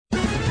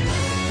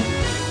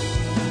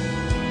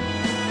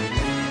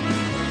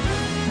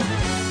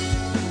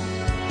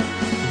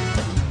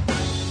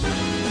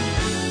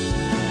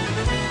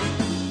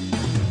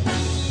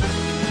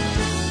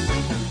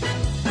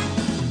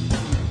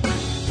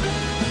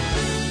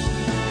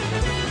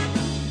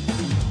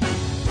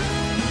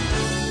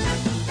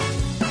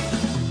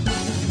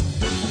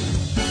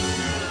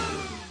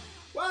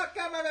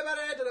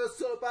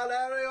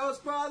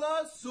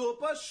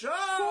Hoopa Show!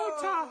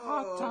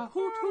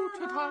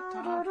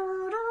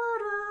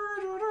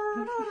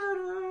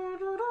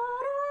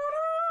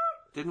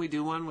 Didn't we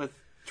do one with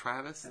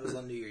Travis? That was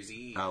on New Year's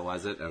Eve. Oh,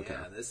 was it? Okay.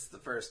 Yeah, this is the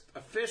first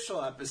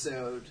official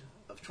episode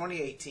of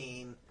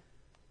 2018.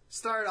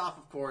 Started off,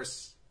 of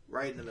course,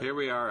 right in the middle. Here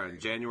we are on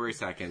January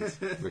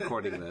 2nd,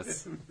 recording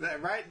this.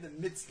 Right in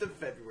the midst of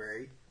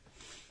February.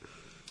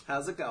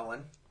 How's it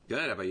going?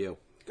 Good, how about you?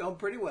 Going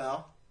pretty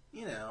well.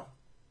 You know,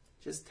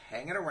 just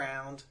hanging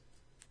around,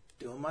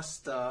 doing my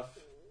stuff.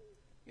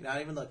 You're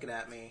not even looking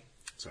at me.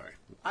 Sorry.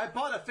 I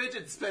bought a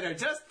fidget spinner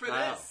just for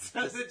this,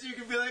 so that you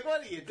can be like,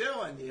 what are you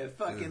doing, you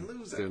fucking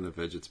loser? Doing the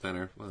fidget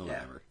spinner? Well,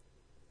 whatever.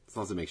 As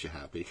long as it makes you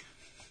happy.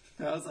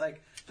 I was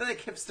like, I feel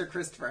like hipster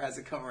Christopher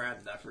hasn't come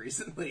around enough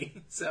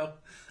recently, so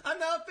I'm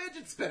now a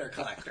fidget spinner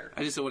collector.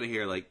 I just want to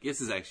hear,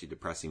 this is actually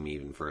depressing me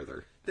even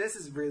further. This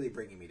is really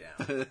bringing me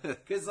down.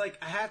 Because, I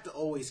have to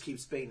always keep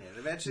spinning it.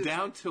 Eventually,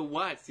 down to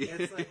what?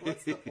 It's like,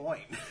 what's the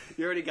point?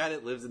 You already got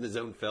it, lives in his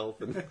own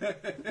filth. And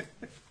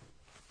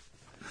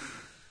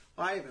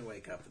I even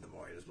wake up in the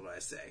morning, is what I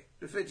say.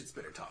 The fidget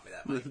spinner taught me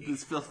that.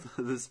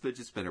 This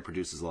fidget spinner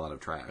produces a lot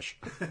of trash.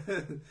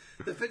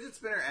 The fidget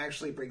spinner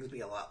actually brings me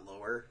a lot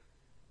lower.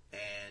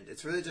 And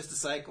it's really just a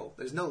cycle.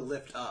 There's no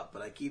lift up,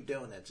 but I keep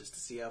doing it just to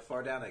see how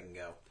far down I can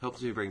go.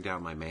 Helps me bring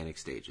down my manic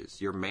stages.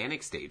 Your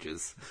manic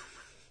stages?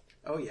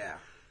 Oh, yeah.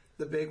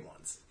 The big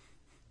ones.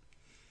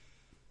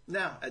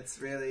 No, it's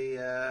really,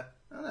 I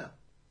don't know.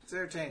 It's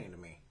entertaining to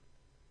me.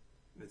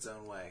 In its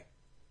own way.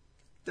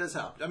 It does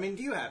help. I mean,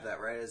 do you have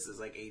that, right? Is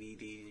like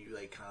ADD, you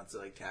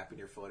constantly tapping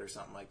your foot or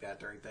something like that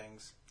during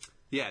things?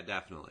 Yeah,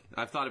 definitely.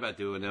 I've thought about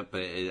doing it,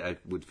 but I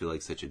would feel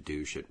like such a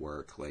douche at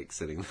work,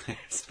 sitting there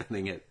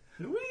spinning it.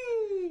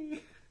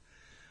 Whee!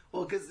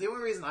 Well, because the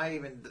only reason I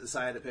even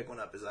decided to pick one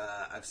up is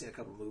I've seen a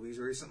couple movies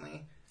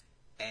recently,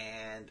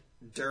 and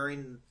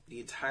during the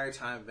entire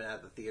time I've been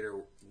at the theater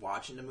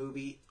watching the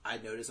movie, I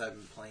noticed I've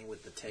been playing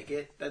with the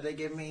ticket that they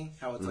give me,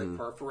 how it's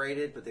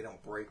perforated, but they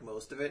don't break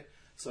most of it.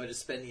 So I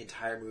just spend the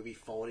entire movie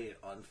folding and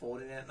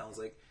unfolding it, and I was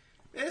like,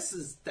 this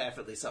is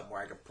definitely something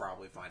where I could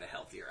probably find a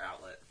healthier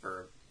outlet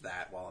for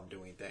that while I'm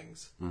doing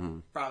things. Mm-hmm.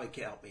 Probably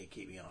can help me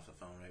keep me off the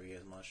phone maybe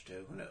as much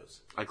too. Who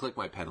knows? I click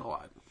my pen a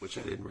lot, which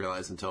I didn't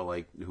realize until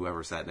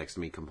whoever sat next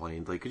to me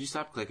complained. Could you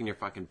stop clicking your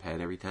fucking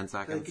pen every 10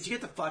 seconds? Could you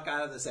get the fuck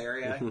out of this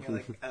area? And you're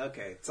like,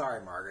 okay,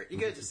 sorry, Margaret. You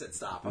could have just said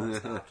stop. I would have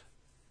stopped.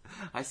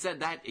 I said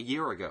that a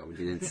year ago.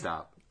 You didn't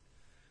stop.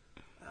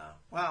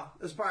 Well,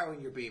 it was probably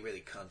when you're being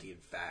really cunty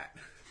and fat.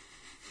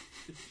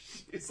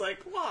 It's like,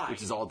 why?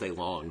 Which is all day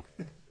long.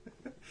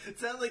 It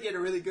sounded like you had a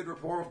really good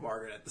rapport with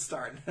Margaret at the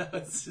start. Now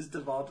it's just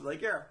evolved to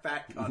you're a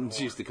fat cunt.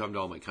 She used to come to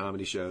all my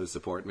comedy shows,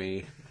 support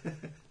me.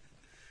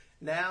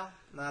 Now,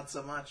 not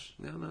so much.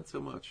 No, not so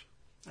much.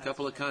 A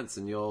couple of cunts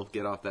and you'll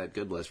get off that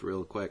good list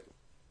real quick.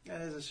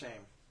 That is a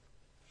shame.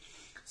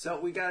 So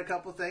we got a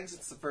couple of things.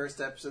 It's the first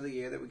episode of the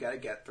year that we got to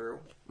get through.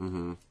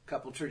 Mm-hmm. A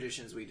couple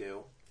traditions we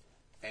do.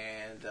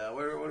 And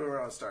where do we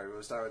want to start? Do we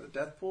want to start with the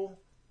death pool?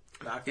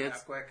 Knock it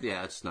out quick?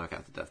 Yeah, let's knock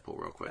out the death pool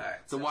real quick.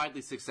 Right, the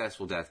widely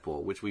successful death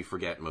pool, which we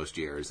forget most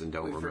years and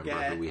don't remember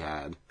who we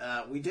had.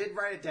 We did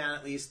write it down,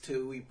 at least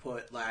two we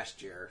put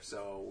last year,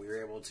 so we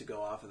were able to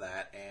go off of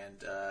that.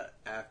 And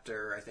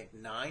after, I think,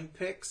 9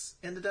 picks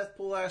in the death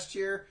pool last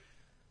year,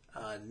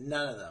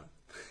 none of them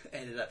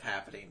ended up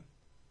happening.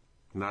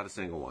 Not a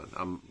single one.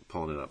 I'm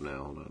pulling it up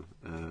now. Hold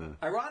on.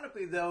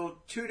 Ironically, though,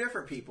 2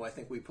 different people I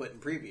think we put in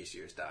previous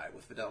years died,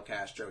 with Fidel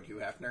Castro and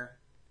Hugh Hefner.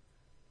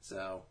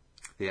 So...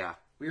 yeah.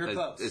 We were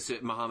close.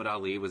 Muhammad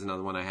Ali was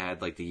another one I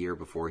had the year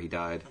before he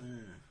died.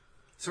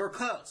 So we're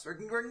close.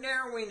 We're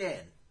narrowing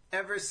in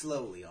ever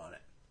slowly on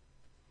it.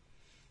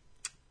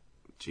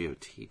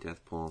 GOT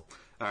death pool.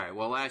 All right.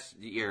 Well, last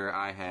year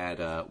I had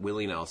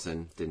Willie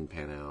Nelson, didn't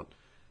pan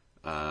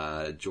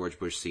out. George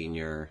Bush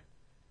Sr.,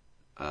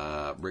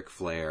 Ric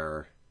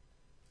Flair,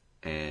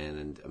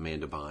 and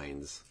Amanda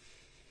Bynes.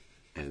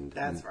 And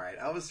that's right.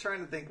 I was trying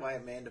to think why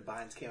Amanda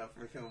Bynes came up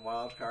for me from a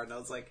wild card, and I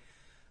was like,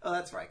 oh,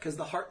 that's right, because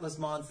the heartless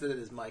monster that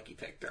is Mikey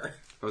picked her.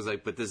 I was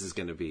like, but this is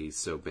going to be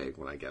so big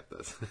when I get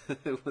this.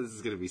 This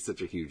is going to be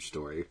such a huge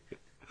story.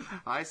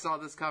 I saw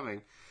this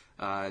coming.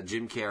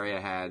 Jim Carrey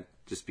I had,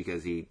 just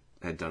because he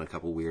had done a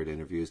couple weird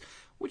interviews,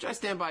 which I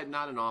stand by,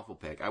 not an awful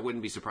pick. I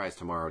wouldn't be surprised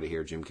tomorrow to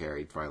hear Jim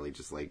Carrey finally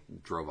just,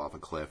 drove off a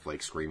cliff,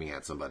 screaming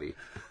at somebody.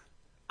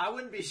 I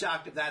wouldn't be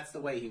shocked if that's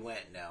the way he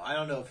went, no. I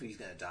don't know if he's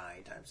going to die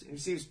anytime soon. He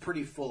seems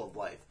pretty full of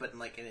life, but in,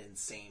 an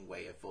insane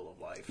way of full of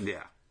life.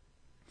 Yeah.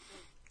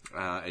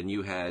 And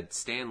you had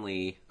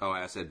Stanley. Oh,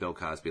 I also had Bill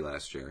Cosby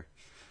last year.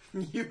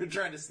 You were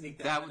trying to sneak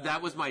that.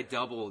 That was my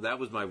double. That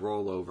was my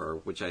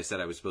rollover, which I said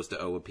I was supposed to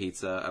owe a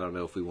pizza. I don't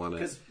know if we want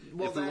to. If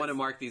we want to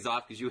mark these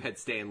off, because you had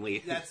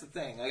Stanley. That's the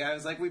thing. I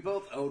was like, we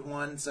both owed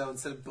one, so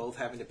instead of both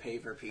having to pay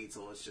for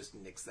pizza, let's just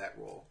nix that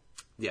roll.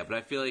 Yeah, but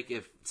I feel like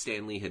if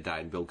Stan Lee had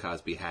died and Bill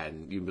Cosby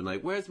hadn't, you'd been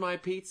like, "Where's my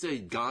pizza,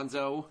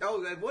 Gonzo?"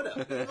 Oh, I would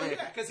have. Well,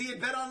 yeah, because he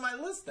had been on my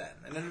list then,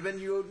 and then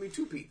you owed me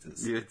 2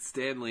 pizzas. You had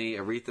Stan Lee,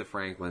 Aretha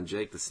Franklin,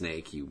 Jake the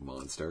Snake, you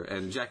monster,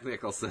 and Jack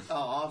Nicholson.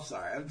 Oh, I'm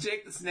sorry. I'm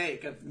Jake the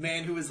Snake, a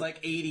man who was like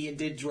 80 and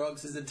did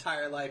drugs his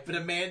entire life, but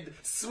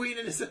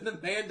sweetness and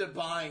Amanda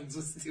Bynes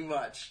was too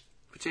much.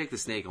 But Jake the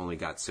Snake only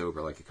got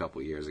sober like a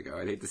couple years ago.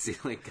 I'd hate to see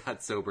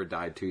got sober,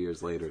 died 2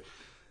 years later.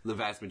 The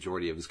vast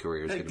majority of his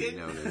career is going to be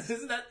known as...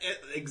 Isn't that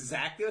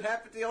exactly what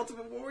happened to the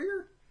Ultimate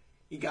Warrior?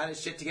 He got his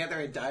shit together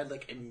and died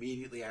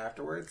immediately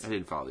afterwards? I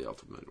didn't follow the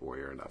Ultimate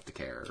Warrior enough to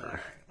care. All right,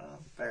 well,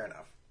 fair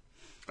enough.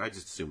 I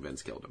just assumed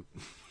Vince killed him.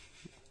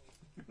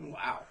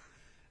 Wow.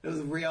 It was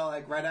real,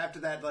 right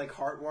after that,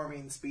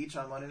 heartwarming speech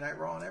on Monday Night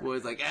Raw and everything. Well,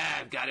 it's like,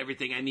 I've got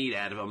everything I need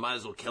out of him. Might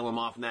as well kill him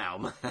off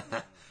now.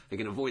 I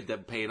can avoid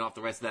them paying off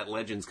the rest of that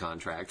Legends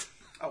contract.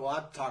 Oh, well,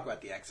 I'll talk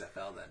about the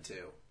XFL then,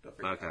 too. Don't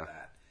forget about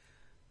that.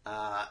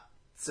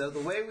 So the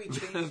way we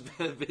changed...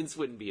 Vince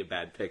wouldn't be a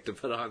bad pick to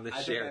put on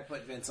this year. I think I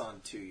put Vince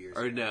on 2 years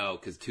ago. Or ago. No,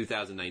 because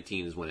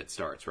 2019 is when it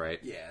starts, right?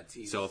 Yeah.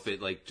 So if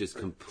it, just...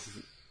 20...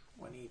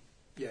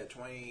 Yeah,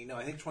 20... No,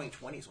 I think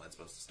 2020 is when it's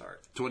supposed to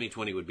start.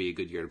 2020 would be a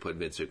good year to put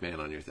Vince McMahon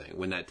on your thing.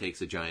 When that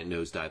takes a giant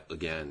nosedive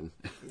again.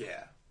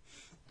 Yeah.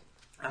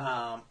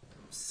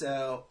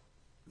 So...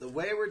 The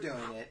way we're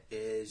doing it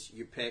is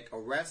you pick a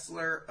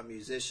wrestler, a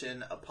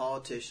musician, a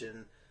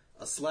politician,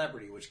 a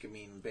celebrity, which can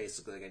mean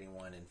basically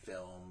anyone in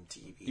film,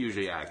 TV.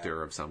 Usually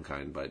actor of some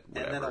kind, but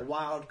whatever. And then a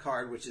wild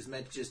card, which is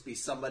meant to just be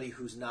somebody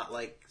who's not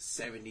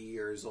 70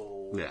 years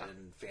old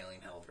and failing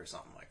health or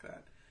something like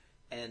that.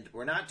 And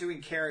we're not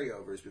doing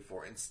carryovers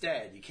before.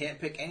 Instead, you can't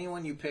pick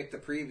anyone you picked the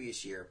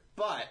previous year,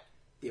 but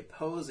the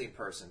opposing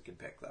person can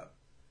pick them.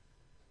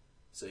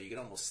 So you can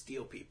almost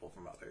steal people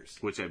from others.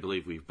 Which I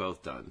believe we've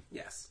both done.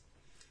 Yes.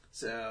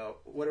 So,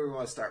 what do we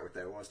want to start with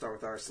there? We want to start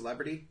with our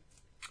celebrity?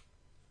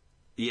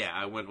 Yeah,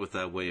 I went with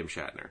William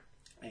Shatner.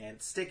 And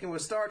sticking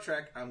with Star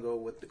Trek, I'm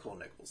going with Nicole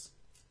Nichols.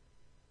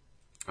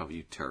 Oh,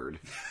 you turd.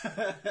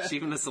 Is she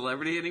even a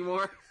celebrity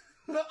anymore?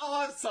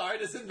 Oh, I'm sorry.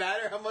 Does it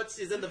matter how much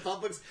she's in the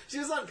public? She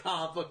was on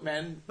Comic Book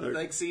Men,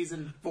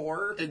 season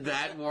 4. And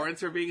that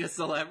warrants her being a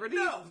celebrity?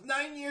 No,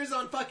 9 years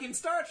on fucking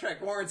Star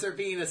Trek warrants her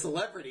being a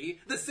celebrity.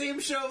 The same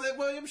show that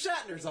William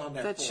Shatner's on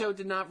there That show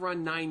did not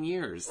run 9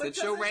 years. That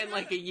show ran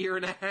a year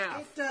and a half.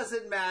 It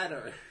doesn't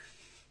matter.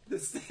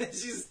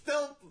 She's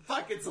still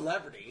fucking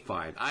celebrity.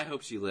 Fine. I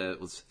hope she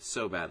lives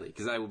so badly,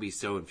 because I will be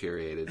so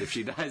infuriated if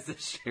she dies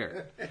this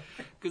year.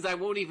 Because I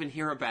won't even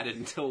hear about it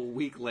until a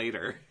week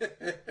later.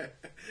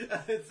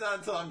 It's not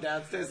until I'm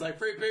downstairs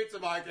free pizza,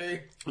 Mikey.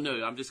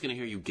 No, I'm just going to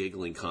hear you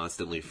giggling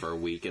constantly for a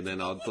week, and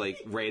then I'll,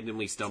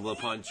 randomly stumble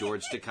upon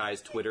George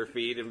Takei's Twitter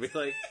feed and be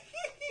like...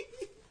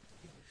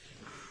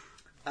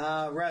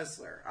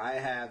 Wrestler. I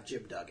have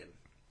Jim Duggan.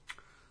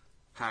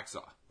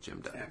 Hacksaw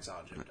Jim Duggan.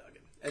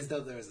 As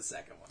though there was a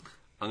second one.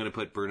 I'm going to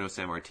put Bruno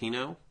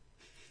Sammartino.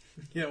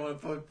 You don't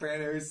want to put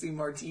Brandon C.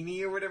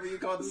 Martini or whatever you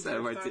call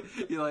it?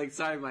 You're like,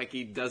 sorry,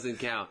 Mikey, doesn't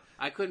count.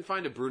 I couldn't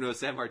find a Bruno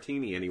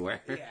Sammartini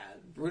anywhere. Yeah,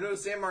 Bruno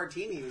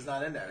Sammartini was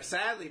not in there.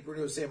 Sadly,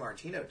 Bruno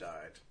Sammartino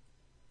died.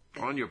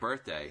 On your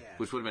birthday,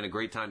 which would have been a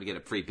great time to get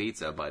a free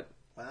pizza, but...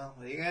 Well,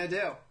 what are you going to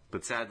do?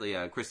 But sadly,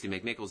 Christy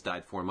McNichols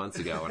died 4 months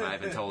ago, and I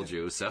haven't told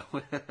you, so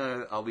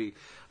I'll be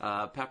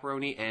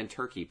pepperoni and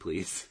turkey,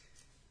 please.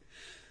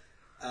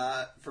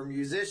 For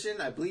musician,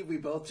 I believe we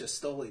both just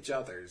stole each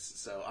other's.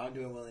 So I'm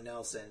doing Willie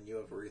Nelson, you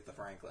have Aretha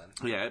Franklin.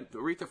 Yeah,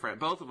 Aretha Franklin.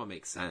 Both of them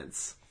make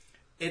sense.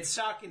 It's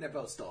shocking they're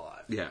both still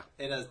alive. Yeah.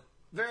 In a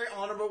very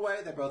honorable way.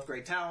 They're both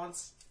great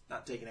talents.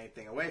 Not taking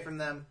anything away from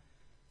them.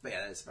 But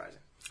yeah, that is surprising.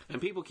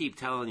 And people keep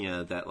telling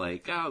you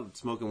that,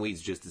 smoking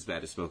weed's just as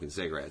bad as smoking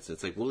cigarettes.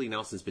 It's like, Willie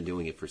Nelson's been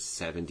doing it for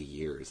 70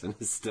 years and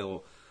is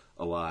still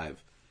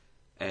alive.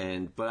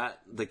 But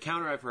the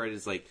counter I've heard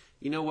is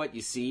you know what?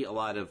 You see a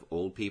lot of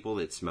old people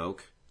that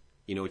smoke.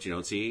 You know what you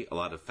don't see? A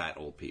lot of fat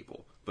old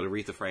people. But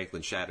Aretha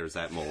Franklin shatters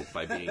that mold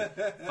by being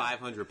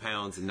 500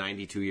 pounds and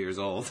 92 years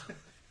old.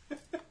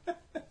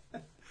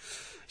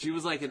 She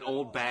was like an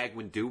old bag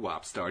when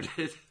doo-wop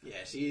started.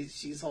 Yeah,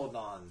 she's holding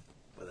on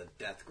with a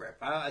death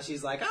grip.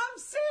 She's like, I'm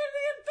seeing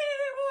the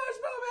Infinity Wars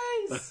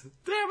movies!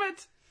 Damn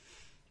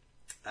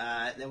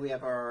it! Then we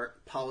have our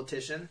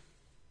politician.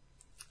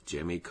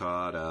 Jimmy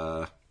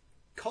Carter.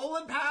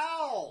 Colin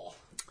Powell!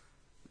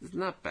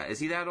 Not bad. Is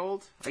he that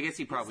old? I guess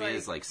he probably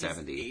is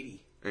 70. He's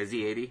 80. Is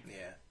he 80?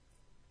 Yeah.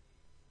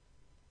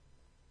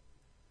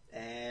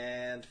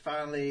 And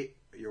finally,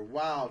 your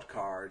wild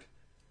card.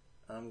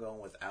 I'm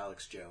going with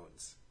Alex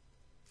Jones.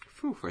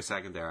 Whew, for a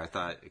second there, I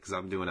thought, because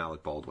I'm doing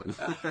Alec Baldwin.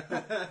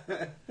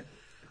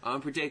 I'm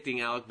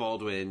predicting Alec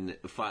Baldwin,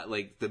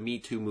 the Me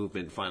Too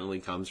movement finally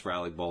comes for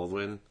Alec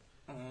Baldwin,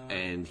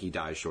 and he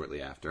dies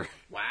shortly after.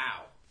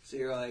 Wow. So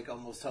you're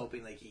almost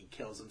hoping he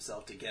kills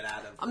himself to get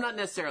out of... I'm not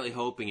necessarily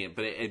hoping it,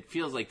 but it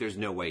feels like there's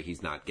no way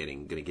he's not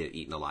going to get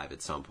eaten alive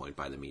at some point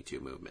by the Me Too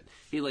movement.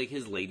 He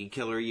his lady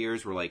killer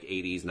years were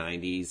 80s,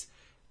 90s,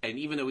 and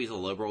even though he's a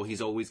liberal,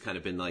 he's always kind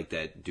of been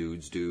that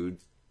dude's dude.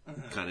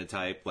 kind of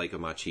type, like a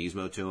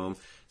machismo to him.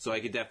 So I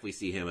could definitely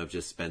see him have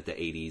just spent the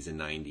 80s and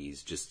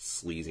 90s just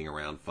sleazing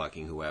around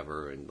fucking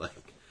whoever and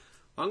like,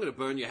 I'm going to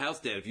burn your house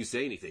down if you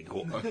say anything.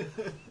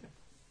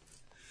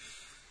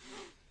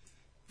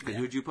 And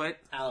who'd you play?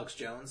 Alex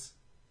Jones,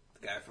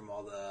 the guy from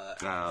all the...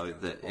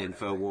 the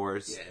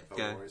InfoWars. Yeah,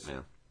 InfoWars. Yeah.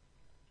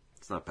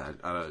 It's not bad.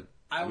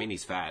 I mean,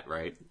 he's fat,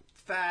 right?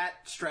 Fat,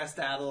 stressed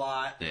out a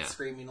lot, Yeah.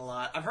 screaming a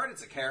lot. I've heard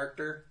it's a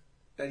character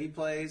that he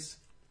plays.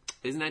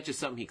 Isn't that just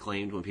something he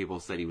claimed when people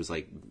said he was,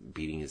 like,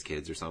 beating his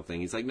kids or something?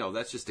 He's like, no,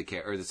 that's just a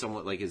character. Or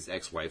someone, like, his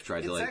ex-wife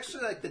tried to, like... It's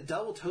actually, like, the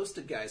Double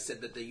Toasted guy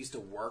said that they used to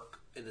work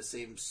in the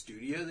same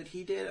studio that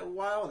he did a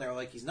while, and they were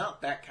like, he's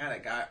not that kind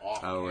of guy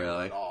off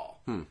camera at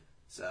all.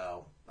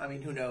 So, I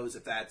mean, who knows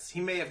if that's...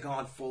 He may have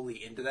gone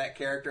fully into that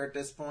character at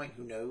this point.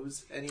 Who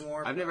knows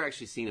anymore? I've never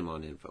actually seen him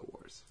on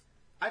InfoWars.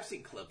 I've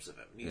seen clips of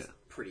him. He's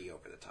pretty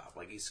over the top.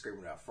 Like, he's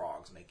screaming about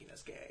frogs making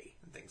us gay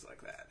and things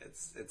like that.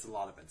 It's a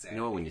lot of insanity.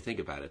 You know what, when you think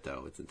about it,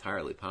 though, it's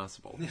entirely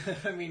possible.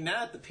 I mean, now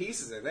that the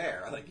pieces are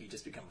there, like, you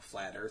just become a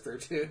flat earther,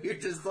 too. You're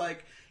just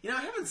like, I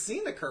haven't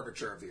seen the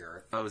curvature of the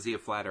earth. Oh, is he a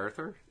flat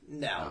earther?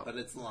 No, but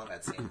it's along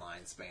that same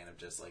line span of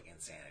just, like,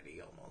 insanity,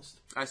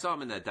 almost. I saw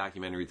him in that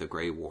documentary, The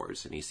Grey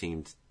Wars, and he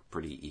seemed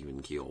pretty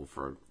even-keeled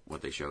for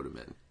what they showed him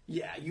in.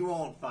 Yeah, you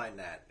won't find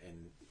that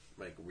in,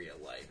 like, real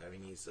life. I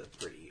mean, he's a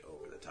pretty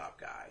over-the-top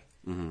guy.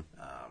 Mm-hmm.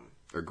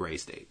 Or Grey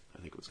State, I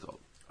think it was called.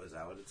 Oh, is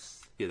that what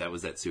it's... Yeah, that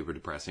was that super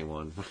depressing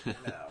one. No.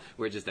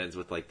 Where it just ends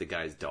with, like, the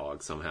guy's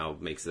dog somehow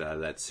makes it out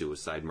of that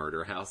suicide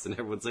murder house, and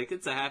everyone's like,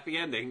 it's a happy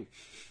ending.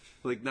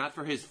 Like, not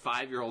for his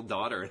 5-year-old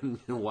daughter and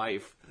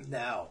wife.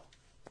 No.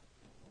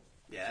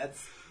 Yeah,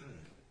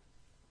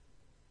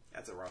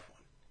 that's a rough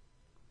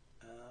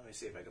one. Let me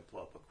see if I can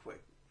pull up a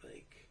quick,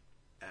 like,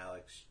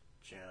 Alex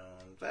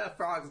Jones.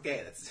 Frog's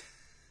gay. That's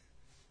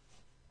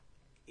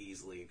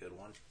easily a good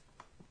one.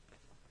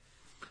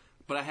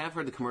 But I have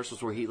heard the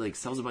commercials where he, like,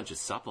 sells a bunch of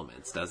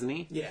supplements, doesn't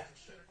he? Yeah.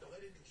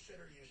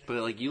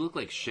 But, like, you look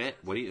like shit.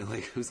 What do you,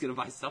 like, who's gonna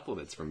buy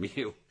supplements from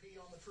you?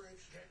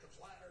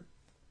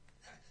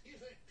 You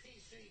think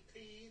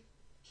PCP,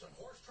 some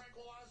horse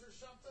tranquilizer or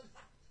something?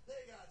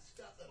 They got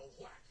stuff that'll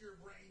whack your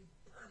brain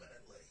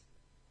permanently.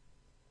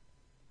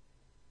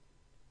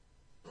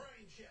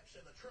 Brain chips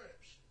in the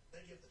troops.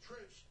 They give the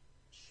troops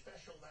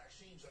special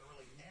vaccines that are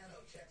really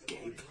nanotech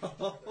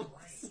for their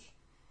brains.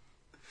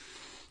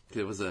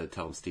 It was a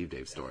Tell 'em Steve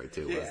Dave story,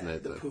 too, wasn't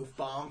it? The poof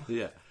bomb.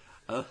 Yeah.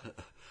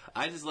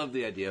 I just love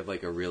the idea of,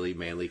 like, a really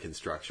manly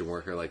construction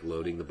worker, like,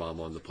 loading the bomb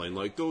on the plane,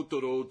 like,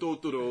 do-do-do,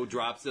 do-do-do,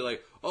 drops it,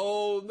 like,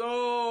 oh,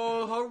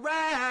 no,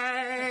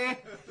 hooray!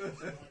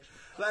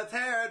 Let's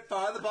hear it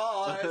for the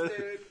boys. Do,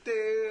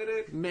 do,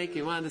 do. Make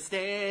you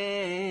understand.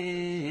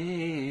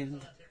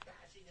 They're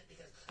bashing it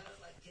because I don't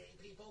like gay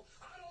people.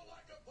 I don't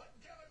like them putting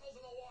chemicals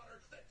in the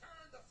water that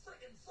turn the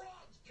friggin'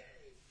 frogs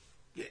gay.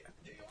 Yeah.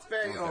 It's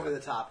very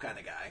over-the-top kind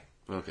of guy.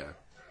 Okay.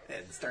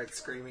 And starts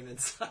screaming and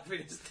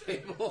slapping his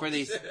table. For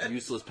these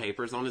useless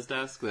papers on his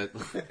desk that...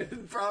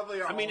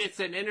 Probably are. I mean, it's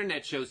an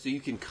internet show, so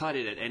you can cut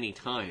it at any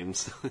time.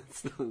 So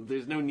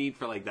there's no need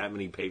for, like, that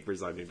many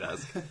papers on your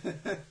desk.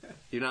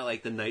 You're not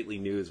like the nightly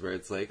news where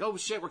it's like, oh,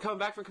 shit, we're coming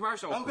back from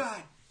commercial. Oh,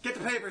 God. Get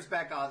the papers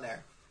back on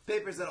there.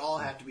 Papers that all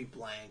have to be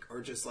blank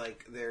or just,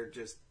 like, they're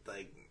just,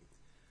 like,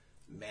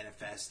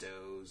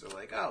 manifestos or,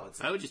 like, oh, it's...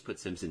 I would just put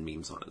Simpson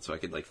memes on it so I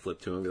could, like, flip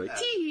to him and be like,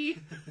 tea!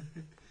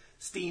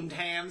 Steamed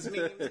hams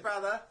memes,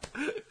 brother.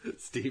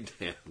 Steamed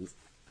hams.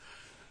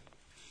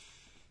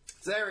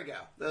 So there we go.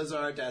 Those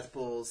are our death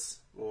pools.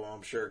 Well,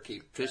 I'm sure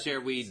keep... This year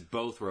we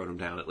both wrote them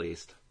down, at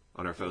least,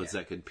 on our phones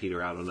that could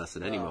peter out on us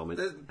at any moment.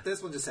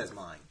 This one just has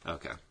mine.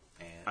 Okay.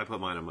 And I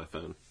put mine on my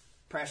phone.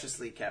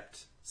 Preciously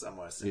kept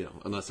somewhere. You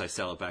know, unless I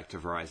sell it back to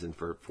Verizon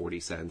for 40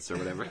 cents or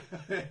whatever.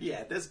 Yeah,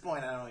 at this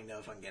point, I don't even know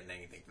if I'm getting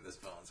anything for this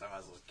phone, so I might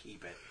as well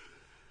keep it.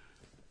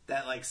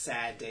 That, like,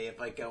 sad day of,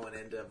 like, going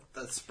into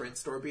the Sprint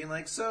store being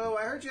like, so,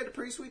 I heard you had a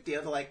pretty sweet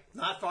deal. They're like,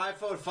 not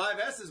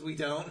 5S's, we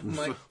don't. I'm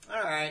like,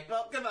 all right,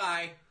 well,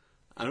 goodbye.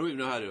 I don't even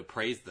know how to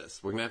appraise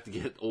this. We're going to have to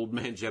get old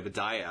man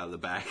Jebediah out of the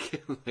back.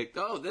 Like,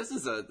 oh, this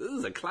is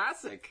a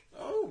classic.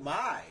 Oh,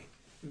 my.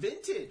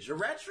 Vintage, a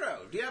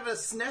retro. Do you have a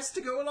SNES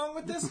to go along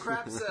with this?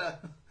 Perhaps a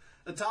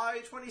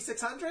Atari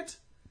 2600?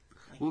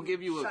 We'll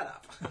give you Shut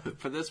up.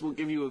 For this, we'll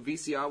give you a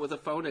VCR with a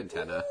phone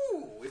antenna.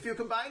 Ooh, if you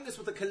combine this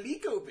with a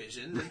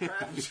ColecoVision, then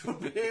perhaps you'll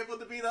be able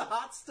to be the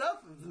hot stuff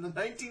of the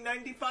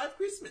 1995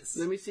 Christmas.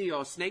 Let me see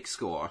your snake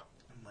score.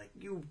 I'm like,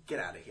 you get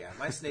out of here.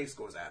 My snake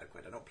score is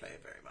adequate. I don't play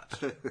it very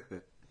much.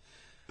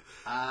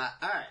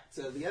 Alright,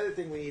 so the other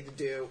thing we need to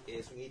do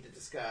is we need to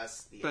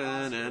discuss the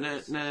Oscars.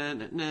 Is that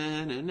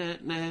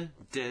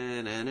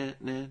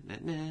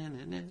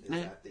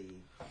the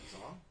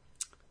song?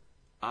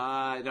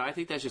 No, I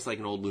think that's just like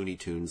an old Looney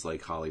Tunes,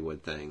 like,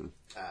 Hollywood thing.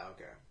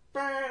 Okay.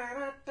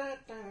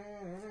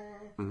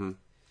 Mm-hmm.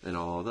 And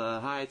all the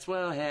heights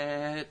will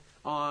hit,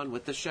 on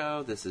with the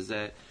show, this is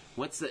it.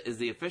 Is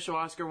the official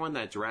Oscar one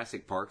that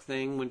Jurassic Park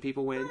thing when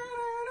people win?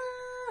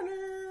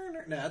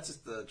 No, that's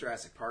just the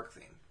Jurassic Park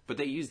theme. But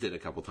they used it a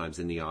couple times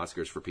in the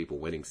Oscars for people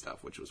winning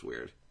stuff, which was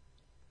weird.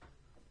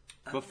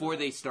 Before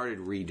they started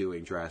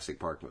redoing Jurassic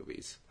Park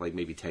movies, like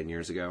maybe 10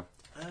 years ago.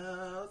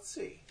 Let's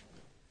see.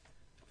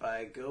 If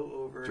I go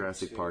over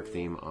Jurassic Park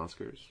theme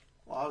Oscars.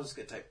 Well, I was just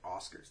going to type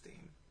Oscars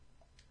theme.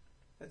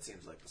 That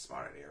seems like the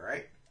smart idea,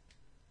 right?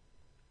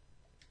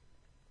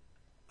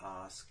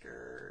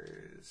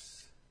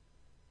 Oscars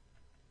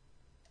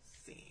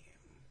theme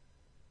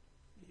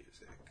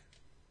music.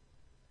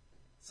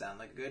 Sound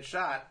like a good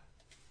shot.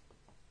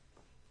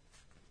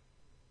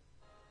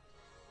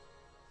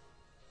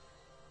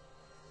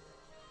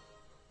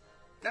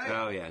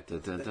 Oh, yeah.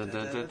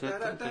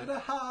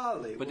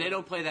 Hollywood. But they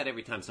don't play that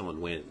every time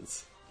someone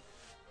wins.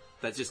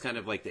 That's just kind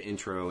of like the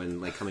intro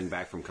and like coming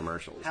back from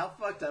commercials. How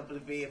fucked up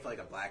would it be if like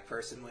a black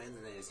person wins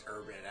and they just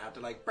urban it out?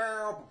 They're like,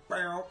 bow,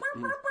 bow,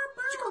 bow, bow,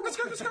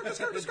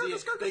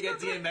 they get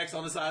DMX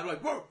on the side,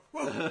 like, whoa,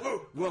 whoa,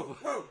 whoa, whoa,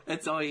 whoa.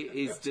 That's all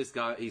he's just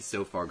got. He's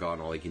so far gone,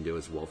 all he can do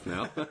is wolf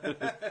now.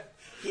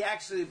 He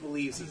actually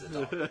believes he's a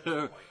dog at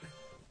this point.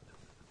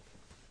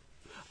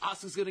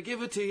 Oscar's gonna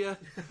give it to you.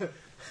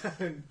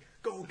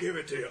 Go give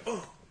it to you.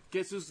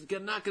 Guess who's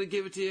not gonna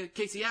give it to you?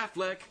 Casey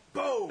Affleck.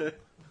 Boom!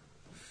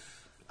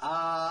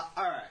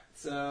 Alright,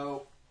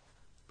 so...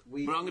 But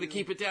I'm going to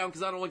keep it down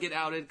because I don't want to get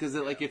outed because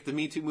like if the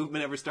Me Too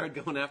movement ever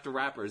started going after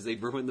rappers,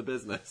 they'd ruin the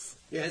business.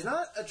 Yeah, there's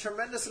not a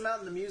tremendous amount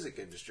in the music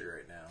industry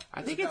right now.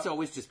 I think it's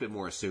always just been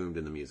more assumed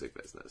in the music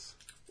business.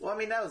 Well, I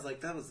mean, that was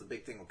the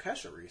big thing with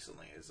Kesha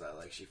recently, is that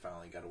like she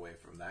finally got away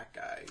from that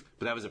guy.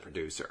 But that was a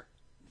producer.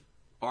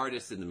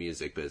 Artist in the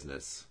music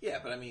business. Yeah,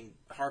 but I mean,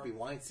 Harvey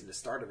Weinstein, the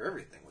start of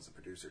everything, was a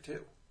producer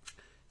too.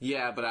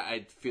 Yeah, but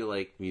I feel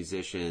like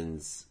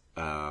musicians...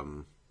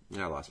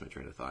 I lost my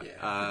train of thought.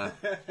 Yeah.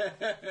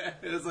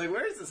 It was like,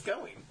 where is this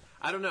going?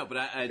 I don't know, but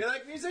You're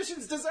like,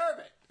 musicians deserve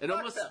it.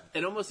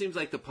 It almost seems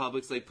like the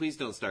public's like, please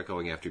don't start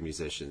going after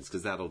musicians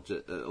because that'll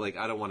just like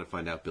I don't want to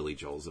find out Billy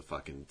Joel's a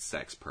fucking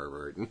sex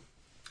pervert.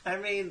 I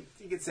mean,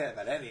 you could say that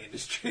about any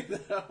industry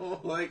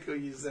though. Like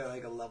when you say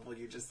like a level,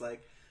 you're just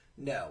like,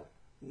 no,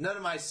 none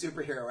of my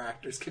superhero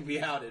actors can be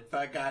outed.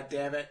 But God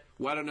damn it.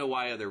 Well, I don't know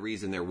why other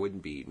reason there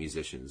wouldn't be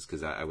musicians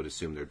because I would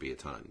assume there'd be a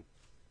ton.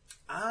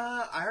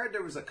 I heard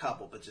there was a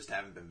couple, but just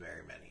haven't been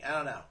very many. I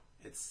don't know.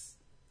 It's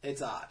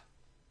odd.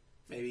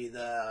 Maybe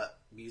the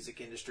music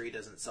industry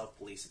doesn't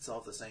self-police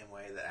itself the same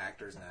way that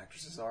actors and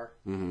actresses are.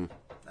 Mm-hmm.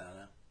 I don't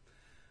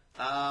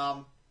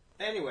know.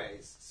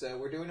 Anyways, so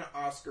we're doing an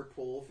Oscar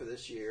poll for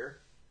this year,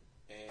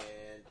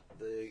 and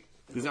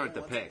these aren't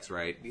the picks,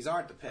 right? These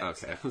aren't the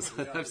picks. Okay,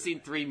 I've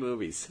seen 3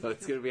 movies, so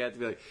it's gonna have to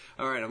be like,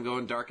 all right, I'm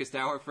going Darkest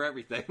Hour for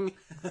everything.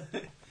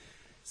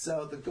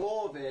 So the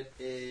goal of it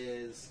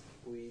is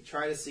we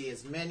try to see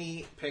as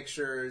many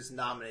pictures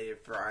nominated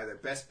for either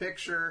Best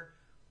Picture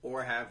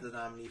or have the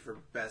nominee for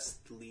Best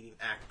Leading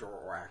Actor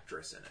or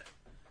Actress in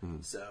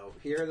it. So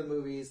here are the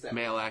movies that...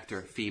 Male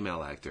actor,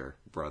 female actor,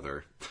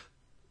 brother.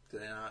 Do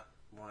they not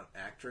want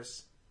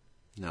actress?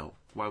 No.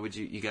 Why would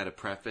you... You got to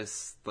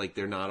preface, like,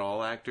 they're not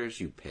all actors,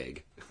 you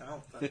pig.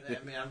 Oh, I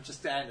mean, I'm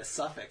just adding a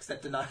suffix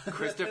that did not...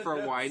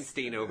 Christopher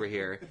Weinstein over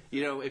here.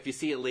 You know, if you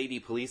see a lady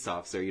police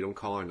officer, you don't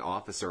call her an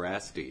Officer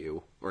S, do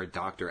you? Or a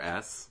Dr.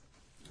 S?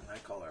 I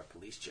call her a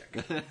police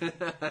chick.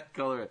 I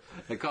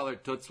call her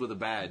Toots with a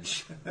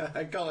badge.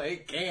 I call her,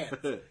 hey,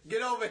 Gant,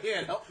 get over here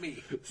and help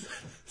me.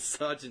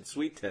 Sergeant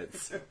Sweet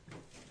Tits.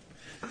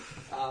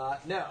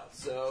 No,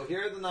 so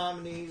here are the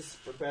nominees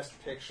for Best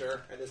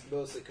Picture, and this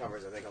mostly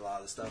covers, I think, a lot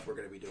of the stuff we're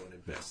going to be doing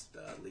in Best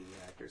Leading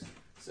Actors.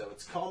 So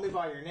it's Call Me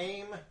By Your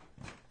Name,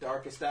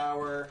 Darkest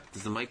Hour.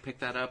 Does the mic pick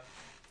that up?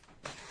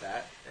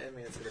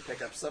 It's going to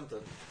pick up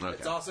something. Okay.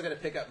 It's also going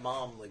to pick up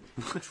Mom, like,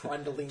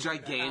 trundling through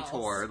the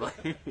Gigantor.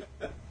 house.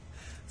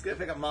 It's going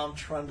to pick up Mom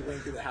trundling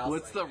through the house.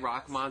 What's the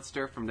rock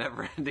monster from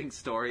Neverending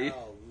Story?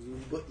 Oh,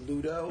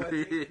 Ludo, I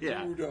think?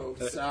 Yeah. Ludo,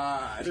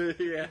 side.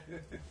 Yeah.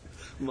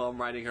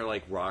 Mom riding her,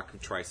 like, rock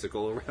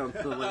tricycle around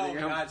the living room. Oh, my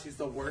God, she's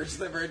the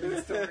worst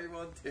Neverending Story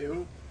one,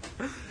 too.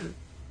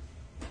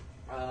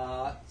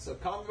 So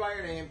Call Me By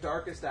Your Name,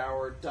 Darkest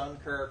Hour,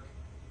 Dunkirk,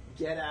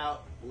 Get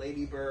Out,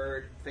 Lady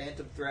Bird,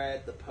 Phantom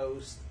Thread, The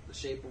Post, The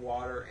Shape of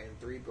Water, and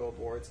 3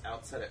 Billboards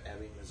Outside of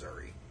Ebbing,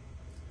 Missouri.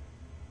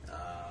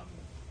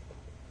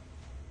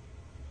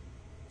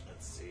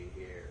 Let's see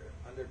here.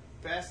 Under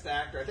Best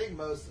Actor, I think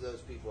most of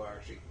those people are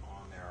actually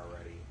on there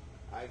already.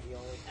 The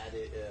only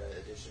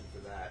addition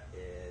for that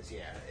is,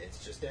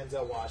 it's just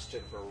Denzel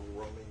Washington for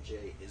Roman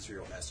J.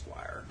 Israel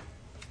Esquire.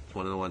 It's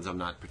one of the ones I'm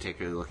not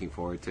particularly looking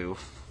forward to.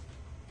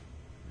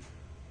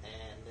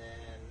 And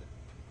then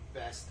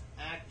Best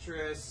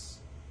Actress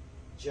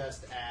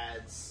just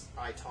adds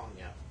I,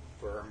 Tonya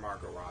for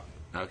Margot Robbie.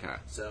 Okay.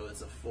 So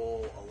it's a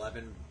full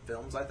 11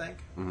 films, I think.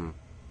 Mm-hmm.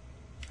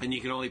 And you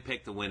can only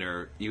pick the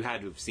winner. You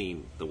had to have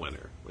seen the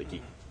winner. Like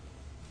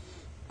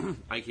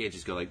I can't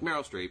just go like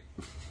Meryl Streep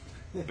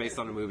based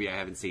on a movie I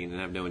haven't seen and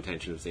have no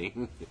intention of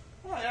seeing.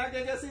 Oh, you're not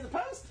going to go see The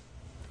Post?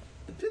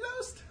 The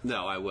Post?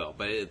 No, I will.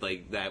 But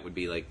that would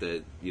be like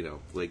the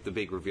the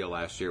big reveal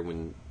last year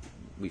when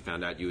we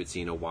found out you had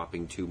seen a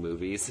whopping 2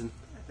 movies. I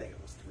think it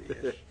was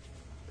 3-ish.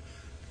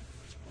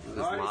 We've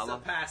already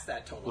surpassed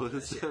that total.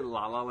 Was it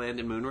La La Land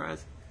and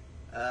Moonrise?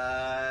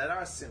 And I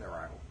was seeing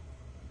Arrival.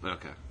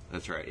 Okay,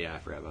 that's right. Yeah, I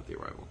forgot about The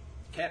Arrival.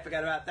 Can't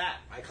forget about that.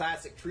 My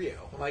classic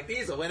trio. I'm like,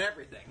 these will win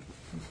everything.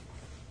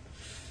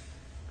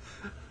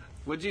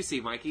 What'd you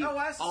see, Mikey? Oh,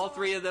 I saw... All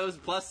three of those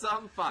plus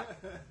some? Fuck.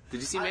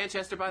 Did you see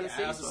Manchester by the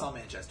Sea? I also saw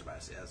Manchester by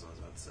the Sea. That's what I was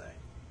about to say.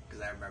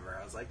 Because I remember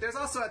I was like, there's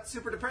also a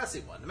super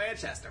depressing one, the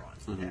Manchester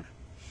one. Mm-hmm. Yeah.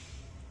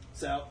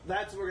 So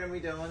that's what we're going to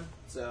be doing.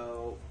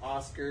 So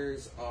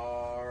Oscars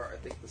are, I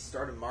think, the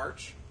start of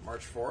March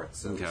 4th.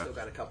 So we've still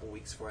got a couple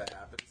weeks before that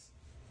happens.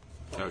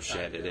 Oh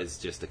shit! It is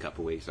just a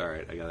couple weeks. All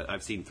right,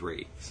 I've seen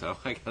 3, so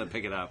I gotta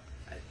pick it up.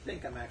 I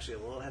think I'm actually a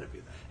little ahead of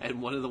you then.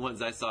 And one of the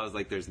ones I saw was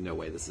like, "There's no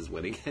way this is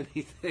winning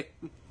anything."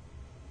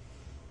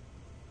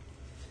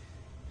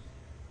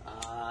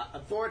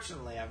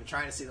 Unfortunately, I've been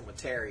trying to see them with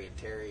Terry, and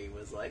Terry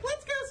was like,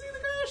 "Let's go see The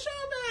Greatest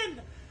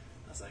Showman."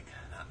 I was like,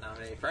 "Not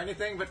nominated for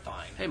anything, but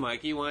fine." Hey,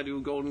 Mikey, you want to do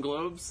Golden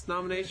Globes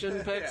nomination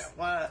picks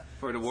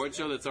for an award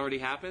show that's already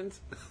happened?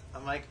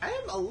 I'm like, I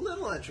am a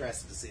little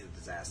interested to see The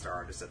Disaster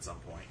Artist at some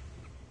point.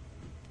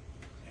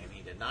 And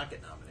he did not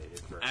get nominated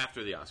for...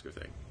 After the Oscar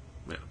thing.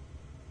 Yeah.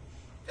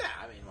 Yeah,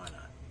 I mean, why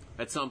not?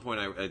 At some point,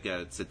 I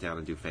gotta sit down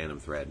and do Phantom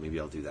Thread. Maybe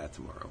I'll do that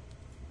tomorrow.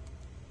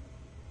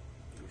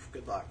 Oof,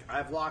 good luck.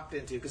 I've locked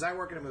into... Because I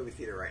work in a movie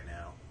theater right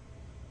now.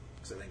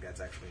 Because I think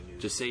that's actually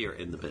news. Just say you're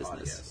in the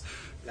business.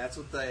 Podcast. That's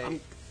what they...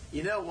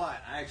 You know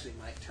what? I actually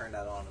might turn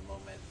that on in a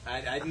moment.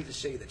 I need to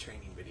show you the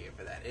training video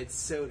for that. It's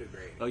so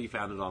degrading. Oh, you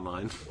found it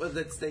online? Well,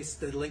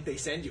 the link they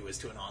send you is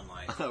to an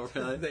online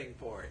thing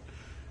for it.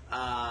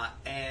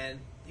 And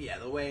yeah,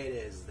 the way it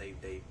is, they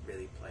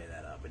really play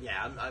that up. But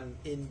yeah, I'm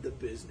in the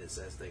business,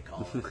 as they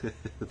call it.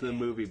 The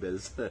movie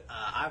biz.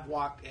 I've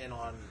walked in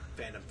on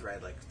Phantom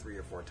Thread like 3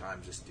 or 4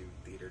 times just to do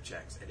theater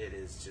checks, and it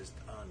is just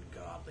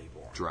ungodly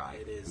boring. Dry.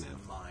 It is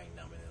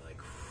mind-numbing. Like,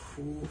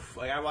 oof.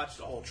 Like, I watched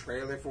the whole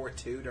trailer for it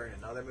too during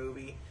another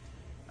movie.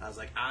 I was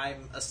like,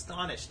 I'm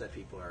astonished that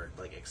people are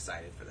like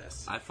excited for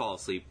this. I fall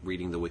asleep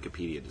reading the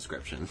Wikipedia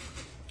description.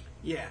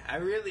 Yeah,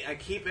 I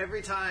keep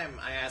every time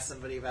I ask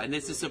somebody about. And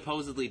this is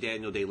supposedly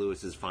Daniel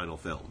Day-Lewis's final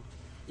film.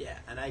 Yeah,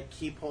 and I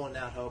keep holding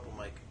out hope. I'm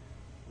like,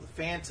 the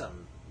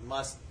Phantom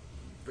must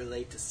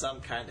relate to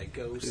some kind of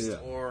ghost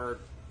or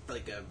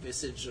like a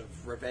visage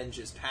of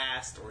Revenge's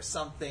past or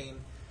something.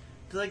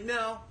 They're like,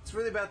 no, it's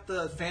really about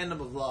the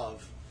fandom of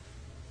love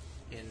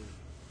in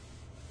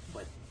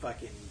what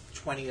fucking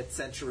 20th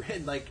century,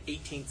 in like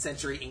 18th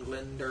century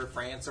England or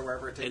France or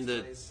wherever it takes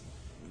place.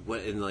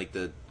 What in like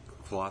the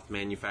cloth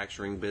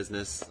manufacturing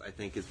business, I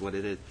think is what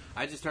it is.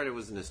 I just heard it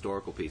was an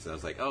historical piece, and I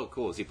was like, oh,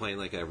 cool. Is he playing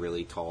like a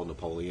really tall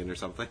Napoleon or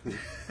something?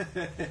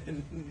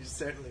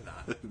 Certainly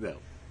not. No.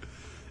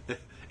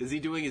 Is he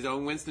doing his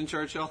own Winston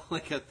Churchill?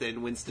 Like a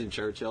thin Winston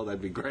Churchill?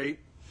 That'd be great.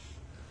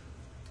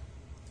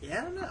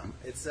 Yeah, I don't know.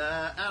 It's,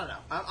 I don't know.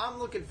 I'm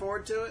looking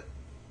forward to it.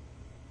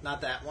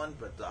 Not that one,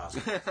 but the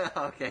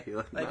Oscars. Okay.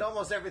 Like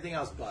almost everything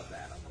else but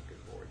that, I'm looking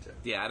forward to.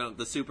 Yeah, I don't.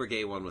 The super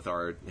gay one with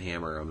our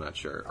Hammer, I'm not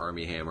sure.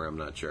 Army Hammer, I'm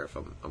not sure if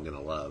I'm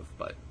gonna love,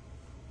 but.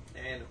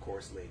 And of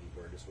course, Lady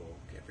Bird as well.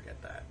 Can't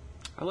forget that.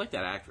 I like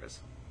that actress.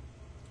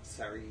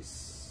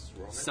 Saoirse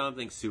Ronan.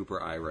 Something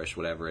super Irish,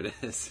 whatever it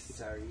is.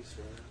 Saoirse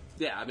Ronan.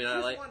 Yeah, I mean, I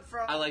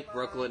like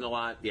Brooklyn a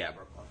lot. Yeah,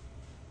 Brooklyn.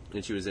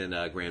 And she was in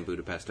Grand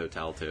Budapest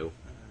Hotel too.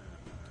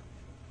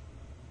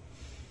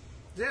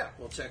 Yeah,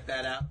 we'll check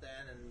that out then,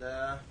 and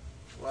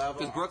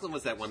because Brooklyn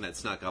was that one that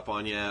snuck up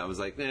on you. I was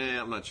like,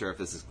 I'm not sure if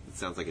it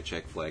sounds like a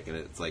chick flick, and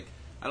it's like,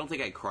 I don't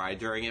think I cried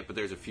during it, but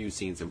there's a few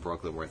scenes in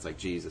Brooklyn where it's like,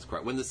 Jesus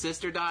Christ. When the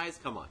sister dies,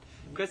 come on.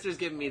 Krister's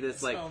giving me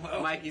this, like,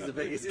 Mikey's the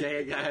biggest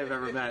gay guy I've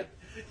ever met.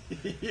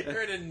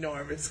 You're an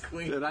enormous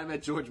queen. And I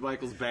met George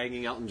Michael's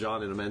banging Elton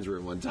John in a men's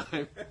room one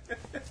time.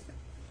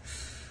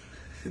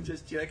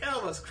 Just, you're like, I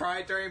almost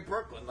cried during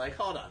Brooklyn. Like,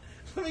 hold on.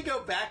 Let me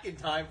go back in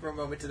time for a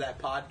moment to that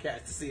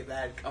podcast to see if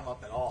that had come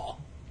up at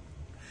all.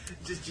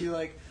 Just you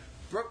like,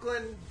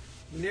 Brooklyn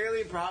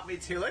nearly brought me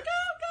to like,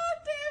 oh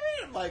god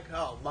damn it! I'm like,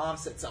 oh, Mom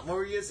said something. What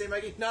were you gonna say,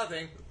 Mikey?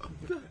 Nothing.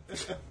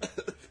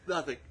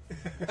 Nothing.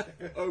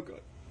 Oh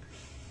god.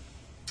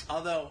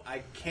 Although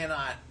I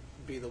cannot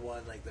be the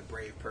one like the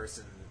brave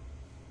person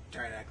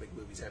trying to act like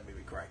movies have made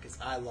me cry because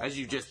I lost. As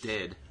you just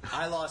did.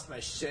 I lost my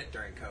shit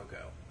during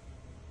Coco.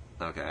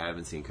 Okay, I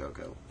haven't seen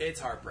Coco.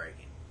 It's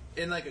heartbreaking.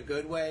 In like a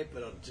good way,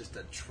 but just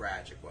a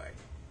tragic way.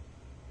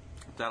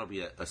 That'll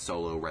be a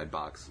solo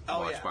Redbox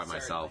watch by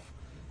myself.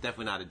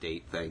 Definitely not a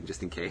date thing,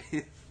 just in case.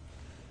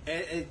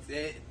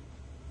 It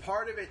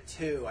part of it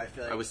too, I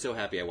feel like. I was so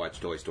happy I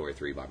watched Toy Story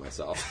 3 by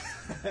myself.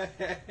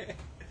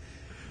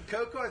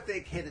 Coco, I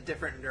think, hit a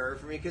different nerve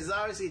for me because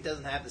obviously it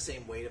doesn't have the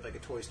same weight of like a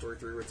Toy Story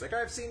 3 where it's like,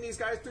 I've seen these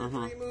guys through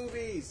 3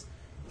 movies.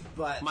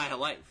 But my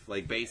life,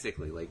 like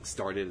basically, like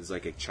started as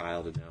like a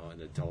child and now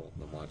an adult,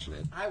 and I'm watching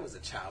it. I was a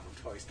child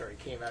when Toy Story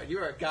came out. You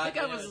were a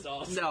goddamn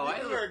adult. No,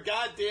 you were a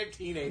goddamn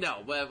teenager. No,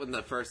 but when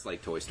the first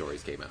like Toy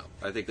Stories came out,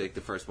 I think like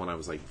the first one I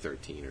was like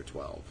 13 or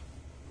 12.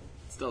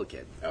 Still a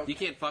kid. Okay. You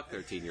can't fuck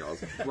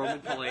 13-year-olds. Roman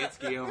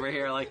Polanski over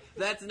here, like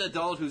that's an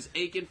adult who's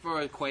aching for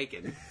a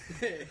quaking,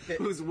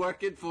 who's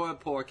working for a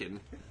porkin.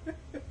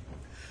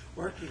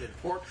 Working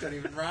and pork don't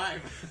even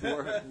rhyme.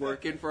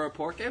 Working for a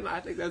porkin? I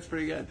think that's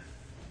pretty good.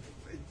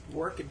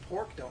 Work and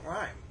pork don't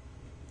rhyme.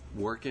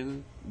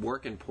 Working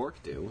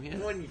pork do, yeah.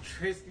 When you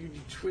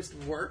twist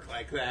work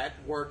like that,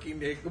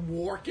 working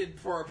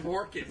for a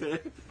porkin.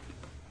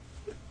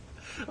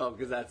 Oh,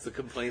 because that's the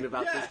complaint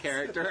about this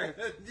character?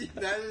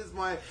 That is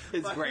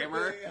His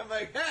grammar? I'm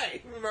like,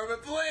 hey, remember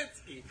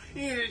Polanski.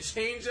 You need to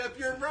change up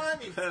your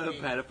rhyming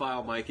scheme.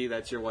 Pedophile Mikey,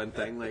 that's your one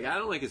thing. Like, I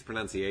don't like his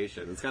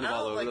pronunciation. It's kind of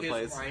all over the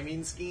place. His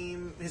rhyming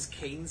scheme, his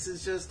cadence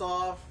is just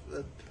off.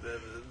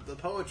 The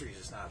poetry's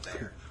just not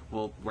there.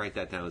 We'll write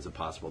that down as a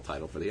possible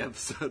title for the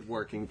episode,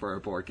 Working for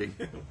a Porking.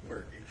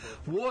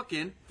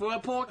 Working for a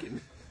Porking.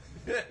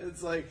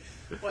 It's like,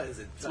 what is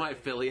it? It's my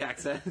Philly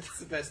accent.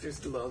 Sylvester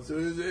Stallone. So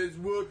it's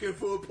working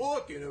for a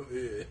porking over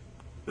here.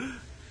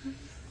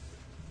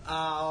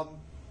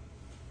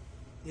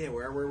 Yeah,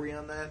 where were we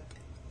on that?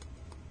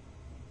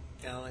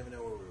 I don't even know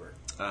where we were.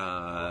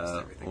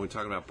 When we're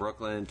talking about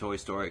Brooklyn, Toy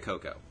Story,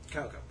 Coco.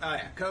 Coco. Oh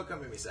yeah, Coco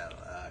made me sad,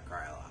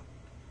 cry a lot.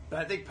 But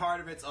I think part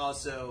of it's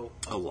also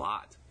a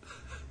lot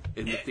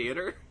in the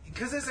theater.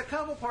 Because there's a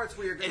couple parts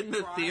where you're going to in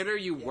the theater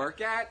you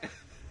work at.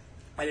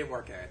 I didn't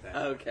work at that.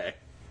 Okay.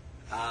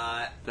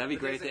 That'd be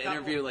great to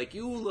interview. Like,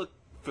 you look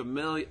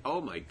familiar. Oh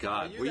my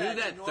God, were you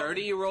that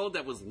 30-year-old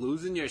that was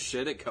losing your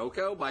shit at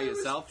Coco by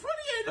yourself?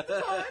 I was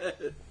 28 at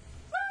the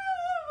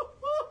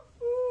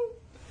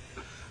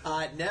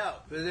time. No,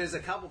 but there's a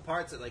couple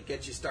parts that like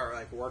get you start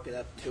like working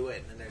up to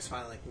it, and then there's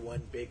finally like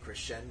one big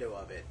crescendo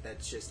of it.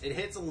 That's just it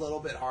hits a little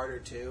bit harder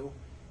too,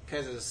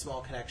 because there's a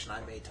small connection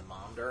I made to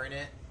Mom during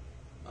it.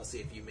 I'll see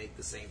if you make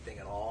the same thing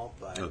at all,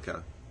 but okay.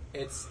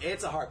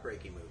 It's a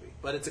heartbreaking movie,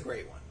 but it's a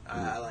great one.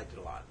 I liked it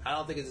a lot. I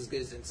don't think it's as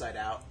good as Inside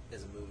Out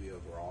as a movie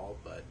overall,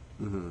 but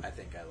I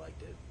think I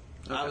liked it.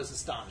 Okay. I was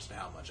astonished at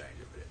how much I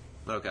enjoyed it.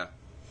 Okay.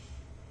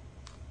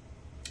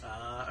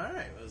 All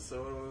right.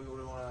 So what do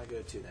we want to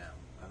go to now?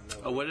 I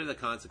don't know. What are the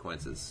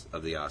consequences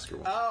of the Oscar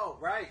one? Oh,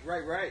 right.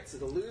 So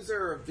the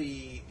loser of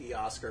the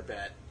Oscar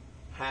bet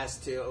has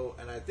to,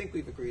 and I think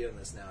we've agreed on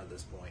this now at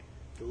this point,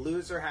 the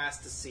loser has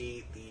to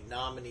see the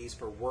nominees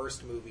for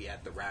worst movie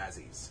at the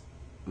Razzies.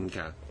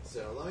 Okay.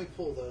 So let me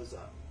pull those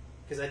up.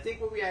 Because I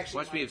think what we actually...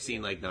 Watch me have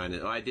seen like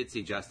 9... Oh, I did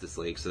see Justice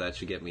League, so that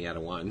should get me out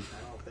of 1. I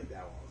don't think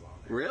that one was on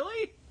there.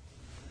 Really?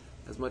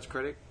 As much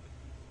critic?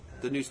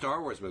 The new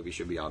Star Wars movie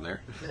should be on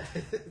there.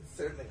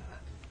 Certainly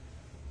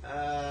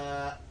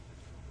not.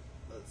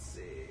 Let's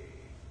see.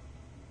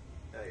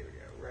 Oh, here we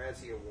go.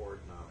 Razzie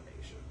Award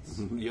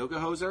nominations. Yoga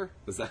Hoser?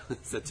 Is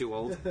that too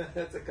old?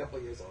 That's a couple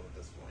years old at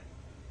this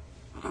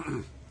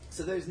point.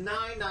 So there's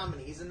 9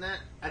 nominees in that.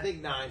 I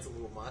think 9's a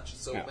little much,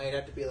 so it might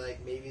have to be like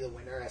maybe the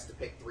winner has to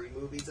pick 3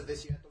 movies of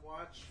this you have to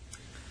watch.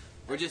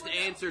 Or just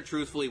answer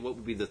truthfully what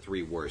would be the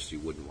 3 worst you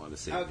wouldn't want to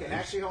see. Okay,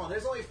 actually, hold on.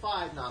 There's only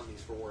 5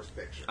 nominees for Worst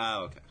Picture.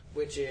 Oh, okay.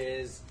 Which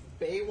is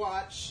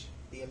Baywatch,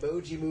 The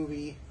Emoji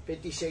Movie,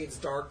 50 Shades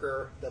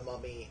Darker, The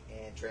Mummy,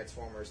 and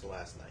Transformers: The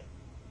Last Night.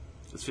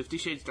 Is 50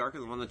 Shades Darker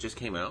the one that just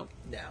came out?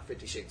 No,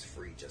 50 Shades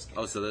Free just came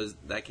out. Oh, so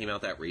that came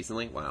out that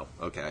recently? Wow,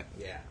 okay.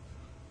 Yeah.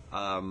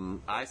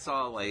 I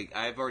saw,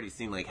 I've already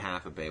seen,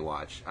 half of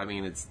Baywatch. I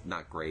mean, it's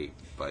not great,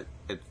 but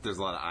there's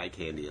a lot of eye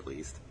candy, at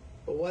least.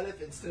 But what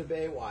if instead of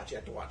Baywatch, you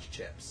have to watch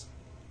Chips?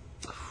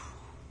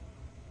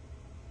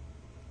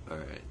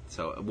 Alright.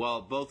 So,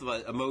 well, both of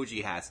us...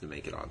 Emoji has to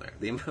make it on there.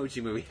 The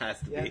Emoji Movie has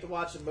to be... You have to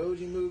watch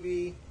Emoji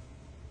Movie,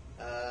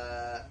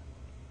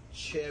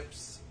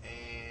 Chips,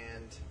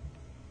 and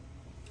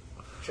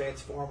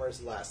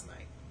Transformers Last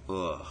Night.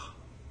 Ugh.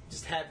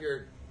 Just have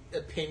your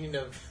opinion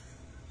of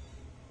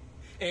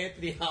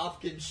Anthony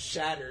Hopkins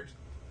shattered.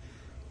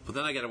 But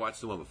then I gotta watch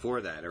the one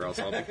before that, or else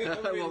I'll be...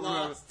 I'll be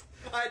lost.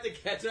 I have to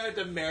catch up. I have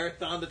to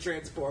marathon the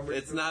Transformers.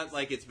 It's not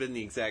like it's been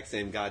the exact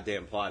same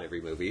goddamn plot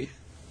every movie.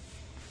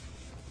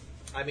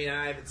 I mean,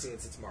 I haven't seen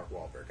it since Mark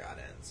Wahlberg got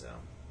in, so...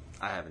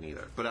 I haven't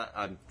either. But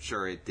I'm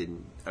sure it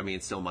didn't... I mean,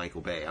 it's still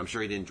Michael Bay. I'm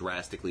sure he didn't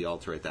drastically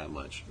alter it that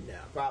much. No,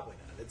 probably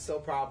not. It's still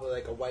probably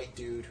like a white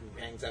dude who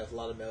hangs out with a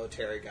lot of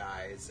military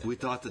guys. We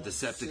thought the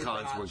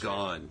Decepticons were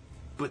gone,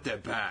 but they're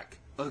back.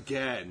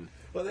 Again.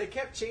 Well, they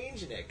kept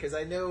changing it, because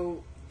I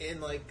know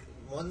in,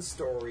 one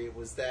story it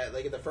was that,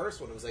 in the first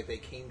one, it was they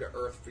came to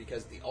Earth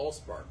because the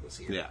Allspark was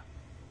here. Yeah.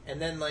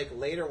 And then,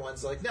 later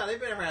ones, no,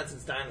 they've been around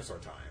since dinosaur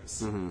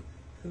times.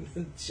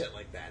 Mm-hmm. Shit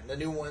like that. And the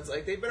new ones,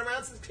 they've been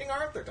around since King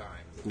Arthur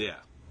times. Yeah.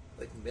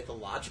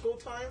 Mythological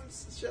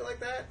times? Shit like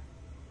that.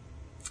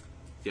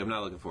 Yeah, I'm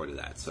not looking forward to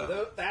that.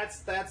 So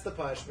that's the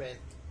punishment.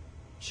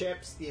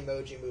 Chips, the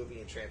Emoji Movie,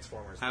 and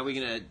Transformers. How are we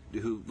gonna...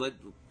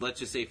 Let's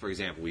just say, for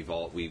example, we've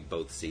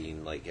both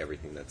seen,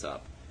 everything that's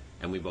up.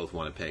 And we both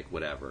want to pick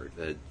whatever,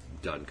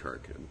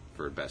 Dunkirk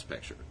for Best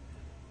Picture.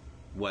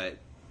 I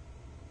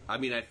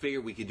figure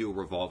we could do a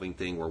revolving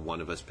thing where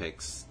one of us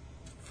picks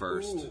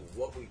first. Ooh,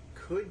 what we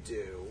could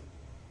do...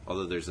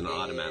 Although there's an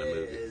odd amount of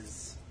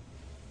movies.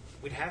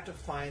 We'd have to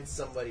find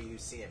somebody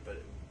who's seen it, but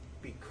it'd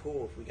be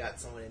cool if we got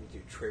someone in to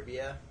do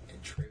trivia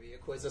and trivia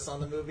quiz us on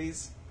the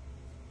movies.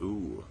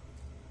 Ooh.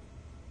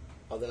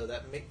 Although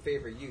that may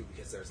favor you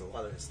because there's a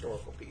lot of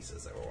historical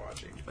pieces that we're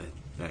watching.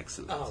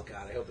 Excellent. Oh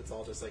god, I hope it's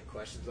all just like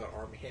questions about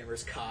Armie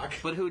Hammer's cock.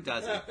 But who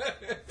doesn't?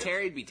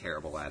 Terry'd be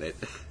terrible at it.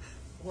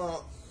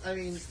 Well, I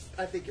mean,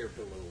 I think you're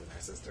belittling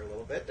our sister a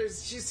little bit.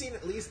 She's seen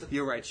at least.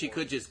 You're right. She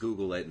could just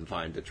Google it and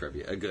find a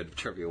good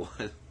trivia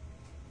one.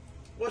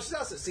 Well, she's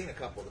also seen a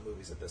couple of the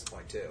movies at this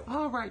point too.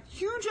 All right,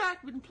 Hugh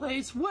Jackman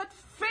plays what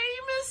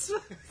famous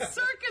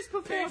circus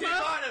performer? P.J.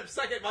 Barnum,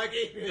 suck it,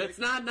 Mikey. That's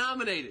not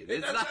nominated. It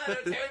doesn't matter.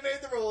 Terry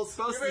made the rules.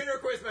 You made her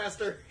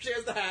quizmaster. She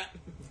has the hat.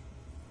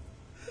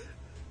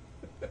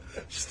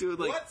 Just do it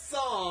like what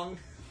song,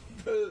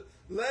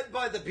 led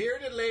by the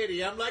bearded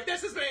lady? I'm like,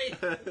 this is me.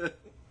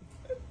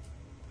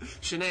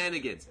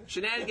 Shenanigans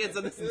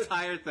on this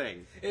entire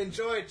thing.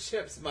 Enjoy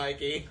chips,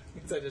 Mikey.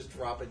 So I just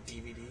drop a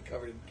DVD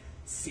covered in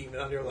semen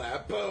on your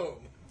lap. Boom.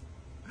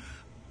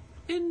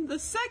 In the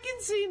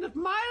second scene of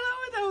Milo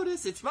and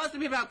Otis, it's supposed to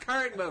be about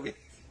current movies.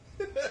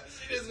 She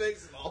just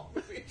makes small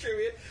movie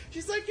trivia.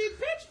 She's like, in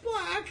Pitch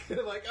Black.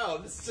 And I'm like, oh,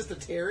 this is just a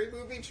Terry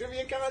movie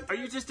trivia contest? Are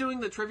you just doing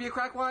the trivia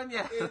crack one?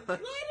 Yeah. In Blood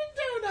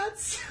and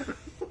Donuts.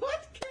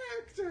 What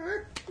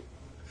character?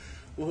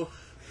 What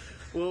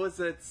was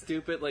that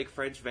stupid, like,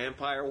 French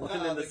vampire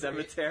one in the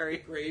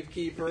cemetery?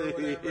 Gravekeeper or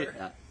whatever.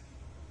 Yeah.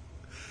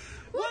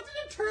 What did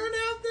it turn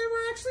out? They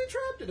were actually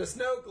trapped in a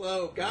snow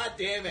globe. God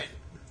damn it.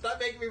 Stop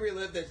making me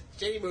relive this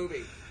shitty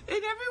movie. In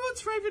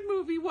everyone's favorite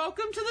movie,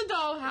 Welcome to the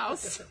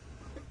Dollhouse.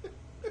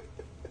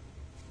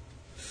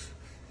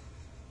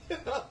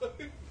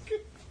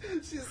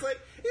 She's like,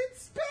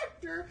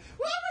 Inspector,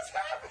 what was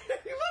happening?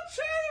 What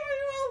channel are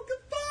you all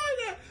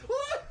confined at?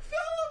 What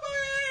fell on my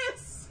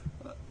ass?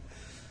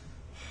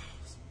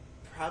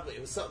 Probably,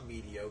 it was something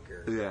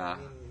mediocre. Yeah. I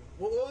mean,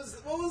 what was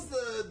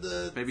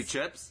the Maybe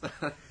Chips?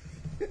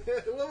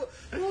 what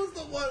was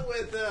the one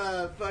with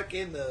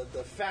fucking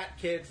the fat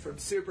kid from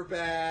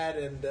Superbad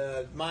and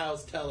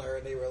Miles Teller,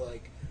 and they were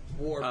like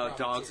war.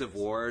 Dogs of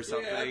War or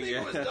something. Yeah, I think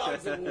it was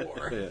Dogs of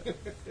War.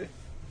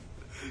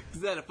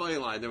 Is that a funny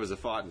line? There was a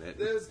thought in it.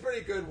 It was a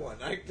pretty good one.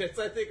 I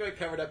think I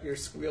covered up your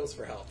squeals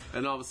for help.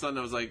 And all of a sudden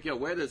I was like, yo,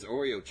 where does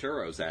Oreo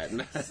churros at?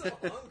 I'm so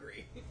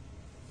hungry.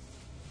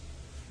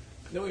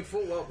 Knowing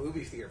full well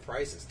movie theater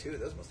prices too,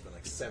 those must have been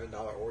like $7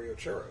 Oreo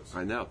churros.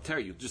 I know.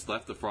 Terry, you just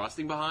left the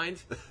frosting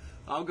behind?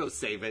 I'll go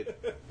save it.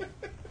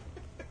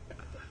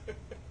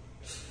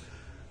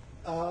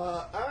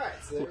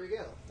 Alright, so there we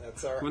go.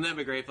 That's our... Wouldn't that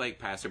be great if, like,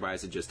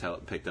 passerbys had just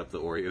picked up the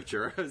Oreo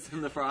churros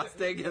and the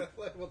frosting?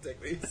 We'll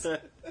take these. I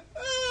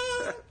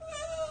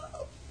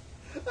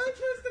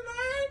twisted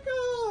my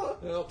ankle!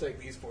 I'll take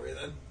these for you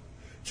then.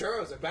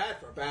 Churros are bad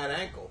for a bad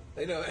ankle.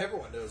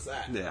 Everyone knows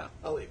that. Yeah.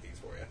 I'll leave these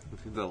for you.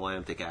 The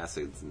lactic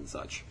acids and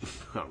such.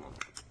 No.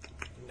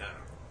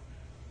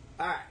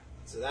 Alright,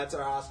 so that's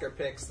our Oscar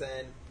picks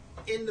then.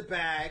 In the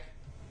bag.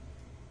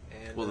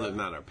 And, well, they're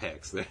not our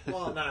picks.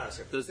 Well, not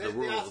Oscar picks. Those are the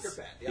rules. The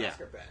Oscar bet. The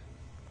Oscar bet.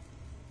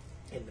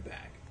 In the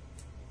bag.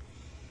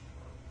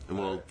 And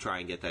we'll try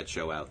and get that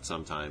show out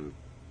sometime.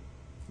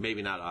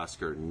 Maybe not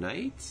Oscar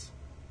nights,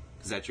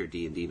 because that's your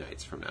D&D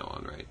nights from now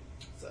on, right?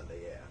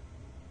 Sunday, yeah.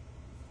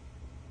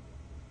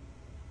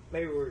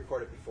 Maybe we'll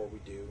record it before we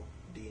do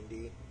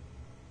D&D.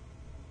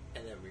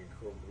 And then we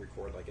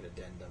record like an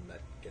addendum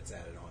that gets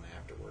added on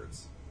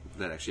afterwards.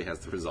 That actually has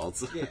the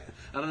results. Yeah.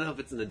 I don't know if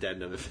it's an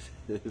addendum, if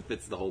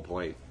it's the whole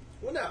point.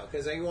 Well, no,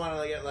 because you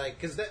want to get like...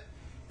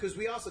 Because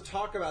we also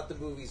talk about the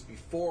movies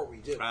before we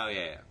do. Oh,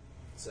 yeah.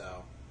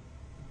 So,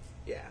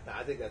 yeah,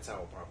 I think that's how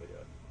we'll probably do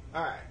it.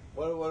 All right,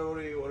 what do we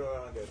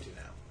want to go to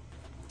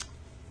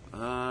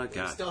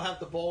now? We still have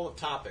the bowl of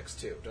topics,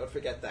 too. Don't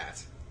forget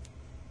that.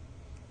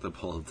 The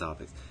bowl of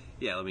topics.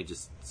 Yeah, let me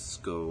just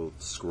go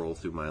scroll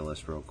through my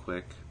list real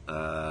quick.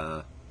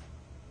 Oh,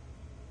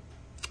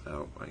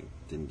 I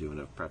didn't do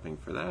enough prepping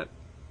for that.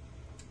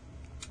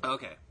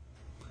 Okay.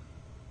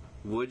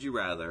 Would you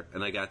rather,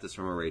 and I got this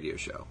from a radio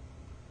show,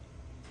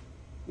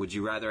 would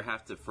you rather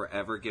have to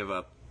forever give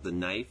up the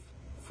knife,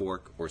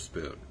 fork, or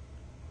spoon?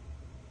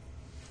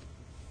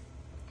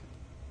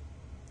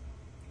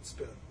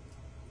 Spoon.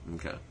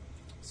 Okay.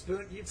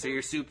 Spoon. So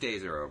your soup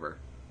days are over.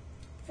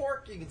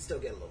 Fork, you can still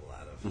get a little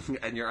out of.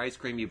 And your ice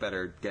cream, you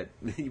better get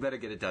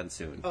it done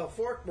soon. Oh,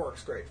 fork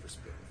works great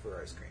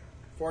for ice cream.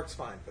 Fork's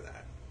fine for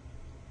that.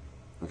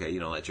 Okay,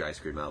 you don't let your ice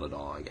cream out at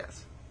all, I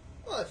guess.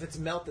 Well, if it's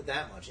melted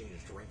that much, you can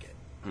just drink it.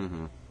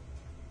 Mm-hmm.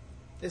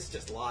 It's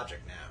just logic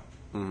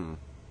now. Mm-hmm.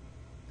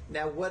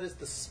 Now, what does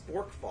the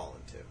spork fall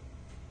into?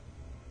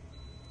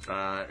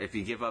 If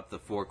you give up the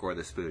fork or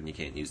the spoon, you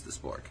can't use the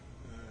spork.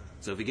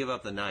 So if you give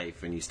up the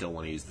knife and you still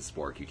want to use the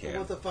spork, you can. Well,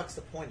 what the fuck's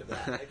the point of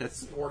that? Like, the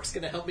spork's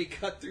going to help me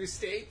cut through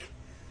steak?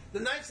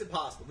 The knife's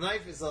impossible. The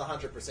knife is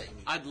 100%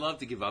 unique. I'd love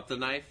to give up the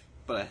knife,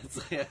 but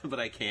but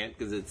I can't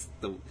because it's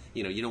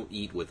you don't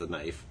eat with a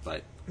knife.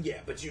 But yeah,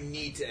 but you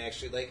need to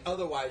actually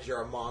otherwise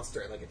you're a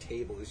monster at a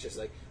table who's just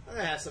like, I'm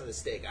gonna have some of the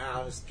steak.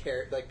 I'll just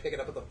pick it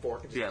up with a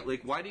fork. And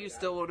just why do you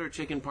still order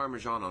chicken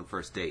parmesan on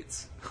first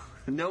dates,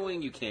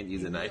 knowing you can't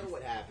use a knife? You know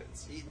what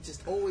happens?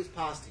 Just always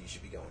pasta. You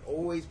should be going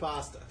always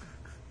pasta.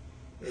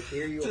 Like,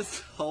 here you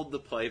Just hold the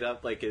plate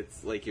up like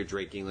it's like you're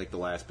drinking like the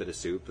last bit of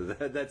soup.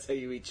 That's how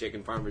you eat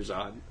chicken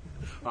parmesan.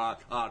 I'll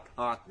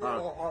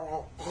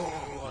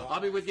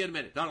be with you in a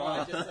minute.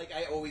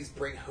 I always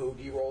bring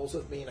hoagie rolls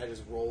with me, and I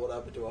just roll it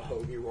up into a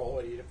hoagie roll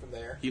and eat it from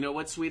there. You know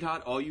what,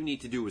 sweetheart? All you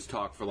need to do is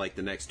talk for like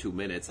the next 2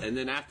 minutes, and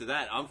then after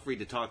that, I'm free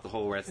to talk the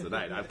whole rest of the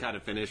night. I've kind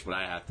of finished what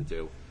I have to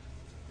do.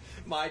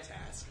 My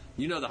task.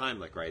 You know the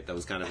Heimlich, right? That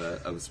was kind of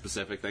a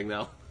specific thing,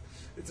 though.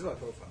 It's in my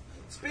profile.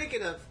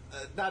 Speaking of,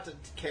 not to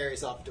carry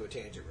us off into a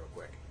tangent real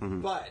quick,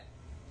 but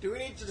do we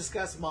need to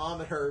discuss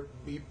Mom and her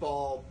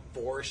meatball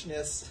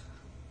boorishness?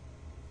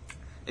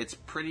 It's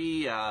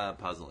pretty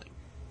puzzling.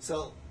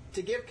 So,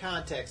 to give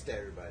context to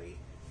everybody,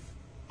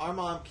 our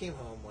mom came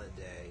home one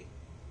day,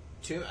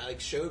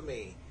 showed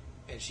me,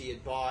 and she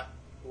had bought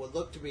what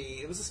looked to be,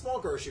 it was a small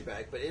grocery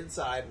bag, but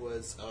inside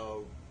was a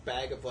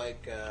bag of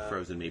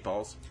frozen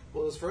meatballs?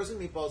 Well, it was frozen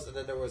meatballs, and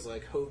then there was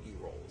hoagie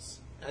rolls.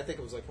 And I think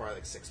it was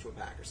probably 6 to a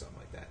pack or something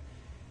like that.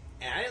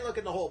 And I didn't look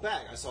in the whole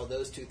bag. I saw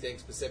those 2 things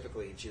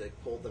specifically, and she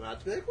pulled them out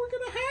to be like, "We're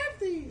gonna have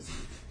these,"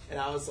 and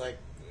I was like,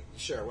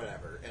 "Sure,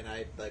 whatever." And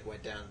I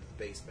went down to the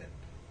basement.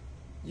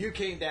 You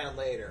came down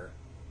later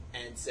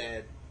and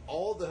said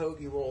all the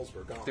hoagie rolls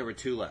were gone. There were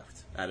 2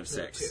 left out of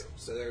 6. There were 2.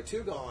 So there were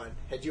 2 gone.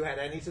 Had you had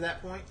any to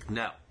that point?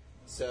 No.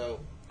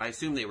 So I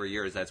assume they were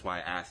yours. That's why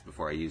I asked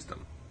before I used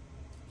them.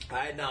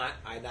 I had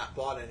not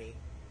bought any.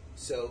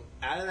 So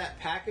out of that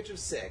package of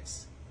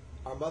 6,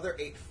 our mother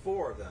ate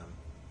 4 of them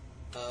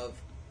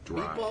of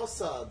Dry. meatball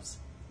subs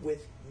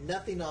with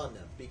nothing on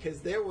them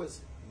because there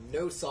was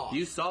no sauce.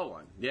 You saw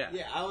one, yeah.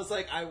 Yeah, I was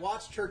I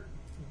watched her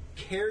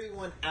carry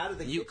one out of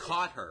the You kitchen.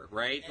 caught her,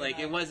 right? And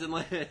It wasn't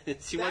like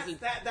she wasn't.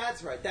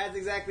 That's right. That's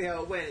exactly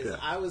how it went. Yeah.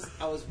 I was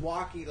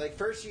walking.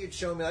 First she had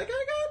shown me I got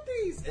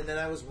these, and then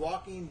I was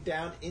walking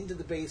down into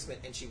the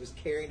basement, and she was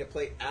carrying a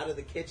plate out of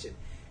the kitchen,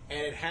 and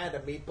it had a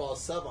meatball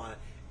sub on it,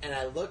 and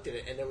I looked at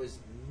it, and there was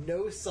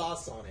no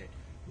sauce on it,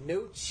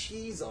 no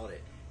cheese on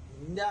it,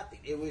 nothing.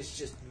 It was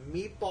just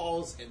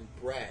meatballs and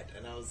bread,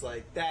 and I was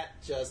like,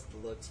 that just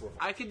looks revolting.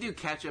 I could do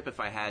ketchup if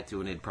I had to,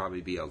 and it'd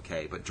probably be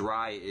okay. But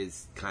dry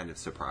is kind of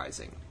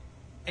surprising.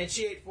 And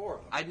she ate 4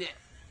 of them.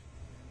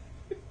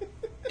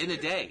 In a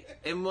day.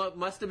 It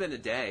must have been a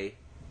day.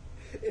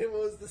 It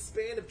was the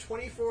span of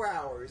 24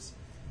 hours.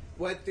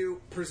 Went through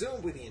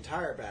presumably the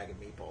entire bag of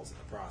meatballs in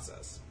the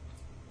process.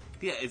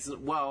 Yeah,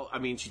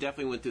 she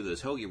definitely went through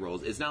those hoagie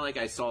rolls. It's not like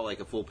I saw a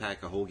full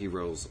pack of hoagie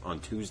rolls on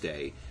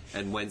Tuesday,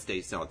 and Wednesday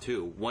saw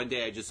 2. One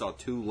day I just saw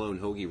 2 lone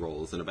hoagie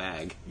rolls in a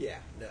bag. Yeah,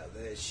 no,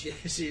 she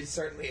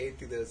certainly ate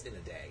through those in a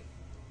day.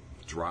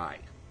 Dry.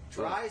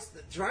 Dry's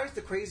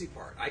the crazy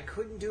part. I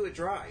couldn't do it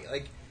dry.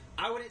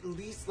 I would at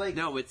least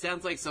No, it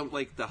sounds like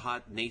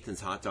the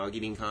Nathan's hot dog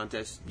eating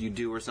contest you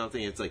do or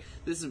something. It's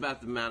this is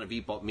about the amount of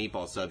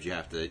meatball subs you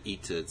have to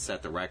eat to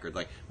set the record.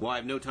 I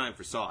have no time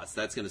for sauce.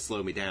 That's going to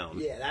slow me down.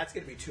 Yeah, that's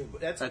going to be too much.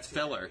 That's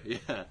filler.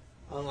 Yeah.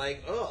 I'm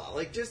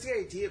just the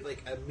idea of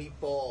a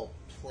meatball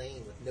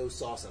plain with no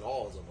sauce at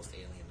all is almost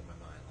alien to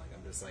my mind.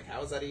 I'm just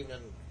how is that even?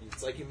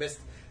 It's you missed.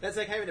 That's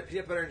like having a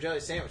peanut butter and jelly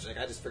sandwich.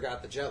 I just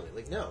forgot the jelly.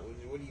 No,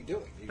 what are you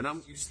doing?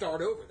 You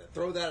start over. Then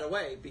throw that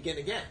away. Begin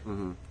again.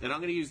 Mm-hmm. And I'm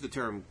going to use the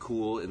term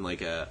cool in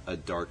a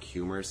dark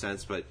humor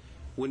sense, but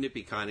wouldn't it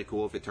be kind of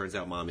cool if it turns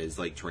out Mom is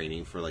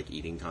training for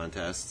eating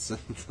contests?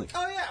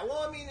 Oh yeah.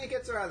 Well, it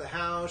gets her out of the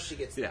house. She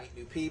gets to meet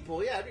new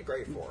people. Yeah, it'd be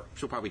great for her.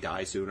 She'll probably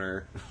die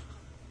sooner.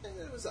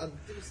 It was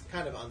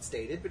kind of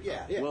unstated, but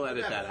yeah. We'll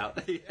edit that out.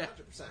 100%.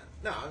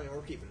 No,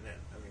 we're keeping it in.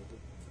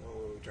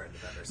 What are we trying to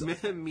defend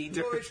ourselves?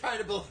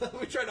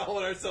 We're trying to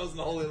hold ourselves in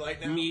the holy light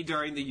now. Me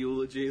during the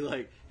eulogy,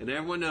 and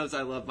everyone knows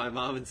I love my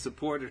mom and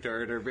supported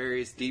her in her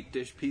various deep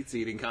dish pizza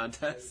eating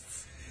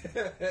contests.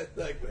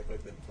 like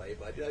the play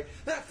bud. You're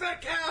that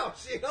fat cow!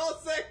 She ate all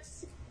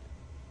 6!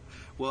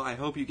 Well, I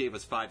hope you gave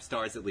us 5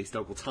 stars at least,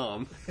 Uncle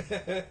Tom.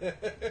 Did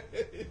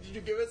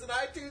you give us an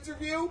iTunes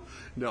review?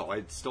 No,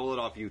 I stole it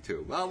off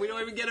YouTube. Oh, we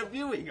don't even get a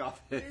viewing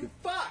off it. You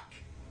fuck!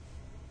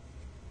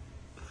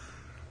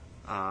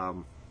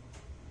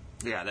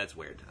 Yeah, that's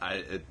weird.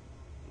 I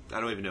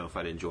don't even know if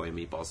I'd enjoy a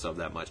meatball sub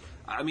that much.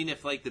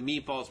 If the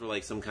meatballs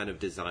were some kind of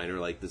designer,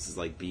 this is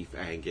beef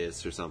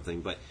Angus or something,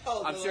 but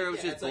I'm sure it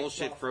was just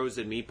bullshit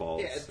frozen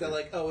meatballs. Yeah,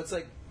 it's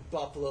it's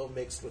buffalo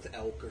mixed with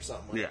elk or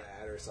something like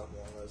that, or something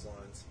along those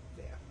lines.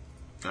 Yeah.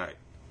 All right.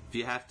 If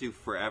you have to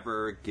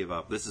forever give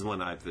up, this is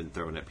one I've been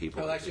throwing at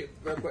people. Oh, actually,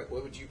 real quick,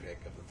 what would you pick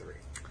of the 3?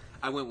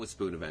 I went with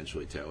spoon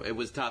eventually too. It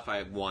was tough.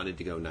 I wanted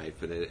to go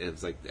knife, and it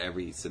was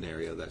every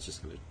scenario that's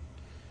just going to.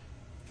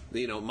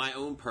 My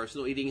own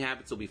personal eating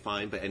habits will be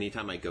fine, but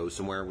anytime I go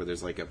somewhere where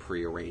there's a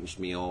prearranged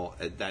meal,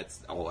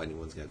 that's all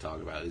anyone's going to talk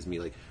about is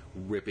me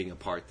ripping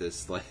apart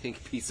this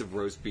piece of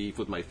roast beef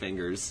with my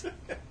fingers.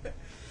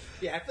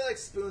 Yeah, I feel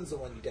spoon's the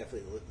one you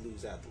definitely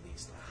lose out the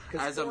least on.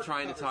 As I'm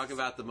trying to talk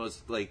about the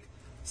most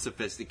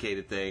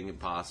sophisticated thing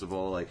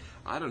possible,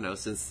 I don't know,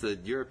 since the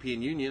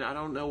European Union, I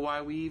don't know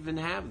why we even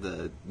have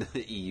the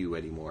EU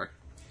anymore.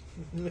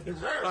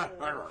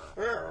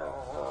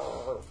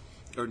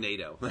 Or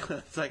NATO.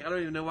 It's I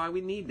don't even know why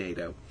we need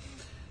NATO.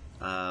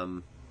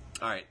 All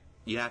right.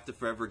 You have to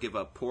forever give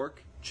up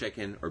pork,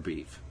 chicken, or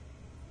beef.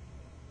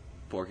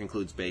 Pork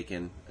includes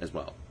bacon as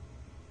well.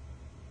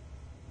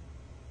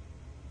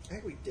 I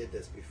think we did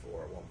this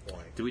before at one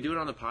point. Did we do it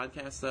on the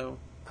podcast, though?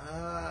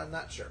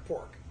 Not sure.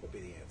 Pork would be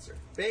the answer.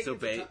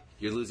 Bacon's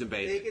you're losing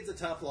bacon. Bacon's a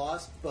tough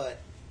loss, but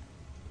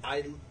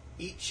I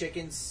eat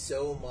chicken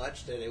so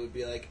much that it would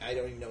be like, I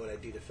don't even know what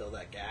I'd do to fill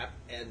that gap.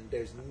 And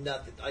there's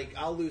nothing. Like,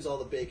 I'll lose all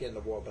the bacon in the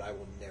world, but I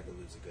will never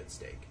lose a good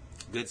steak.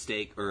 Good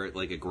steak or,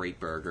 like, a great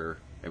burger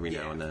every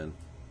now and then.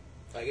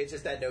 Like, it's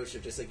just that notion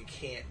of just, like, you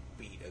can't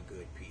beat a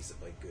good piece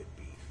of, like, good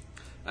beef.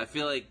 I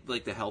feel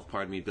like the health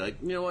part of me would be like,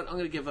 you know what, I'm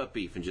going to give up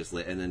beef and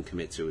and then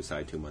commit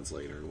suicide 2 months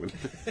later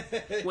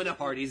when a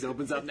Hardee's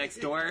opens up next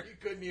door. You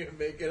couldn't even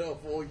make it a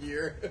full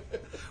year.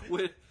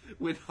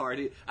 With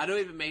Hardee's, I don't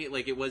even make it,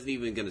 like, it wasn't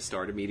even going to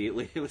start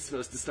immediately. It was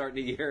supposed to start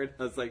in a year, and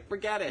I was like,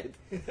 forget it.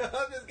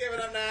 I'm just giving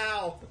up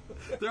now.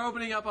 They're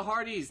opening up a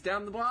Hardee's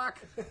down the block.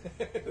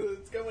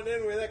 It's going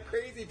in where that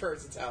crazy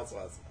person's house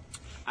was.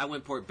 I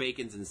went pork.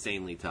 Bacon's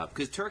insanely tough,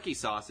 because turkey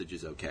sausage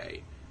is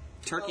okay.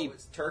 Turkey. Oh,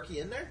 is turkey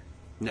in there?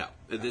 No,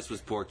 this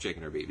was pork,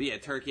 chicken, or beef. Yeah,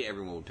 turkey,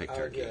 everyone would pick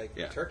turkey.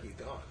 Yeah, turkey's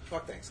gone.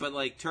 Fuck thanks. But,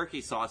 like, turkey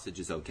sausage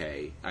is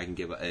okay. I can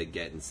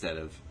get instead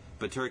of...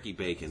 But turkey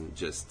bacon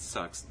just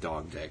sucks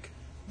dog dick.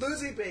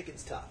 Losing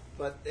bacon's tough,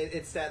 but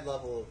it's that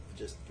level of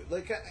just...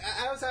 Like,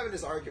 I was having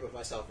this argument with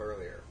myself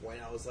earlier when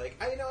I was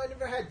like, I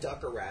never had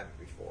duck or rabbit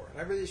before, and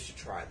I really should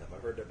try them.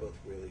 I've heard they're both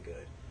really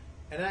good.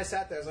 And then I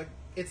sat there, I was like,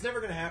 it's never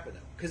going to happen,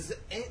 though. Because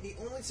the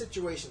only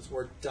situations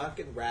where duck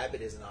and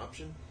rabbit is an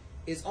option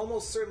is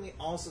almost certainly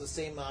also the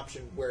same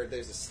option where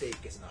there's a steak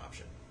as an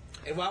option.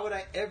 And why would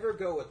I ever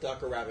go with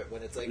duck or rabbit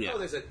when it's like, oh,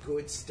 there's a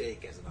good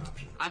steak as an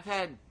option? I've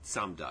had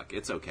some duck.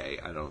 It's okay.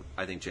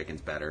 I think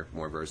chicken's better,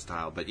 more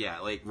versatile. But yeah,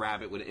 like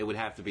rabbit, it would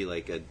have to be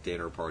like a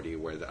dinner party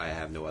where I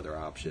have no other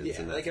options. Yeah,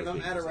 and like if I'm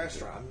at a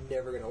restaurant, I'm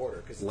never going to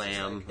order. Cause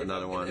lamb, like,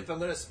 another one. If I'm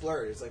going to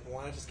splurge, it's like,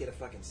 why not just get a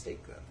fucking steak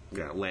then?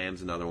 Yeah,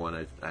 lamb's another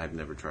one I've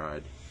never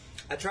tried.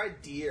 I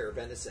tried deer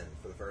venison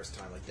for the first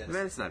time, like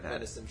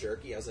venison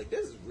jerky. I was like,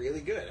 this is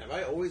really good. Have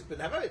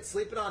I been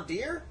sleeping on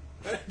deer?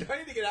 Do I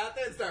need to get out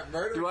there and start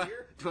murdering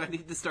deer? Do I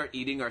need to start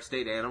eating our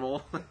state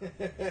animal?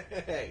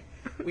 Hey,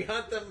 we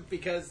hunt them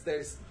because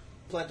there's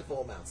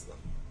plentiful amounts of them.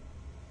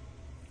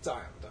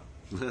 Sorry, I'm done.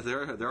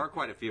 There are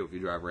quite a few if you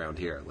drive around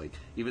here. Like,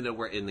 even though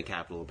we're in the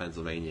capital of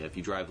Pennsylvania, if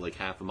you drive like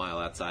half a mile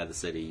outside the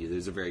city,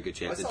 there's a very good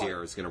chance a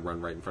deer is going to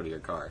run right in front of your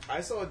car. I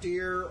saw a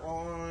deer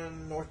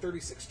on North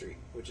 36th Street,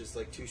 which is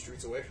like 2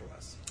 streets away from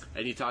us.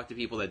 And you talk to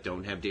people that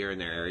don't have deer in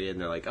their area, and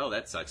they're like, "Oh,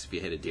 that sucks. If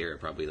you hit a deer, it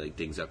probably like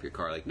dings up your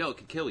car." Like, no, it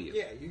could kill you.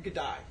 Yeah, you could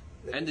die.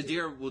 And the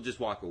deer will just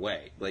walk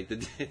away. Like the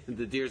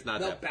deer's not.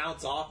 They'll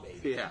bounce off,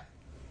 maybe. Yeah.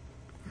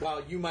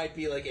 While you might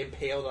be like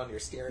impaled on your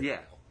steering wheel. Yeah,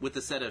 with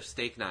the set of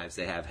steak knives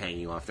they have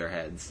hanging off their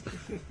heads.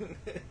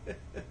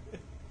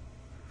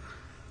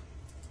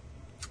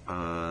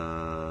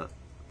 Let's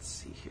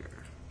see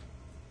here.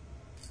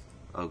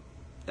 Oh.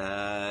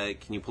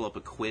 Can you pull up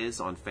a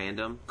quiz on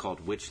fandom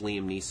called "Which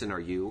Liam Neeson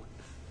Are You?"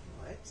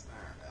 What?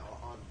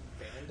 On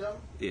fandom?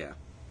 Yeah.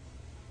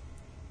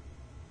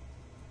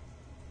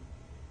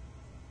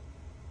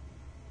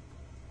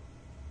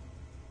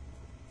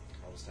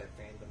 I'll just type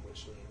fandom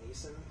 "Which Liam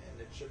Neeson" and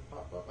it should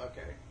pop up.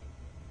 Okay.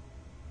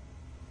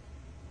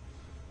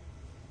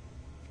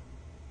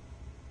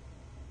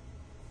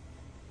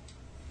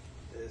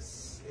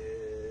 This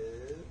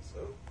is...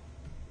 Oh. Ooh,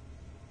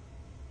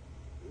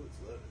 it's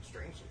loaded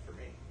strangely for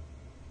me.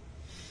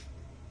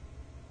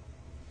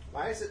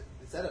 Why is it...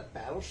 Is that a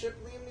battleship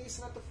Liam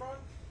Neeson at the front?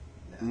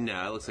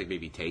 No, it looks like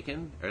maybe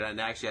Taken. Or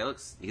actually,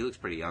 he looks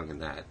pretty young in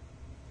that.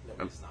 No,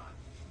 he's not.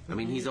 I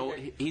mean, he's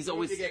always... You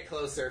need to get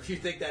closer if you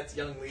think that's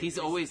young Liam He's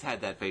Neeson. always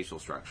had that facial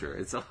structure.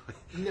 It's always,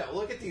 No,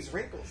 look at these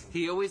wrinkles.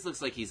 He always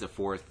looks like he's a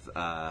fourth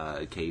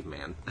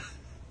caveman.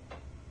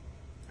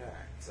 Alright,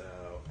 so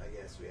I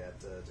guess we have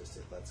to just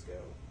hit let's go.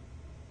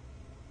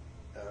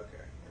 Okay,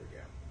 here we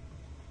go.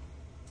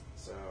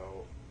 So,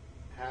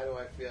 how do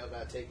I feel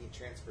about taking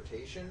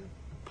transportation?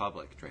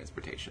 Public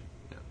transportation,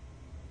 yeah.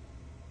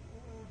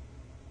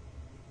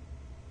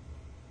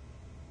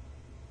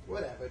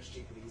 Whatever, it's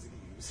cheap and easy to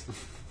use.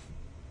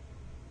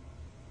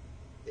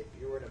 If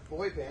you were in a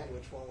boy band,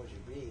 which one would you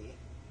be?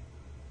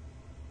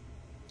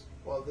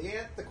 Well, the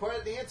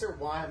answer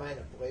why am I in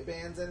a boy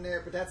band's in there,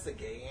 but that's the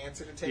gay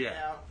answer to take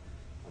out.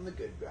 I'm the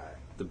good guy.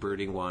 The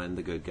brooding one,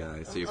 the good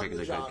guy. So you're picking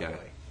the good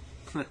guy.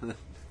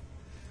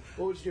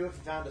 What would you do if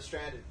you found a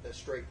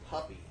stray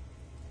puppy?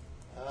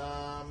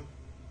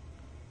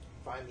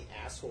 Find the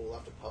asshole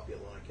left a puppy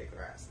alone and kick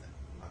her ass. No,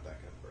 I'm not that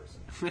kind of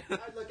person.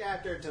 I'd look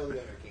after her until the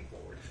owner came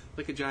forward.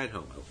 Like a giant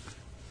homo.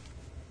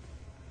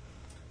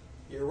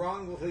 You're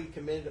wrongfully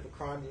committed of a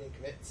crime you didn't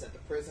commit and sent to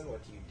prison.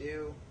 What do you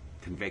do?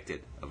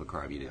 Convicted of a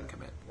crime you didn't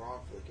commit.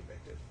 Wrongfully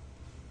convicted.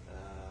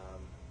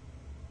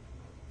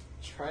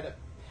 Try to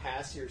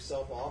pass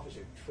yourself off as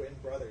your twin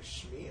brother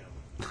Shmeem.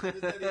 What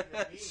does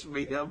that even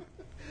mean? Shmeem?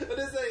 What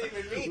does that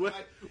even mean?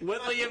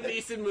 What Liam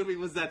Neeson movie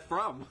was that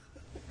from?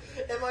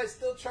 Am I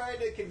still trying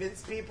to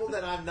convince people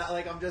that I'm not,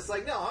 like, I'm just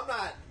like, no, I'm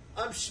not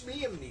I'm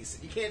Liam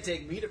Neeson. You can't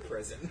take me to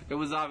prison. It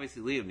was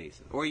obviously Liam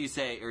Neeson. Or you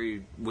say,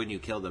 when you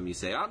kill them, you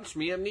say, I'm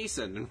Liam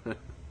Neeson.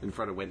 In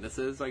front of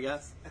witnesses, I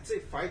guess. I'd say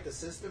fight the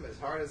system as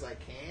hard as I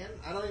can.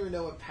 I don't even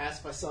know what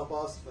pass myself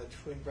off as my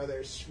twin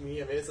brother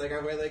Shmi. I mean, it's like I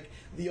wear like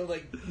the old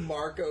like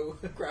Marco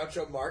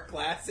Groucho Mark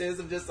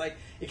glasses. I'm just like,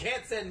 you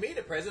can't send me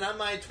to prison. I'm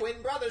my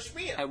twin brother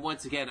Shmi. And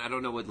once again, I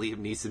don't know what Liam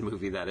Neeson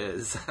movie that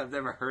is. I've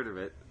never heard of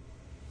it.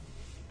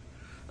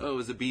 Oh, it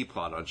was a B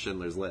plot on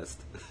Schindler's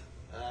List.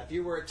 If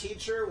you were a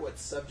teacher, what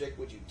subject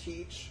would you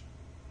teach?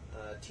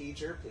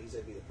 Teacher, please,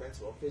 I'd be the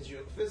principal.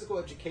 Physical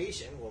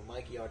education, well,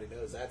 Mikey already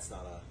knows that's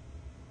not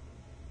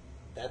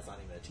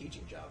even a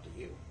teaching job to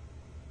you.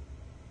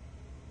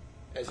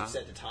 As you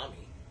said to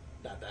Tommy,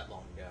 not that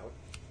long ago.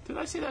 Did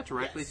I say that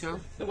directly to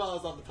him? Well, I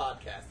was on the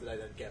podcast that I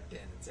then kept in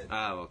and said,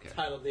 oh, okay.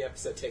 Title of the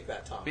episode, Take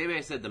That, Tommy. Maybe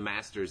I said the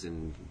master's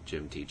in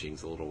gym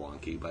teaching's a little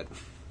wonky, but...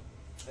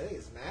 I think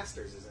his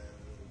master's is in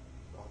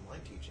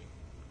online teaching.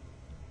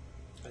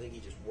 I think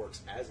he just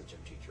works as a gym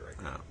teacher right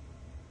now. Oh.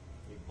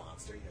 You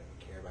monster, you don't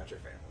care about your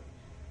family.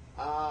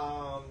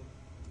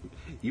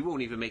 You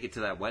won't even make it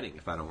to that wedding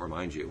if I don't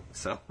remind you,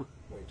 so...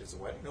 Wait, there's a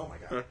wedding? Oh my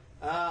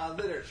god.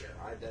 Literature.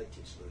 I'd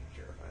teach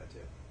literature if I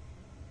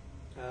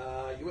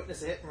had to. You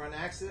witness a hit and run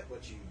accident,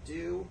 what you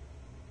do.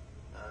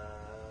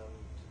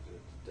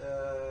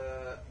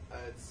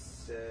 I'd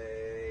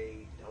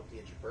say help the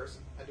injured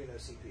person. I do know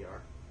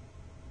CPR.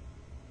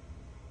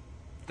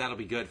 That'll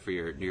be good for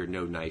your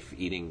no-knife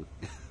eating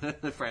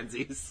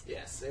frenzies.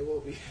 Yes, it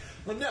will be.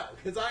 Well, no,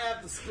 because I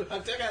have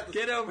to...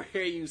 Get over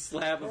here, you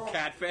slab of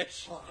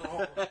catfish.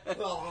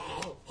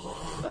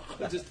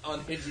 Just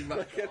unhinging my...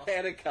 Like an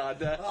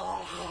anaconda.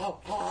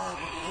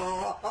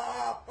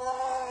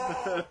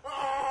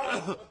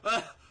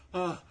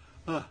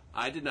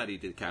 I did not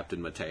eat the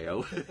Captain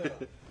Mateo.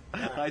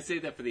 I say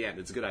that for the end.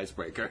 It's a good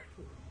icebreaker.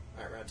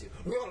 Alright, round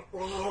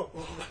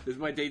 2. Is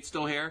my date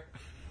still here?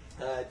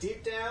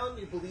 Deep down,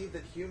 you believe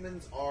that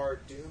humans are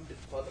doomed and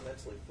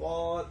fundamentally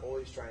flawed,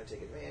 always trying to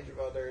take advantage of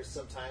others,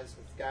 sometimes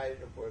misguided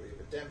and worthy of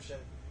redemption,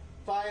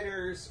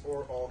 fighters,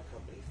 or all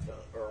complete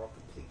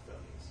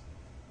phonies.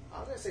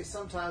 I'm going to say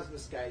sometimes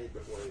misguided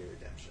but worthy of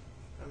redemption.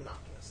 I'm an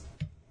optimist.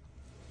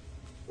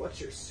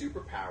 What's your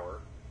superpower?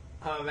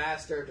 I'm a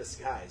master of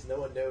disguise. No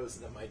one knows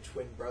that I'm my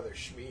twin brother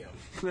Shmiam.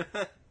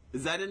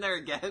 Is that in there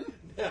again?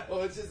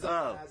 No, it's just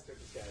a master of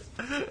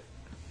disguise.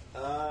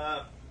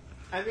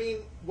 I mean,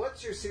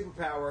 what's your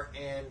superpower?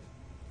 And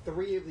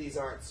 3 of these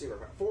aren't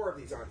superpowers. 4 of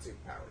these aren't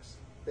superpowers.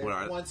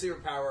 There's one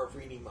superpower of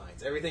reading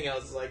minds. Everything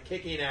else is like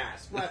kicking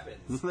ass,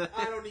 weapons.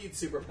 I don't need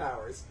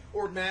superpowers.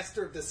 Or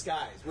master of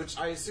disguise, which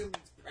I assume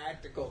means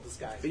practical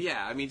disguise. But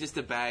yeah, I mean, just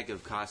a bag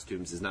of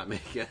costumes is not a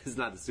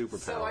superpower.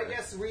 So I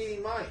guess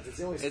reading minds is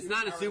the only superpower. It's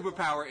not a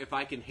superpower if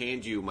I can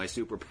hand you my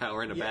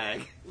superpower in a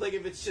bag. Like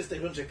if it's just a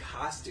bunch of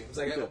costumes.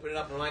 Like I open it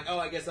up and I'm like, oh,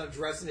 I guess I'm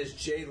dressing as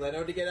Jay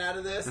Leno to get out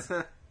of this.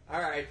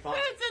 All right, fine.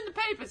 It's in the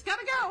papers.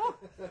 Gotta go.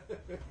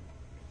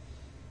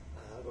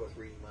 I'll go with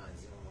reading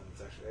minds. The only one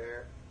that's actually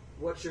there.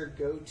 What's your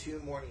go-to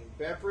morning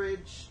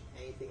beverage?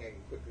 Anything I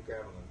can quickly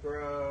grab on the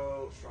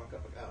go. Strong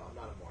cup of... Oh, I'm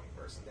not a morning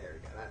person. There we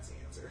go. That's the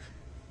answer.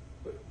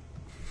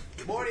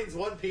 Morning's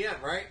 1 p.m.,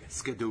 right?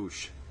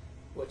 Skadoosh.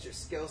 What's your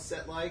skill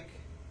set like?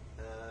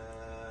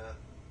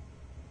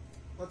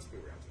 Let's be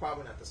real. It's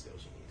probably not the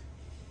skills you need.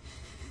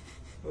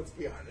 Let's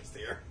be honest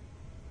here.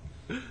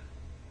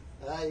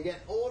 You're getting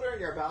older and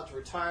you're about to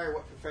retire.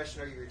 What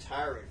profession are you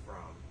retiring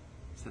from?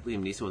 Is that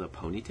Liam Neeson with a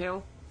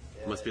ponytail?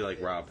 Yeah, it must be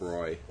like Rob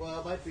Roy.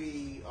 Well, it might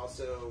be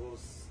also...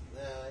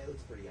 he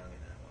looks pretty young in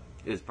that one.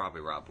 It is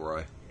probably Rob Roy.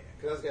 Yeah,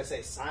 because I was going to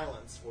say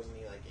Silence. Wasn't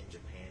he like in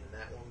Japan in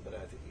that one? But I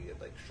think he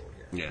had like short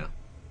hair. Yeah.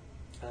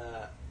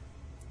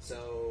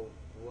 So,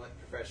 what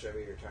profession are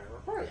you retiring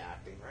from? Probably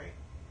acting, right?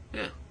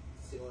 Yeah.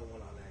 It's the only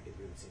one on there I could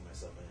really see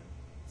myself in.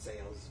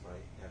 Sales, if I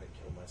haven't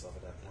killed myself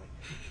at that point.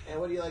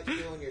 And what do you like to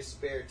do in your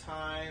spare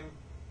time?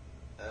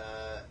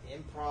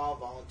 Improv,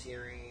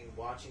 volunteering,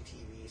 watching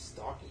TV,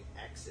 stalking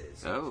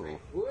exes. Oh.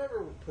 Whoever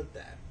would put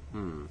that.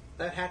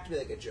 That had to be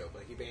like a joke.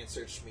 Like you've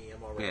answered Shmi,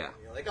 I'm already. Yeah. And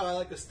you're like, oh, I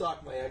like to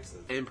stalk my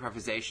exes.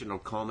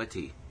 Improvisational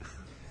comedy.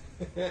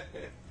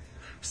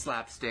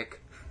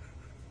 Slapstick.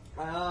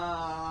 Just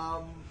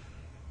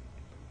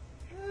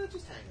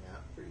hanging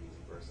out. Pretty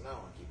easy person. I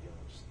don't want to keep doing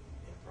just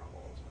improv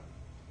all the time.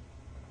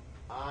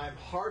 I'm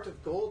Heart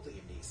of Gold,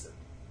 Liam Neeson.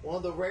 One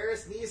of the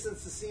rarest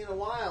Neesons to see in a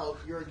while.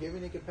 If you're a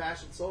giving and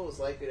compassionate soul, is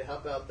likely to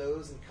help out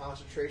those in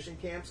concentration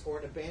camps or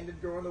an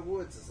abandoned girl in the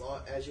woods, as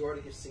long as you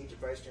already give sage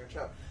advice to your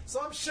child.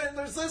 So I'm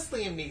Schindler's List,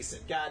 Liam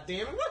Neeson. God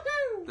damn it!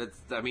 Woohoo!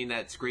 That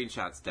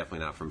screenshot's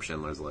definitely not from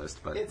Schindler's List,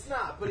 but It's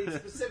not, but he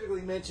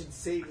specifically mentioned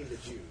saving the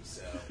Jews.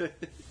 So,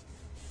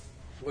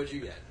 what'd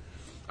you get?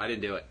 I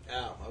didn't do it.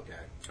 Oh, okay.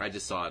 I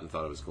just saw it and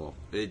thought it was cool.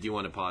 Do you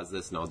want to pause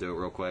this and I'll do it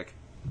real quick?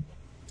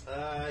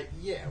 Yeah,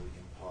 we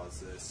can pause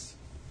this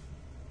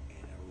in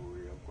a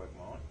real quick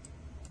moment.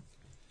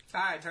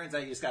 Alright, turns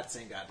out you just got the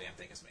same goddamn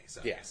thing as me.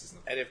 So Yes.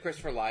 And if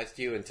Christopher lies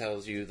to you and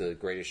tells you The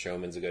Greatest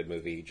Showman's a good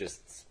movie,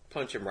 just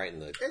punch him right in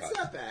the... It's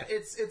not bad.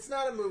 It's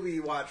not a movie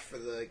you watch for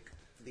the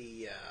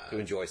to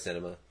enjoy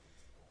cinema.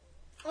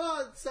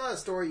 Well, it's not a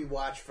story you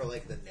watch for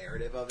like the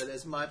narrative of it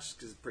as much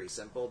because it's pretty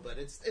simple, but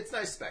it's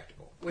nice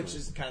spectacle, which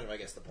is kind of, I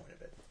guess, the point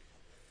of it.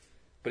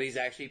 But he's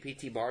actually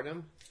P.T.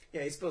 Barnum?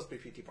 Yeah, he's supposed to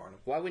be P.T. Barnum.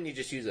 Why wouldn't you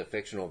just use a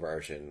fictional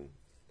version?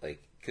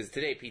 Like, because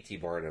today P.T.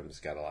 Barnum's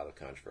got a lot of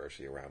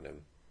controversy around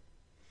him.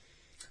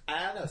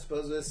 I don't know.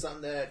 Suppose it's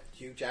something that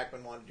Hugh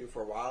Jackman wanted to do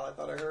for a while, I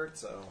thought I heard,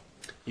 so...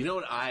 You know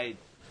what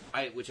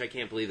which I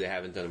can't believe they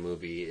haven't done a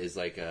movie, is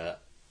like a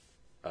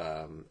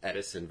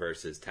Edison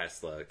versus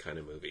Tesla kind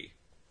of movie,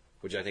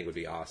 which I think would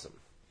be awesome.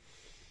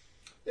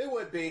 It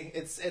would be.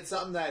 It's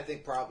something that I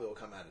think probably will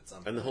come out at some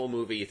point. And the whole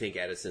movie, you think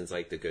Edison's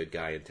like the good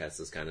guy and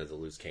Tesla's kind of the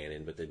loose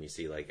cannon, but then you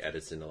see like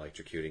Edison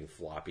electrocuting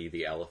Floppy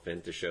the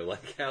elephant to show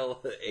like how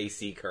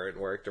AC current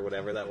worked or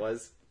whatever that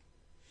was.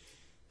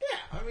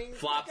 Yeah, I mean...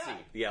 Flopsy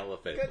the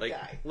elephant. Good like,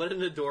 guy. What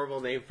an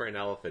adorable name for an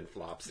elephant,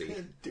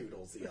 Flopsy.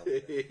 Doodles the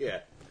elephant.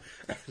 Yeah.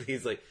 And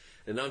he's like,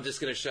 and I'm just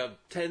going to shove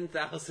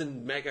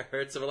 10,000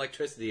 megahertz of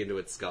electricity into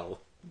its skull.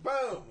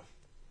 Boom!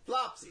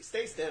 Flopsy,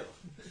 stay still.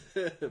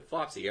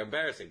 Flopsy, you're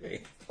embarrassing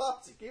me.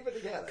 Flopsy, keep it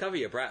together. Cover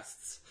your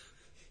breasts.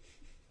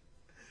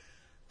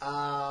 Yeah,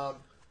 I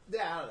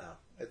don't know.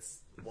 It's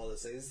one of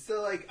those things. It's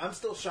still like, I'm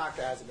still shocked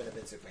there hasn't been a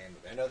Vince McMahon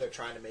movie. I know they're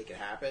trying to make it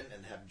happen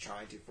and have been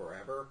trying to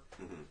forever.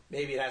 Mm-hmm.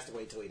 Maybe it has to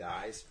wait till he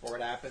dies before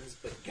it happens,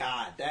 but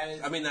God, that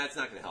is... I mean, that's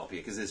not going to help you,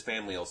 because his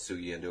family will sue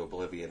you into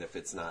oblivion if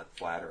it's not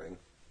flattering.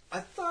 I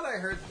thought I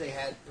heard they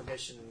had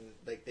permission,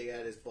 like they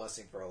had his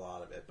blessing for a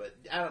lot of it, but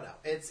I don't know.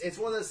 It's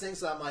one of those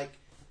things that I'm like,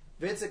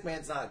 Vince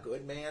McMahon's not a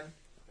good man,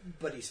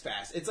 but he's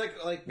fast. It's like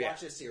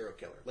watch a serial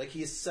killer. Like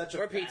he's such a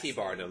or P.T.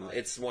 Barnum. Like,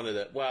 it's one of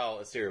the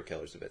a serial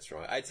killer's a bit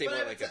strong. I'd say more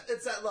like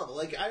it's that level.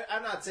 Like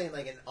I'm not saying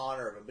like in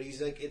honor of him, but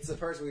he's like it's the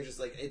person where you're just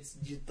like it's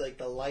like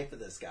the life of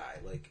this guy,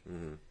 like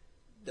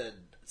the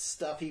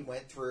stuff he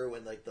went through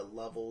and like the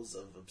levels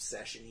of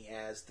obsession he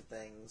has to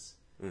things,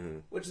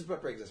 which is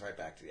what brings us right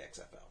back to the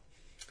XFL.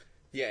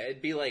 Yeah,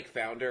 it'd be like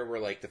Founder, where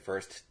like the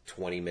first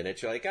 20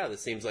 minutes you're like, oh,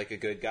 this seems like a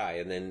good guy,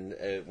 and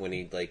then when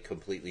he like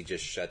completely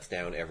just shuts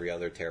down every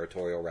other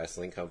territorial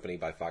wrestling company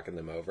by fucking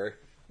them over.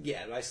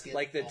 Yeah,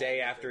 like the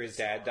day after his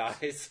dad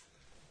dies.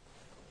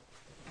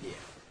 Yeah,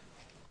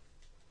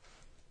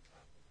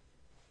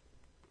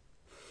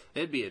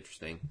 it'd be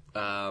interesting.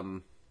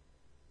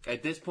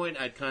 At this point,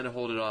 I'd kind of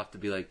hold it off to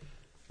be like,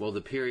 well, the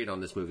period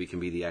on this movie can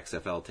be the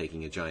XFL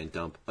taking a giant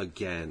dump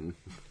again.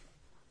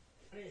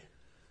 Hey,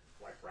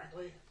 quite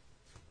frankly,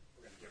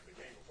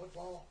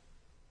 football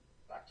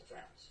back to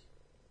fans.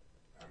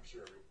 I'm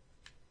sure.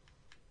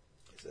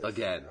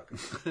 Again.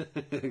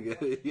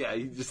 Yeah,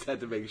 you just had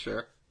to make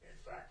sure. In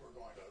fact, we're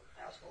going to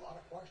ask a lot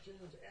of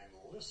questions and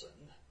listen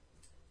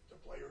to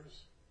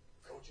players,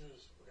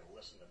 coaches. We're going to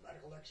listen to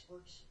medical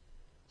experts,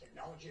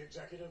 technology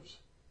executives,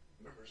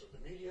 members of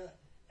the media,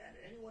 and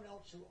anyone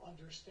else who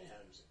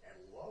understands and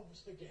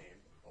loves the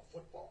game of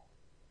football.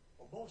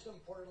 But most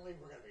importantly,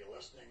 we're going to be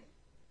listening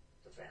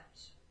to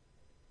fans.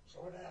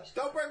 So I'd ask,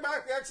 don't bring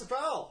back the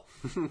XFL.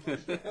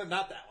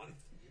 Not that one.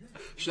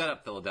 Shut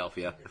up,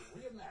 Philadelphia.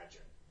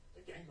 Reimagine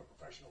the game of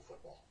professional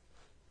football.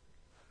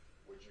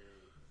 Would you,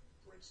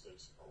 for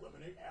instance,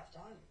 eliminate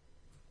halftime?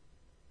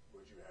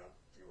 Would you have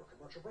fewer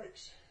commercial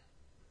breaks?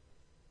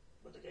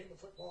 Would the game of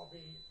football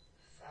be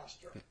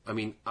faster? I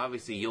mean,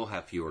 obviously you'll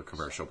have fewer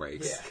commercial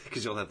breaks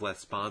because you'll have less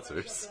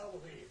sponsors. The XFL will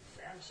be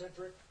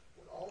fan-centric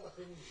with all the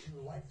things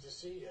you like to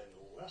see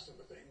and less of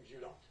the things you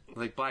don't.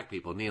 Like black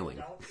people kneeling.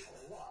 Without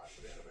a lot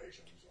of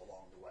innovations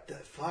along the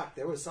way. Fuck,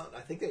 there was something.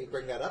 I think they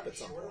bring that up at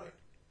some point.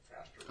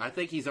 Faster. I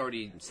think he's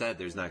already said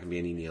there's not going to be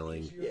any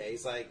kneeling. Yeah,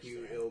 he's like,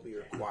 it'll be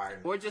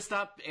required. Or just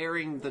stop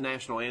airing the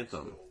national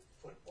anthem.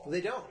 They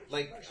don't.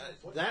 Like,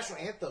 the national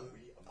anthem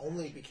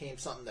only became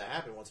something that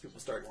happened once people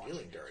started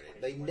kneeling during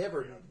it. They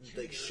never,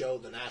 like,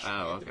 showed the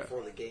national anthem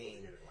before the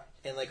game.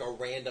 And, like, a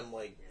random,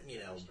 like, you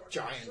know,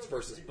 Giants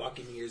versus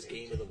Buccaneers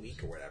game of the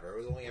week or whatever. It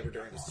was only ever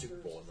during the Super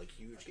Bowl and, like,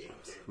 huge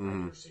games.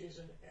 Regular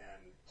season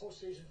and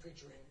postseason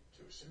featuring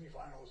 2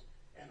 semifinals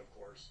and, of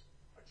course,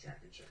 a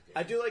championship game.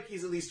 I do like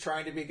he's at least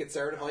trying to be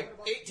conservative. Like,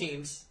 8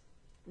 teams.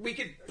 We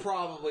could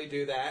probably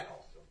do that.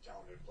 Of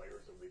talented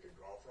players that we could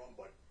draw from,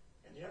 but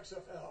in the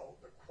XFL,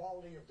 the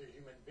quality of the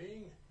human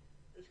being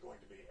is going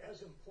to be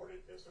as important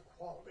as the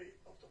quality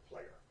of the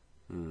player.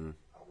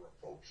 Our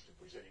approach to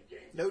presenting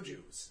games. No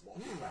Jews.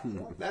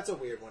 That's a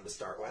weird one to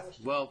start with.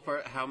 Well,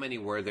 for how many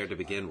were there to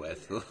begin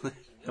with?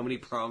 How many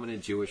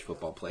prominent Jewish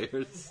football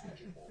players?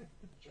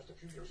 Just a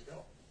few years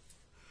ago,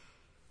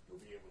 you'll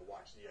be able to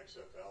watch the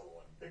XFL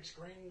on big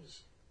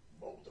screens,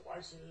 mobile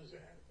devices,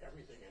 and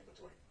everything in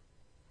between.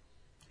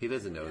 He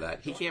doesn't know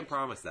that. He can't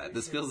promise that.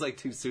 This feels like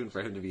too soon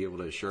for him to be able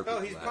to assure people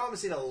Oh, he's that.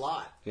 promising a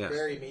lot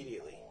very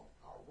immediately.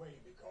 Our way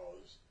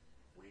because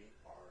we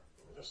are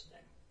listening.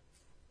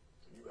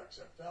 The new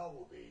XFL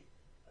will be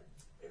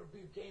it'll be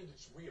a game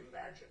that's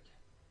reimagined.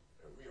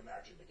 It'll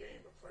reimagine the game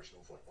of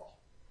professional football.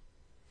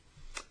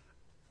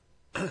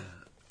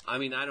 I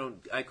mean,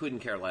 I couldn't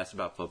care less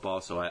about football,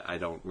 so I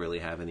don't really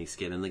have any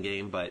skin in the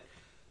game, but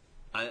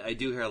I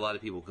do hear a lot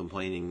of people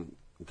complaining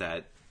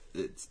that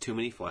it's too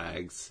many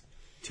flags,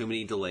 too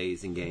many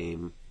delays in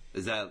game,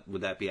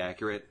 Would that be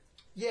accurate?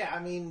 Yeah, I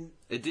mean...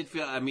 It did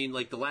feel... I mean,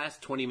 like, the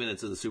last 20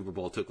 minutes of the Super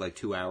Bowl took, like,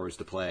 2 hours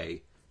to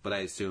play. But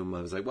I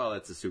was like, well,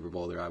 that's the Super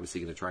Bowl. They're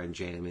obviously going to try and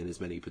jam in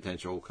as many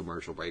potential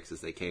commercial breaks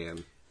as they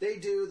can. They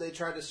do. They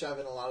try to shove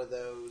in a lot of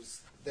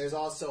those. There's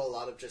also a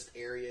lot of just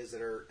areas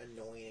that are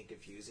annoying and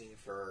confusing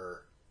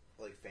for,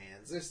 like,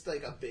 fans. There's,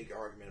 like, a big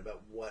argument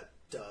about what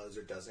does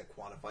or doesn't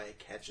quantify a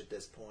catch at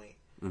this point.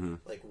 Mm-hmm.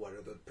 Like, what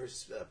are the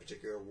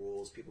particular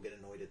rules? People get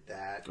annoyed at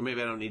that. Or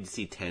maybe I don't need to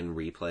see 10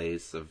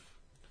 replays of...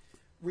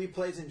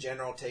 Replays in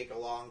general take a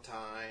long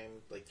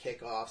time. Like,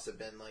 kickoffs have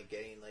been, like,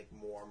 getting, like,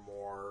 more and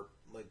more,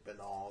 like,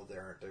 banal. They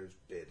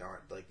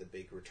aren't, like, the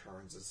big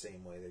returns the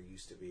same way there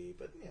used to be.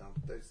 But, you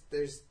know,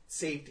 there's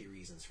safety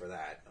reasons for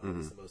that.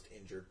 It's the most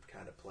injured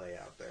kind of play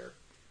out there.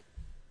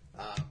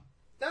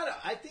 No,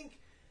 I think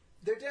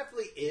there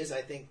definitely is,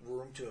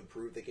 room to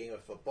improve the game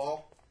of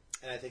football.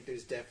 And I think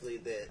there's definitely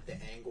the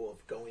angle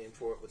of going in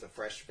for it with a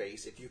fresh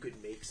face. If you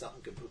could make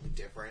something completely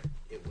different,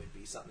 it would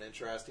be something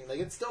interesting. Like,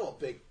 it's still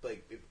a big,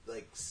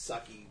 like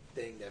sucky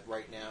thing that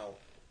right now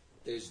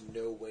there's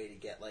no way to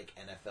get, like,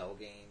 NFL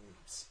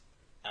games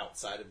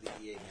outside of the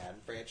EA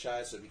Madden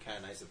franchise. So it'd be kind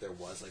of nice if there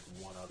was, like,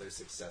 one other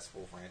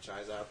successful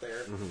franchise out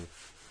there. Mm-hmm.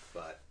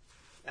 But,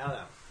 I don't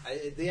know.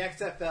 The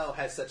XFL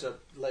has such a,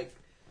 like...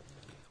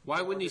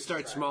 Why wouldn't you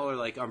start smaller,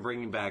 like, on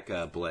bringing back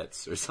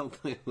Blitz or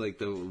something like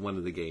one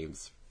of the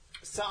games?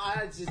 So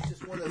it's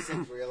just one of those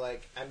things where you're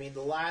like, I mean, the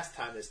last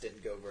time this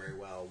didn't go very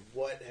well.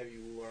 What have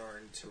you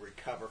learned to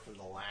recover from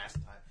the last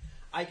time?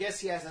 I guess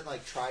he hasn't,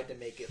 like, tried to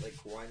make it, like,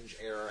 grunge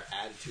era,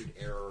 attitude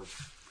era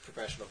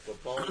professional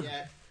football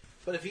yet.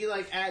 But if he,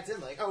 like, adds in,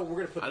 like, oh, we're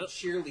going to put the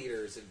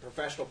cheerleaders in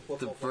professional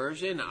football. The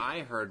version I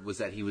heard was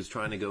that he was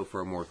trying to go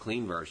for a more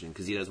clean version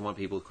because he doesn't want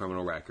people with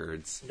criminal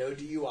records. No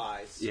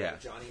DUIs. Yeah.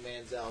 So Johnny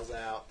Manziel's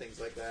out, things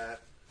like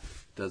that.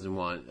 Doesn't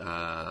want...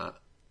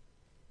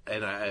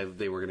 And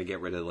they were going to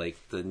get rid of, like,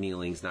 the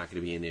kneeling's not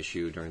going to be an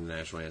issue during the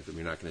national anthem.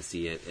 You're not going to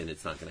see it, and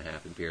it's not going to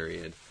happen,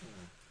 period.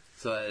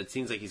 So it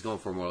seems like he's going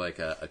for more like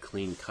a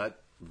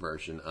clean-cut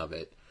version of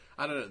it.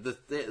 I don't know,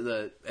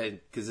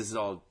 because this is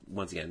all,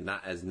 once again,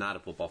 not a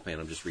football fan,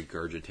 I'm just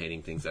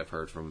regurgitating things I've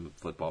heard from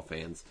football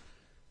fans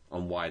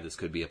on why this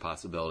could be a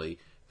possibility.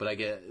 But I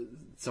get,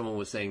 someone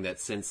was saying that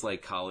since,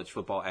 like, college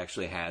football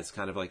actually has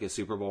kind of like a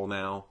Super Bowl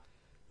now,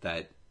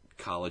 that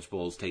college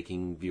bowls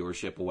taking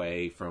viewership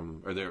away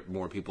from, or there are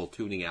more people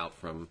tuning out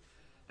from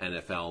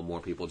NFL,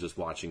 more people just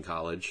watching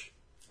college.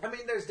 I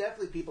mean, there's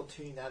definitely people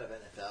tuning out of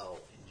NFL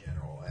in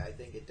general. I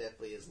think it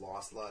definitely has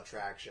lost a lot of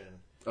traction.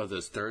 Oh,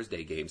 those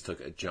Thursday games took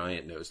a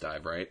giant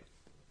nosedive, right?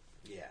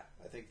 Yeah,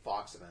 I think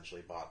Fox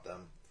eventually bought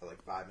them for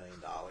like $5 million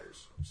or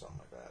something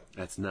like that.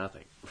 That's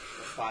nothing.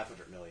 Like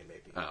 $500 million,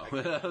 maybe.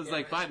 Oh, I was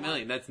like, $5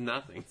 million, that's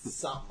nothing.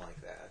 Something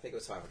like that. I think it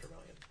was $500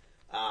 million.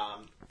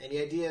 And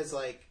the idea is,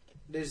 like,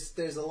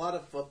 there's a lot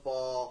of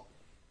football.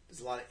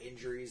 There's a lot of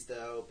injuries,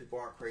 though. People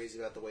aren't crazy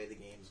about the way the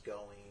game's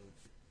going.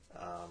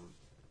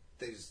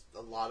 There's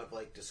a lot of,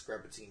 like,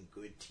 discrepancy in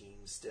good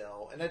teams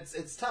still, and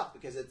it's tough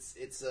because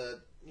it's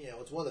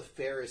one of the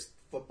fairest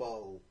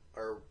football,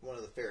 or one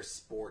of the fairest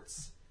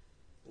sports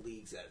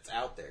leagues that's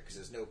out there,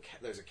 because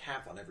there's a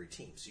cap on every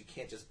team, so you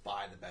can't just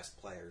buy the best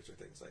players or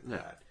things like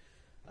that.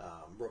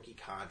 Rookie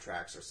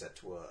contracts are set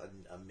to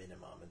a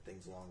minimum and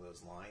things along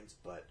those lines,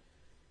 but.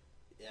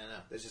 Yeah, no,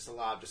 there's just a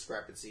lot of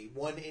discrepancy.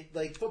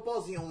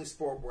 Football's the only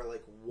sport where,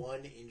 like,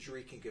 one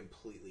injury can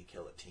completely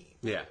kill a team.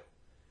 Yeah. Too,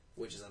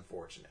 which is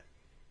unfortunate.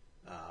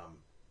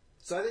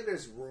 So I think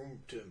there's room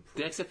to improve.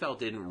 The XFL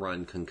didn't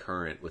run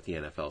concurrent with the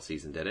NFL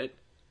season, did it?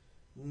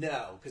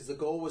 No, because the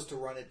goal was to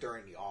run it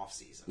during the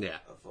off-season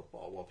of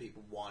football. Well,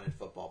 people wanted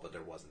football, but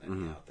there wasn't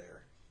any out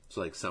there. So,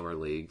 like, summer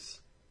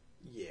leagues.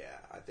 Yeah,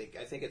 I think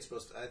it's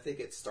supposed to. I think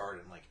it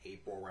started in, like,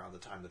 April, around the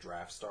time the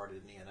draft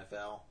started in the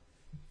NFL,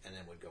 and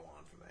then would go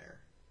on from there.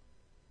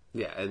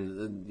 Yeah,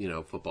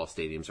 and, football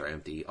stadiums are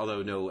empty.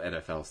 Although no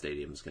NFL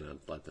stadium is going to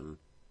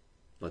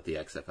let the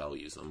XFL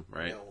use them,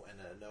 right? No, and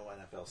no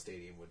NFL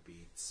stadium would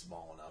be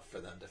small enough for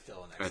them to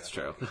fill an XFL. That's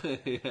true.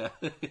 Yeah.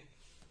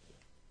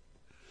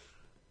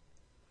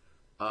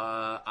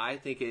 I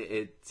think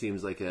it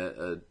seems like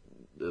a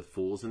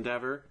fool's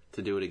endeavor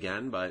to do it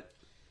again, but...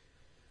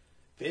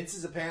 Vince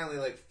is apparently,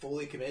 like,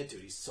 fully committed to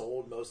it. He's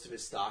sold most of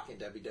his stock in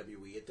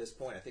WWE at this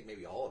point. I think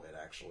maybe all of it,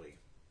 actually.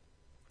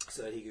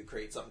 So that he could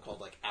create something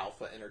called, like,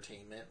 Alpha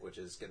Entertainment, which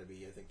is going to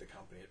be, I think, the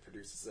company that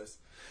produces this.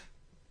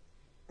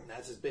 And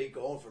that's his big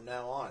goal from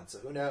now on. So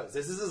who knows?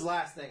 This is his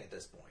last thing at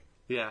this point.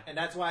 Yeah. And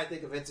that's why I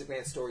think of Vince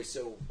McMahon's story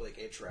so, like,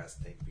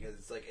 interesting. Because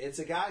it's, like, it's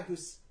a guy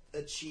who's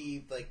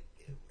achieved, like,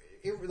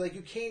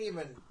 you can't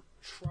even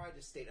try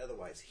to state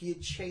otherwise. He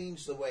had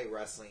changed the way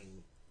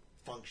wrestling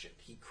functioned.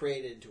 He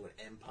created into an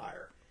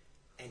empire.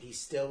 And he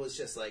still was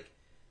just like,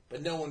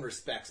 but no one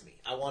respects me.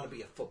 I want to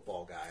be a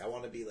football guy. I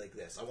want to be like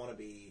this. I want to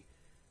be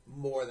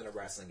more than a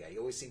wrestling guy. He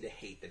always seemed to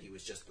hate that he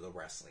was just the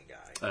wrestling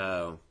guy.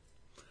 Oh.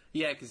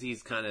 Yeah, because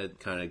he's kind of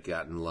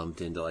gotten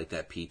lumped into, like,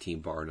 that P.T.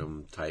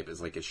 Barnum type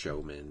as, like, a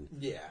showman.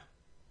 Yeah.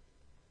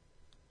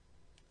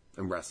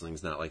 And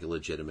wrestling's not, like, a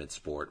legitimate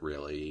sport,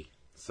 really.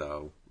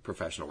 So,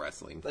 professional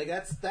wrestling. Like,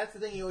 that's the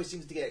thing he always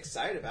seems to get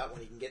excited about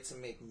when he can get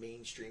some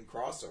mainstream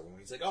crossover. When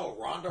he's like, oh,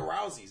 Ronda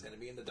Rousey's going to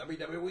be in the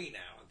WWE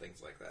now, and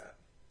things like that.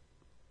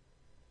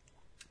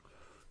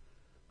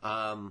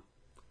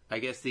 I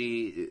guess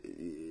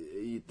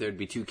there'd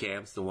be two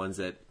camps. The ones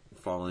that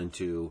fall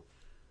into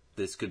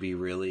this could be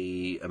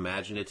really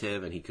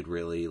imaginative, and he could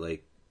really,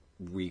 like,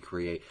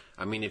 recreate.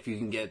 I mean, if you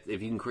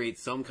can create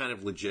some kind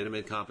of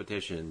legitimate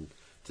competition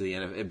to the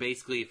NFL,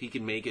 basically, if he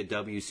can make a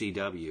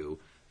WCW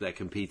that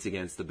competes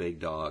against the big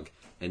dog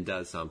and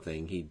does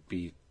something, he'd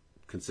be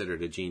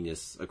considered a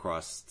genius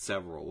across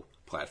several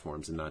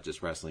platforms and not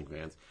just wrestling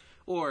fans.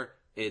 Or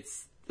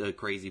it's a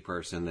crazy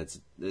person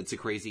it's a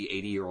crazy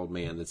 80-year-old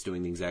man that's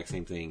doing the exact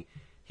same thing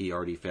he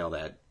already failed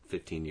at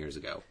 15 years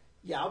ago.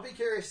 Yeah, I'll be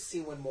curious to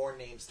see when more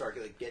names start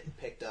getting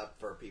picked up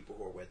for people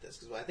who are with this.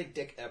 Because I think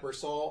Dick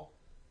Ebersol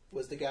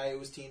was the guy who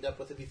was teamed up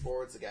with it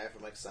before. It's the guy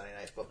from, like, Sunday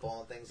Night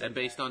Football and things like that. And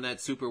based on that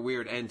super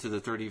weird end to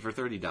the 30 for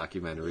 30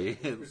 documentary.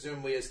 He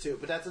presumably is, too.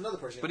 But that's another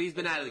person. But he's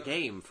been out of the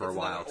game for a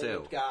while, too.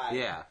 Old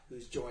guy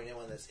who's joined in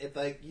on this. If,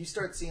 like, you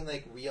start seeing,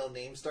 like, real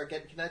names start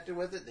getting connected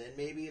with it, then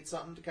maybe it's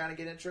something to kind of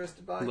get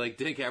interested by. Like,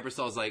 Dick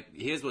Ebersol's like,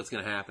 here's what's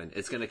going to happen.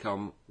 It's going to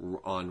come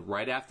on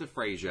right after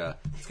Frasier.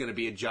 It's going to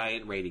be a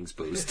giant ratings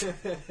boost.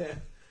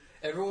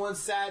 Everyone's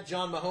sad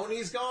John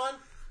Mahoney's gone.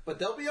 But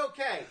they'll be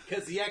okay,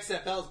 because the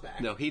XFL's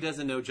back. No, he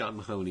doesn't know John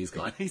Mahoney's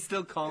gone. He's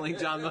still calling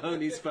John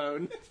Mahoney's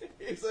phone.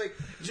 He's like,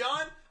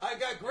 John, I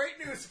got great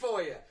news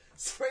for you.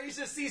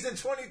 Frasier season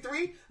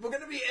 23, we're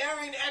going to be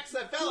airing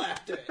XFL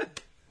after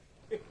it.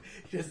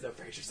 He doesn't know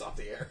Frasier's off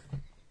the air.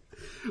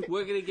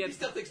 We're gonna get. He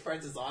still thinks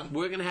Friends is on.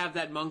 We're gonna have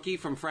that monkey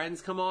from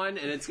Friends come on,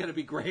 and it's gonna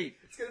be great.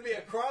 It's gonna be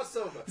a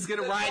crossover. He's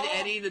gonna ride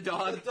Eddie the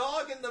dog. The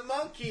dog and the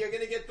monkey are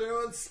gonna get their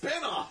own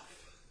spin-off.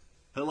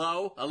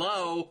 Hello?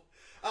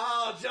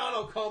 Oh, John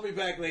will call me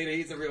back later.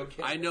 He's a real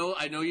kid. I know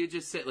you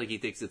just sit, like, he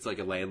thinks it's like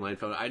a landline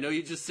phone. I know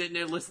you're just sitting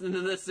there listening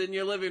to this in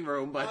your living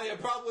room, but... Oh, you're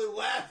probably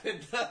laughing,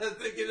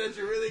 thinking that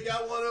you really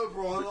got one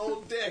over on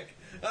old Dick.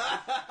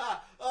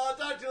 Oh, I'll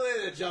talk to you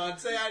later, John.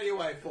 Say hi to your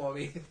wife for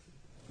me.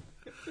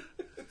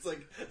 It's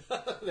like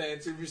an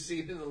answer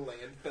machine in a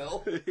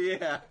landfill.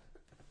 Yeah.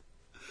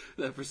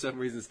 That for some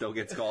reason still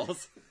gets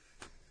calls.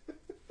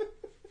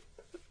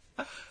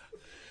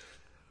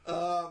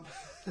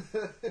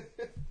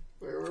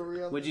 Where were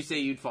we on? Would you say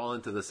you'd fall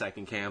into the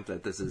second camp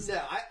that this is...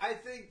 No, I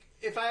think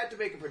if I had to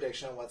make a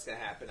prediction on what's going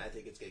to happen, I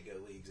think it's going to go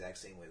the exact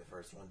same way the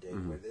first one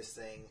did, where this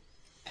thing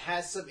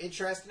has some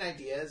interesting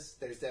ideas.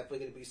 There's definitely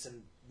going to be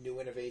some new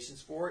innovations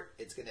for it.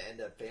 It's going to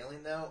end up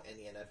failing, though, and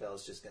the NFL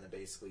is just going to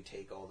basically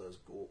take all those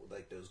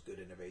those good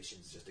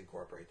innovations, just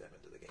incorporate them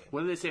into the game.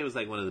 What did they say was,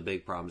 like, one of the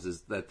big problems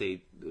is that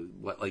the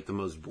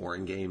most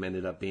boring game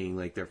ended up being,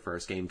 like, their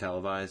first game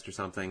televised or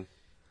something?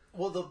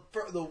 Well,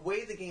 the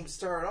way the game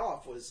started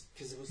off was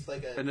because it was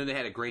like a... And then they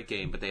had a great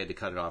game, but they had to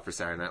cut it off for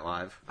Saturday Night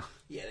Live.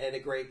 Yeah, they had a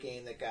great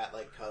game that got,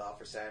 like, cut off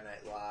for Saturday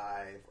Night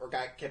Live, or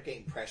kept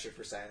getting pressured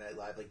for Saturday Night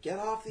Live. Like, get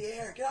off the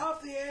air! Get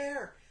off the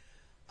air!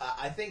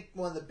 I think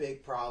one of the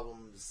big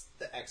problems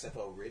the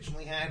XFL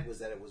originally had was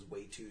that it was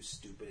way too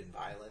stupid and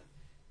violent.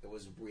 It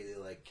was really,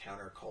 like,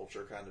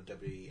 counterculture kind of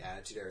WWE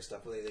Attitude Era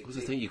stuff. What was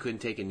the thing? You couldn't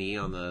take a knee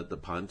on the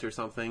punt or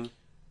something?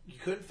 You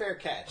couldn't fair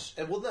catch.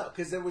 And, well, no,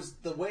 because there was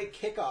the way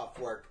kickoff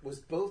worked was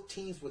both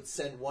teams would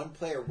send one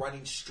player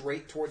running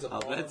straight towards a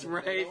ball. Oh, that's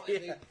right.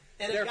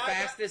 Their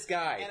fastest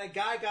guy. And a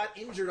guy got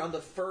injured on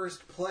the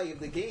first play of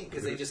the game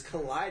because they just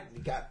collided and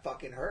he got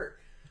fucking hurt.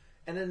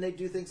 And then they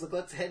do things like,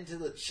 let's head into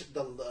the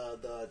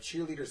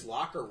cheerleaders'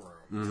 locker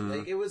room. Mm-hmm.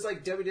 Like, it was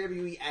like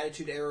WWE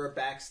Attitude Era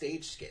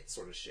backstage skit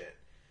sort of shit.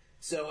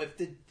 So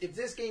if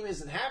this game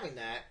isn't having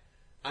that,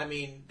 I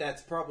mean,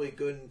 that's probably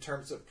good in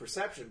terms of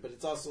perception, but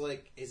it's also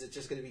like, is it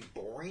just going to be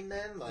boring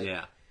then? Like,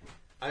 yeah.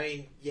 I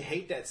mean, you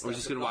hate that stuff. We're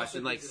just going to watch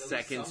like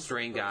second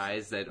string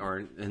guys that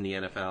aren't in the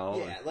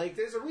NFL. Yeah, like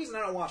there's a reason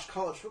I don't watch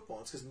college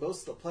football. It's because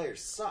most of the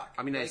players suck.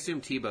 I mean, like, I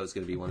assume Tebow's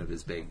going to be one of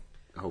his big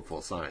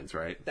hopeful signs,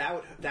 right? That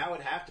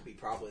would have to be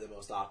probably the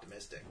most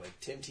optimistic. Like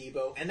Tim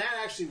Tebow, and that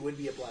actually would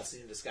be a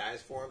blessing in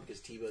disguise for him because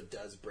Tebow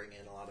does bring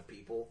in a lot of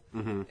people,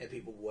 and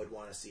people would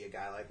want to see a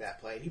guy like that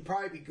play. And he'd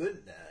probably be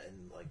good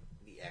in like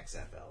the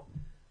XFL.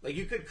 Like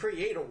you could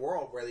create a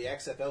world where the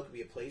XFL could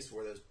be a place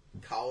where those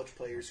college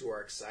players who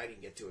are exciting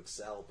get to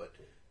excel, but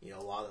you know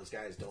a lot of those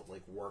guys don't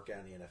like work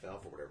out in the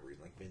NFL for whatever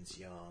reason. Like Vince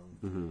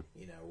Young,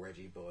 you know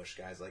Reggie Bush,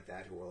 guys like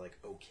that who are like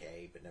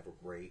okay but never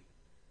great.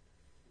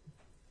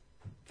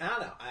 I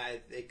don't know.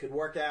 It could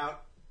work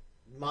out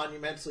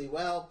monumentally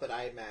well, but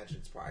I imagine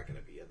it's probably going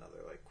to be another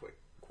like quick,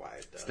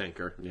 quiet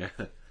stinker. Yeah,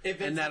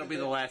 and that'll be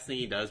the last thing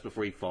he does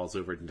before he falls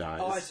over and dies.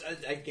 Oh,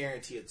 I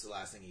guarantee it's the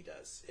last thing he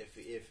does. If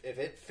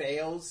it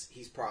fails,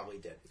 he's probably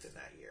dead within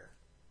that year.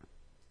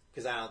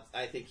 Because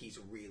I think he's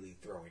really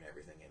throwing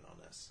everything in on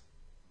this.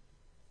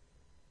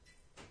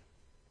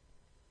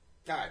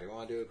 All right, do you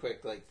want to do a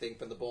quick like thing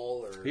from the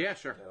bowl or yeah,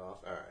 sure. All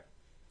right,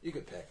 you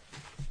can pick.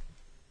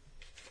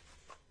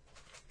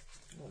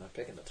 I'm not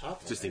picking the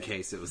top one. Just in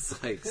case it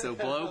was like, so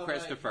blow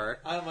Christopher.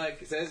 I'm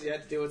like, it says you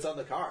have to do what's on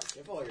the card.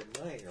 Give all your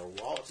money in your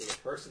wallet to the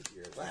person to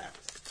your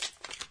left.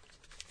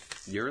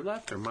 Your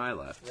left or my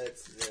left?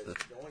 It's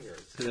going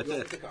yours. You go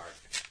with the card.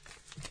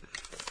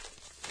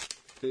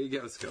 There you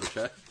go,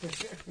 Scotia.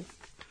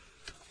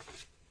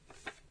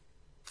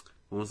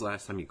 When was the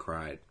last time you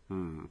cried? Oh,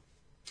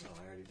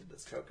 I already did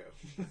this, Coco.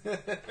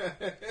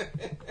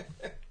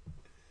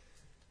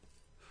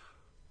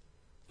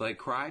 Like,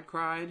 cried?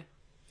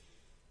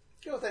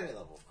 Go with any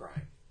level of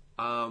crying.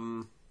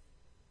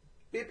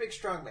 Be a big,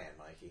 strong man,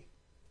 Mikey.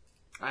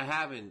 I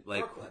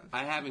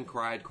haven't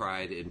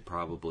cried in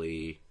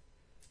probably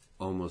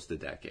almost a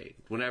decade.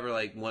 Whenever,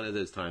 like, one of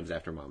those times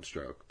after Mom's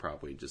stroke,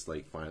 probably just,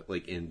 like,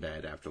 in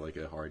bed after, like,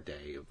 a hard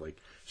day of, like,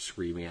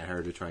 screaming at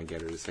her to try and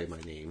get her to say my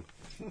name.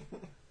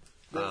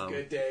 Those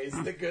good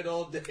days. The good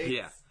old days.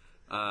 Yeah.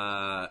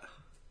 I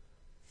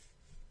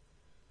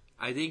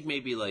think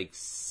maybe, like,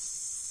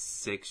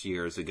 6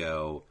 years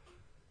ago,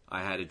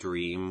 I had a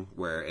dream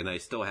where, and I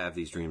still have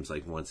these dreams,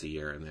 like, once a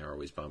year, and they're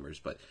always bummers,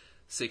 but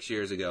 6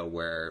 years ago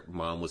where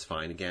Mom was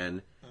fine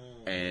again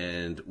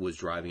and was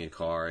driving a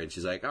car, and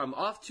she's like, I'm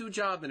off to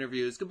job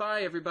interviews.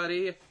 Goodbye,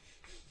 everybody.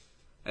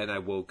 And I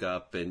woke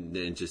up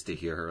and just to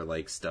hear her,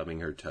 like, stubbing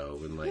her toe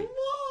and, like...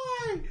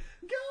 Why?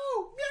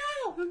 Go!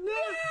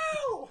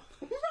 No!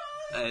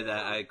 And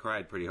I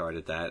cried pretty hard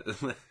at that.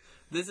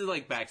 This is,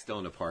 like, back still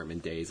in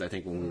apartment days, I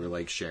think, when we were,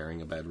 like,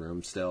 sharing a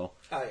bedroom still.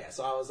 Oh, yeah.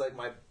 So I was, like,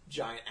 my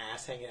giant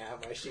ass hanging out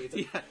of my sheets.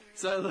 Yeah.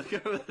 So I look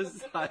over the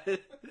side,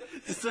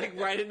 just, like,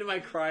 right into my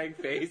crying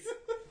face.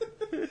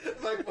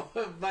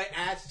 my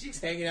ass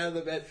cheeks hanging out of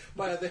the bed,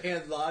 my other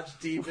hand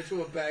lodged deep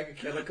into a bag of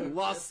chemical.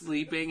 While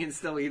sleeping and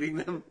still eating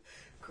them.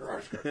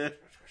 Crunch, crunch,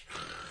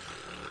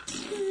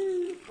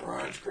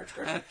 crunch, crunch,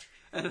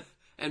 crunch.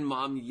 And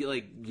Mom,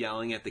 like,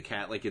 yelling at the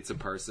cat like it's a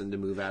person to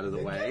move out of the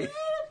way.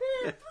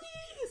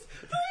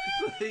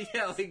 Please!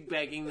 Yeah, like,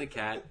 begging the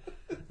cat.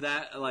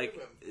 That, like,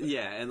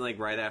 yeah, and, like,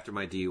 right after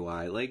my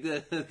DUI. Like,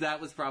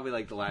 that was probably,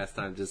 like, the last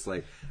time just,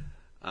 like,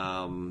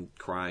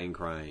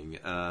 crying.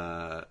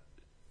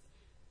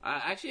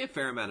 Actually, a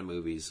fair amount of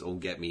movies will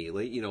get me.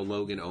 Like, you know,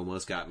 Logan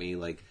almost got me,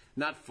 like,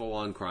 not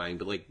full-on crying,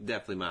 but, like,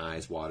 definitely my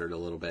eyes watered a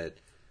little bit.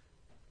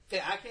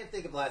 Yeah, I can't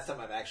think of the last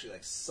time I've actually,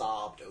 like,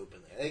 sobbed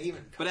openly. Like,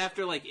 even... But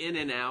after, like, In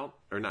and Out,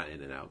 or not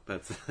In and Out,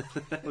 that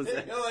was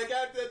it. Like,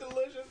 after the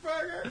delicious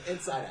burger.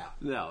 Inside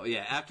Out. No,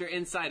 yeah, after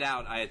Inside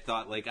Out, I had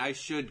thought, like, I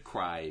should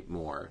cry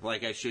more.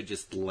 Like, I should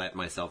just let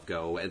myself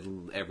go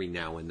every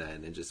now and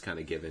then and just kind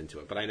of give into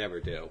it. But I never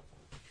do.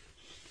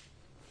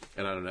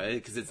 And I don't know,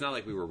 because it's not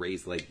like we were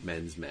raised like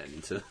men's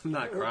men to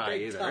not cry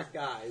big, either. Tough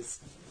guys.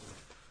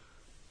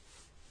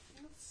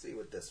 Let's see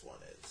what this one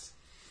is.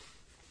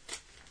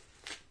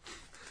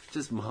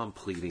 Just Mom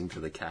pleading to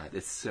the cat.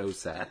 It's so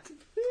sad.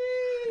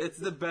 It's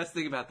the best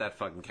thing about that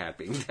fucking cat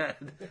being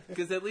dead.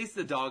 Because at least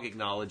the dog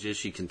acknowledges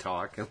she can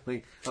talk. And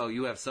like, oh,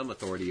 you have some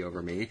authority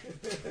over me.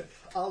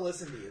 I'll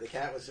listen to you. The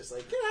cat was just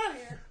like, get out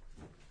of here.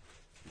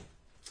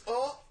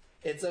 Oh,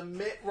 it's a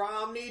Mitt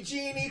Romney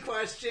genie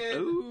question.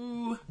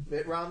 Ooh.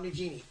 Mitt Romney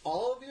genie.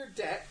 All of your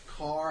debt,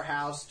 car,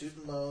 house,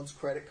 student loans,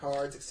 credit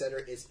cards,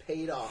 etc., is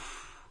paid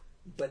off.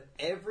 But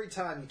every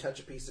time you touch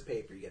a piece of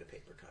paper, you get a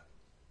paper cut.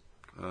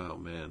 Oh,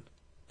 man.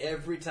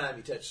 Every time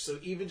you touch. So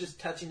even just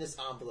touching this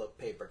envelope,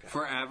 paper cut.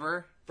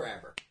 Forever?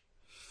 Forever.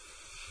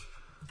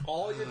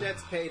 All your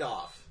debt's paid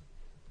off.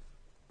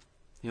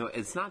 You know,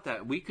 it's not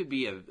that... We could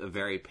be a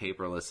very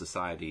paperless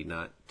society,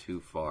 not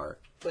too far.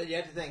 But you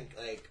have to think,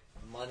 like,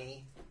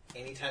 money.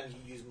 Anytime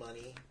you use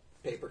money,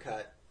 paper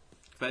cut.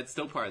 But it's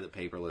still part of the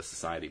paperless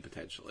society,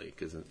 potentially,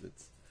 because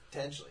it's...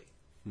 Potentially.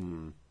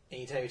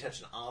 Anytime you touch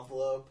an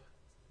envelope,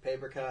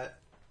 paper cut.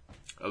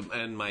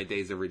 And my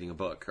days of reading a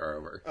book are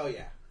over. Oh,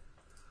 yeah.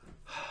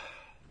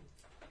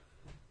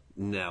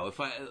 No, if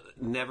I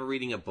never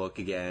reading a book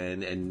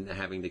again and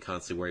having to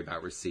constantly worry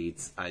about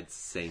receipts, I'd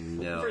say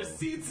no.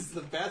 Receipts is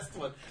the best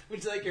one.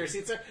 Would you like your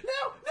receipts?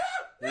 No!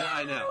 Yeah,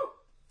 I know.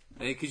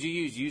 Because you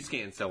use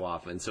U-Scan so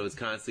often, so it's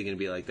constantly going to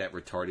be like that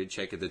retarded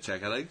chick at the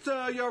checkout, like,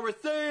 "Sir, your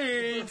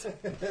receipt!"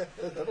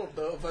 I don't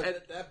know if I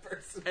met that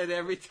person. And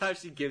every time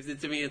she gives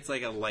it to me, it's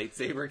like a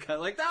lightsaber cut,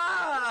 like,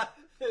 ah!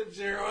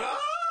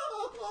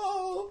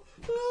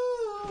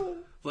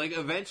 Like,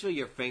 eventually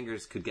your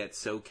fingers could get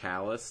so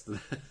calloused.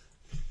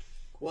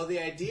 Well, the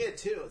idea,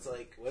 too, it's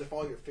like, what if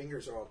all your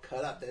fingers are all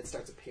cut up, then it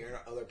starts appearing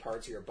on other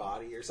parts of your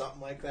body or something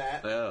like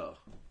that? Oh,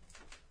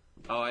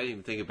 I didn't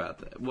even think about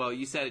that. Well,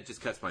 you said it just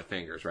cuts my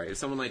fingers, right? If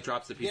someone, like,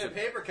 drops a piece of...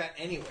 Yeah, paper cut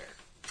anywhere.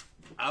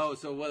 Oh,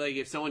 so what, like,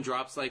 if someone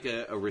drops, like,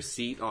 a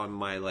receipt on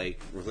my,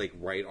 like,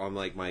 right on,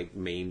 like, my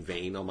main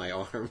vein on my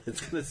arm, it's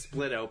going to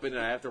split open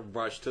and I have to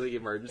rush to the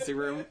emergency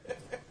room?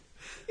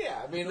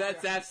 Yeah, I mean...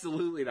 That's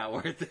absolutely not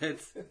worth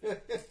it.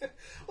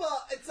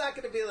 Well, it's not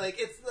going to be like...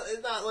 It's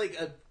not like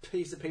a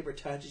piece of paper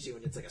touches you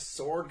and it's like a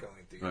sword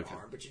going through your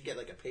arm, but you get,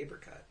 like, a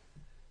paper cut.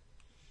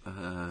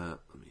 Let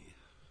me...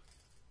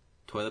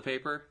 Toilet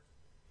paper?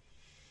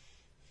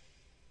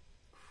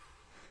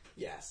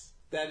 Yes.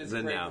 That is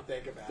then great no. to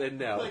think about. Then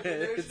no. Like, the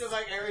notion of,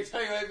 like, every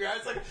time you have your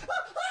eyes, like...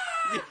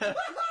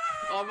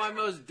 On my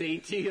most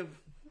dainty of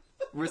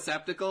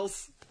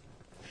receptacles.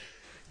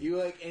 You,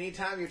 like,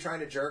 anytime you're trying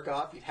to jerk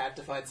off, you'd have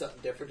to find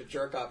something different to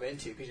jerk off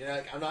into, because you're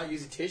like, I'm not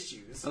using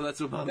tissues. Oh, that's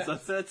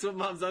what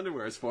mom's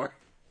underwear is for.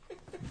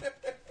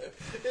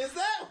 Is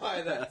that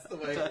why that's the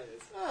way it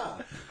is?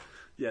 Ah.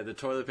 Yeah, the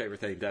toilet paper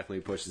thing definitely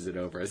pushes it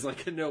over. It's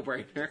like a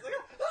no-brainer. It's like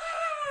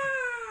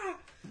ah!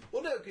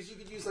 Well, no, because you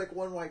could use, like,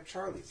 one wipe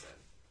Charlie's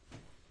then.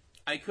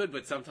 I could,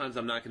 but sometimes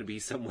I'm not going to be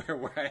somewhere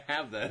where I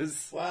have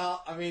those.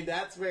 Well, I mean,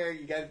 that's where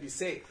you got to be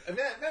safe. I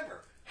mean,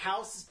 remember,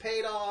 house is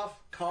paid off,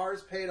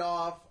 cars paid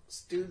off,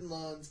 student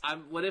loans.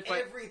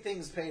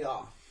 Everything's paid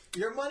off.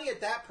 Your money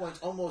at that point is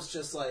almost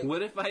just like...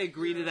 What if I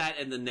agree to that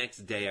and the next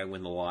day I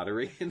win the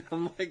lottery? And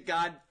I'm like,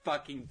 God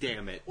fucking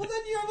damn it. Well, then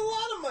you have a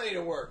lot of money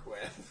to work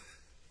with.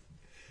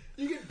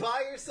 You could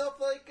buy yourself,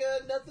 like,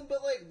 nothing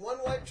but, like, one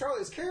wipe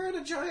Charlie's. Carry out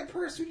a giant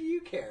purse. Who do you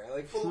care?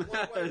 Like, full of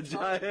one wipe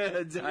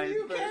Charlie's. Who do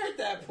you care at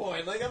that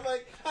point? Like, I'm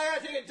like, I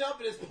gotta take a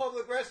dump in this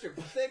public restroom.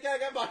 Think I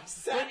got my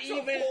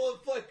satchel full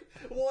of, like,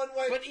 one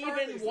wipe Charlie's.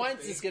 But even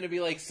once, it's gonna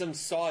be like some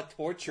Saw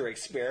torture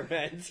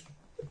experiment.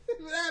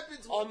 It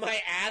happens on my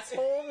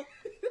asshole?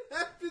 It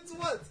happens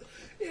once.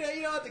 You know,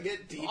 you don't have to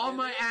get deep. On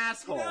my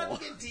asshole. You don't have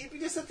to get deep. You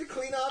just have to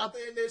clean off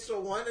the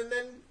initial one and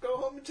then go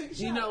home and take a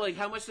shower. You know, like,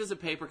 how much does a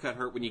paper cut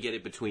hurt when you get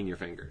it between your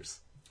fingers?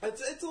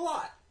 It's a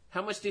lot.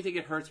 How much do you think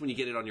it hurts when you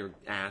get it on your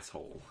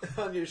asshole?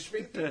 On your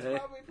sphincter, it's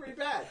probably pretty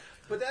bad.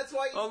 But that's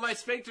why my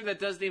sphincter that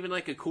doesn't even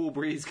like a cool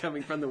breeze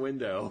coming from the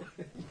window.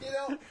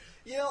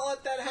 You don't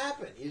let that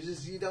happen.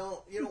 You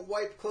don't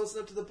wipe close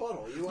enough to the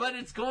puddle. But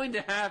it's going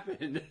to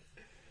happen.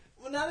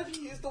 Well, not if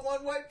you use the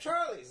one wipe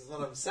Charlie's, is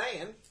what I'm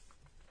saying.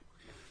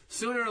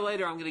 Sooner or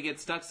later, I'm going to get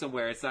stuck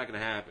somewhere. It's not going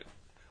to happen.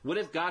 What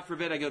if, God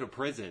forbid, I go to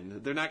prison?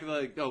 They're not going to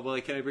like, oh,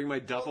 well, can I bring my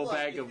duffel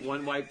bag of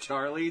one wipe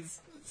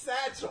Charlie's?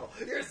 Satchel.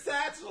 Your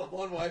satchel of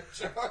one wipe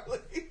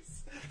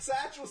Charlie's.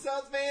 Satchel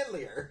sounds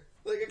manlier.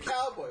 Like a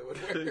cowboy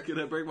would wear. Can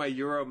I bring my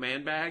Euro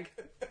man bag?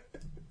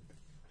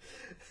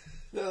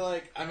 They're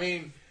like, I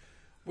mean,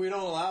 we don't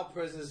allow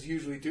prisoners to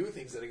usually do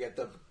things that get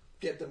them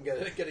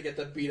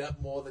beat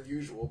up more than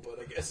usual, but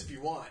I guess if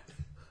you want.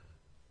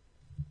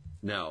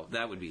 No,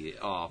 that would be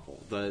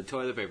awful. The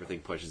toilet paper thing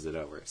pushes it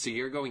over. So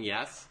you're going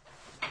yes?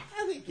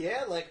 I think,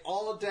 yeah, like,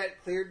 all debt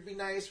cleared would be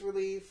nice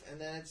relief, and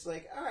then it's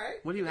like,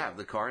 alright. What do you have,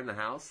 the car in the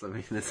house? I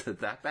mean, is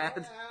it that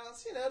bad?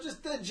 House,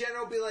 just the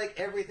general be like,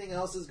 everything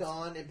else is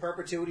gone in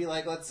perpetuity,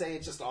 like, let's say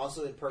it's just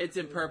also in perpetuity. It's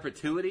in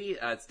perpetuity?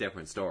 That's a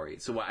different story.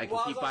 So what, I can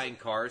keep buying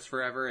cars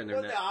forever, and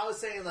they're no, I was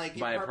saying, like,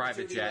 buy a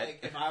private jet? Like,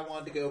 if I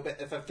wanted to go,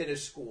 if I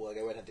finished school, like,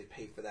 I would have to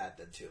pay for that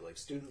then, too. Like,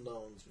 student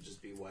loans would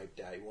just be wiped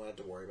out. You wouldn't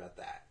have to worry about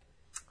that.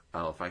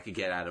 Oh, if I could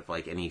get out of,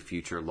 like, any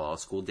future law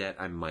school debt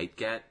I might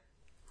get.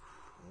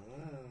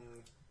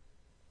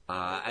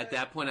 At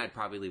that point, I'd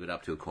probably leave it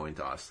up to a coin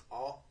toss.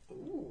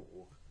 Ooh.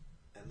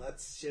 And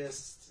let's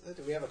just...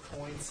 Do we have a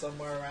coin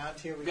somewhere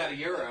around here? We got a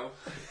euro.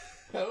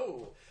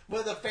 Oh.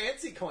 Well, the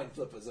fancy coin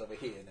flippers over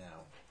here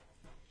now.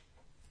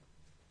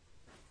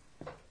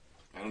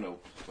 I don't know.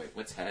 Wait,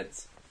 what's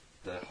heads?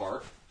 The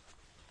heart?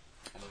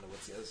 I don't know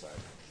what's the other side.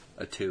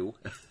 A 2.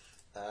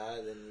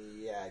 Then,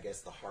 yeah, I guess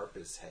the harp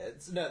is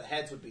heads. No, the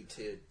heads would be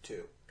 2,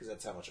 because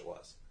that's how much it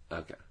was.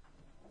 Okay.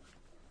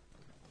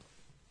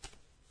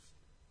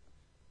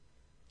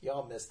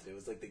 Y'all missed it. It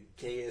was like the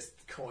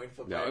gayest coin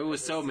flip. No, it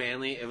was so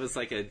manly. It was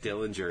like a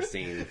Dillinger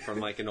scene from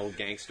like an old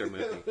gangster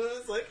movie. It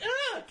was like,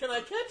 can I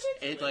catch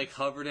it? It like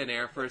hovered in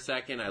air for a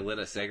second. I lit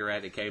a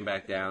cigarette. It came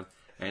back down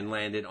and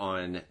landed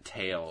on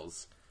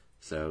tails.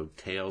 So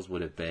tails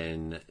would have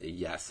been,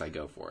 yes, I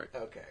go for it.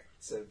 Okay.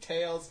 So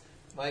tails,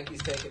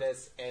 Mikey's taking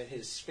us, and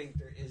his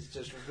sphincter is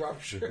just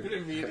ruptured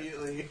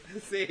immediately.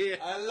 See?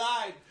 I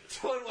lied.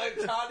 Twin wipe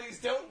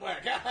Charlie's don't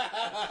work.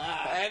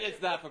 And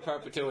it's not for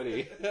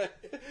perpetuity. You get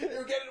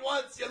it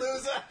once, you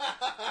loser.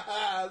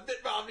 Mitt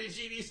Romney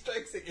GD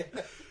strikes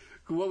again.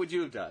 What would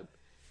you have done?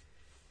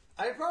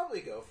 I'd probably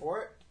go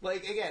for it.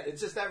 Like, again,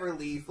 it's just that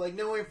relief. Like,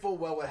 knowing full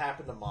well what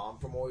happened to Mom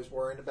from always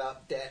worrying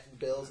about debt and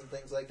bills and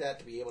things like that,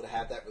 to be able to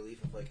have that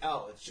relief of, like,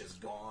 oh, it's just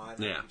gone.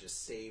 Yeah. You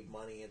just save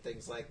money and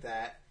things like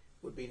that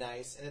would be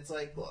nice. And it's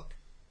like, look,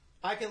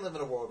 I can live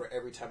in a world where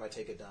every time I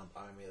take a dump,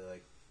 I'm immediately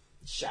like,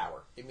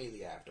 shower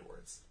immediately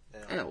afterwards.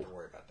 And I don't have to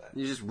worry about that.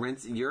 You just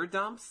rinse your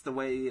dumps the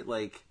way,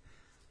 like,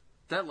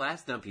 that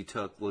last dump you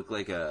took looked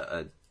like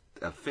a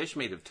fish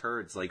made of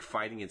turds, like,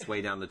 fighting its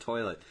way down the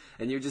toilet.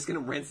 And you're just going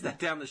to rinse that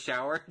down the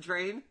shower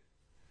drain?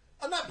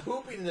 I'm not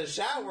pooping in the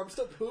shower. I'm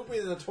still pooping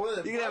in the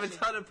toilet. You can have a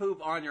ton of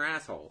poop on your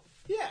asshole.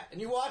 Yeah,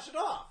 and you wash it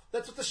off.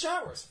 That's what the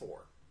shower's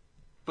for.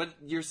 But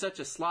you're such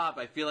a slob,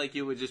 I feel like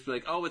you would just be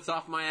like, oh, it's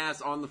off my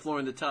ass on the floor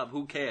in the tub.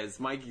 Who cares?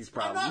 Mikey's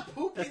problem. I'm not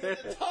pooping in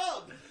the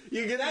tub.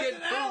 That's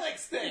an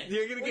Alex thing.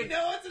 We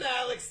know it's an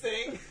Alex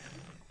thing.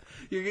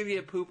 You're going to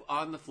get poop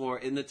on the floor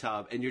in the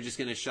tub, and you're just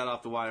going to shut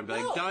off the water and be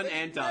like, done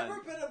and done.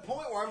 There's never been a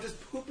point where I'm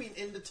just pooping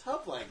in the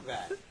tub like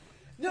that.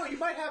 No, you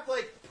might have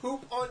like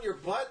poop on your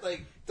butt,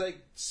 like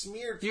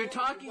smeared. You're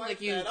talking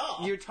like you.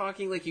 You're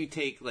talking like you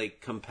take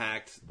like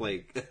compact,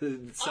 like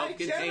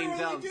self-contained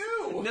dumps.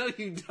 Do. No,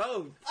 you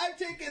don't. I've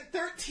taken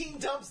 13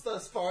 dumps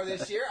thus far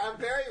this year. I'm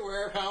very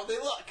aware of how they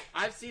look.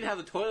 I've seen how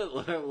the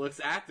toilet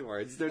looks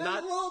afterwards. There's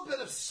not a little bit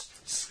of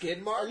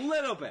skid mark. A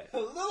little bit. A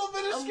little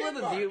bit of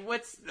skid mark.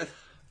 What's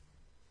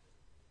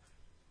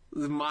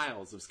there's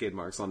miles of skid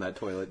marks on that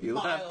toilet.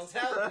 Miles,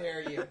 how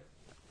dare you?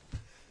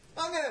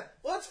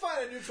 Let's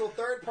find a neutral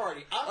third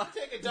party. I'm gonna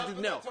take a dump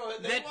in the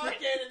toilet. They walk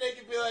in and they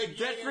can be like,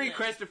 Debt-free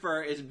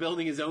Christopher is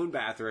building his own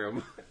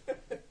bathroom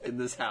in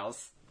this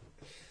house.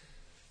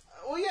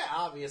 Well, yeah,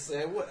 obviously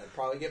I would. I'd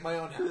probably get my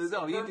own house.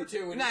 No, you're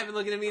not even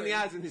looking at me in the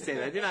eyes when you say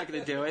that. You're not going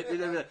to do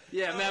it.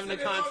 Yeah, I'm having a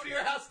contract. Over to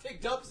your house,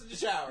 take dumps in the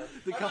shower.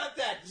 How about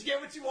that? Did you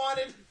get what you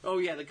wanted? Oh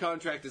yeah, the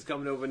contract is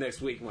coming over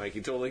next week, Mike.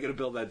 You're totally going to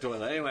build that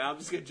toilet. Anyway, I'm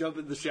just going to jump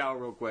in the shower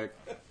real quick.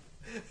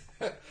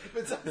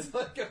 It sounds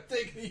like I'm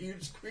taking a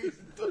huge squeeze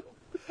and dump.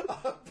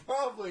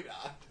 Probably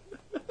not.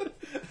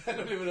 I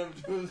don't even know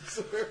if to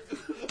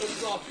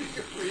absorb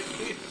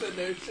completely in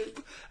the ocean.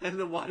 And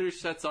the water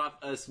shuts off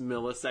a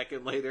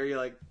millisecond later. You're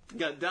like,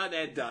 done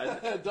and done.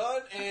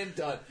 Done and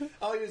done.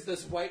 I'll use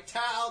this white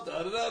towel.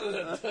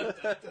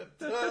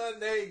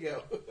 There you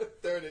go.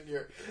 Throw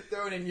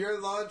it in your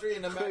laundry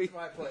and I'm back to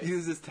my place.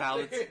 Use this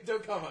towel.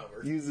 Don't come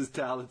over. Use this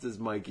towel that says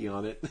Mikey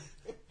on it.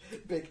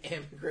 Big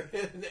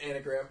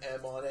anagram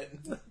M on it.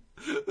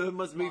 That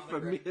must be for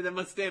me. That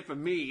must stand for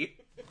me.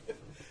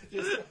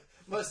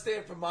 Must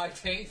stand for my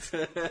taint.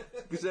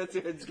 Because that's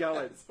where it's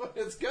going. That's where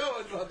it's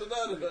going.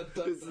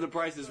 Because the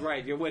price is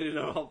right. You're winning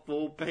a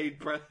full paid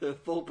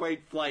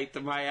flight to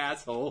my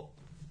asshole.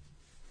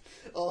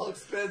 All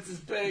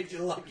expenses paid, you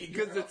lucky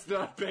girl. Because it's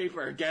not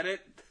paper. Get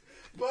it?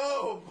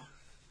 Boom.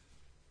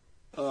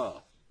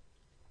 Oh.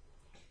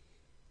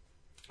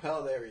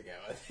 Well, there we go.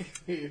 I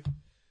think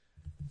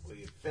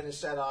we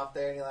finished that off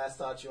there. Any last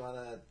thoughts you want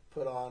to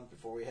put on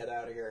before we head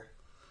out of here?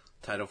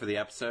 Title for the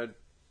episode?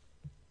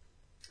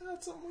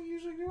 That's something we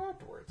usually do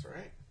afterwards,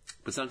 right?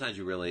 But sometimes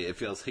it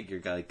feels like you're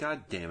like,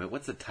 God damn it,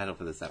 what's the title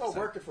for this episode? Oh,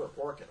 Working for a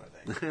Porkin', I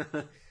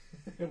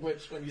think.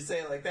 Which, when you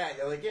say it like that,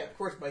 you're like, yeah, of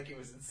course Mikey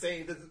was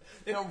insane.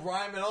 They don't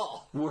rhyme at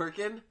all.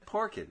 Working?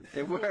 Porkin'.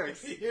 It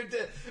works.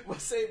 Well,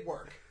 say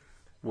work.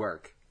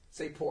 Work.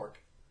 Say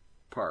pork.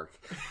 Park.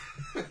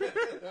 All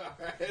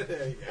right,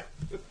 there you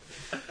go.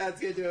 That's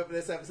going to do it for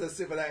this episode of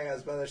Super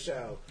Nice Brothers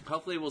Show.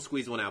 Hopefully we'll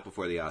squeeze one out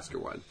before the Oscar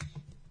one.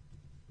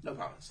 No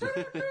promise.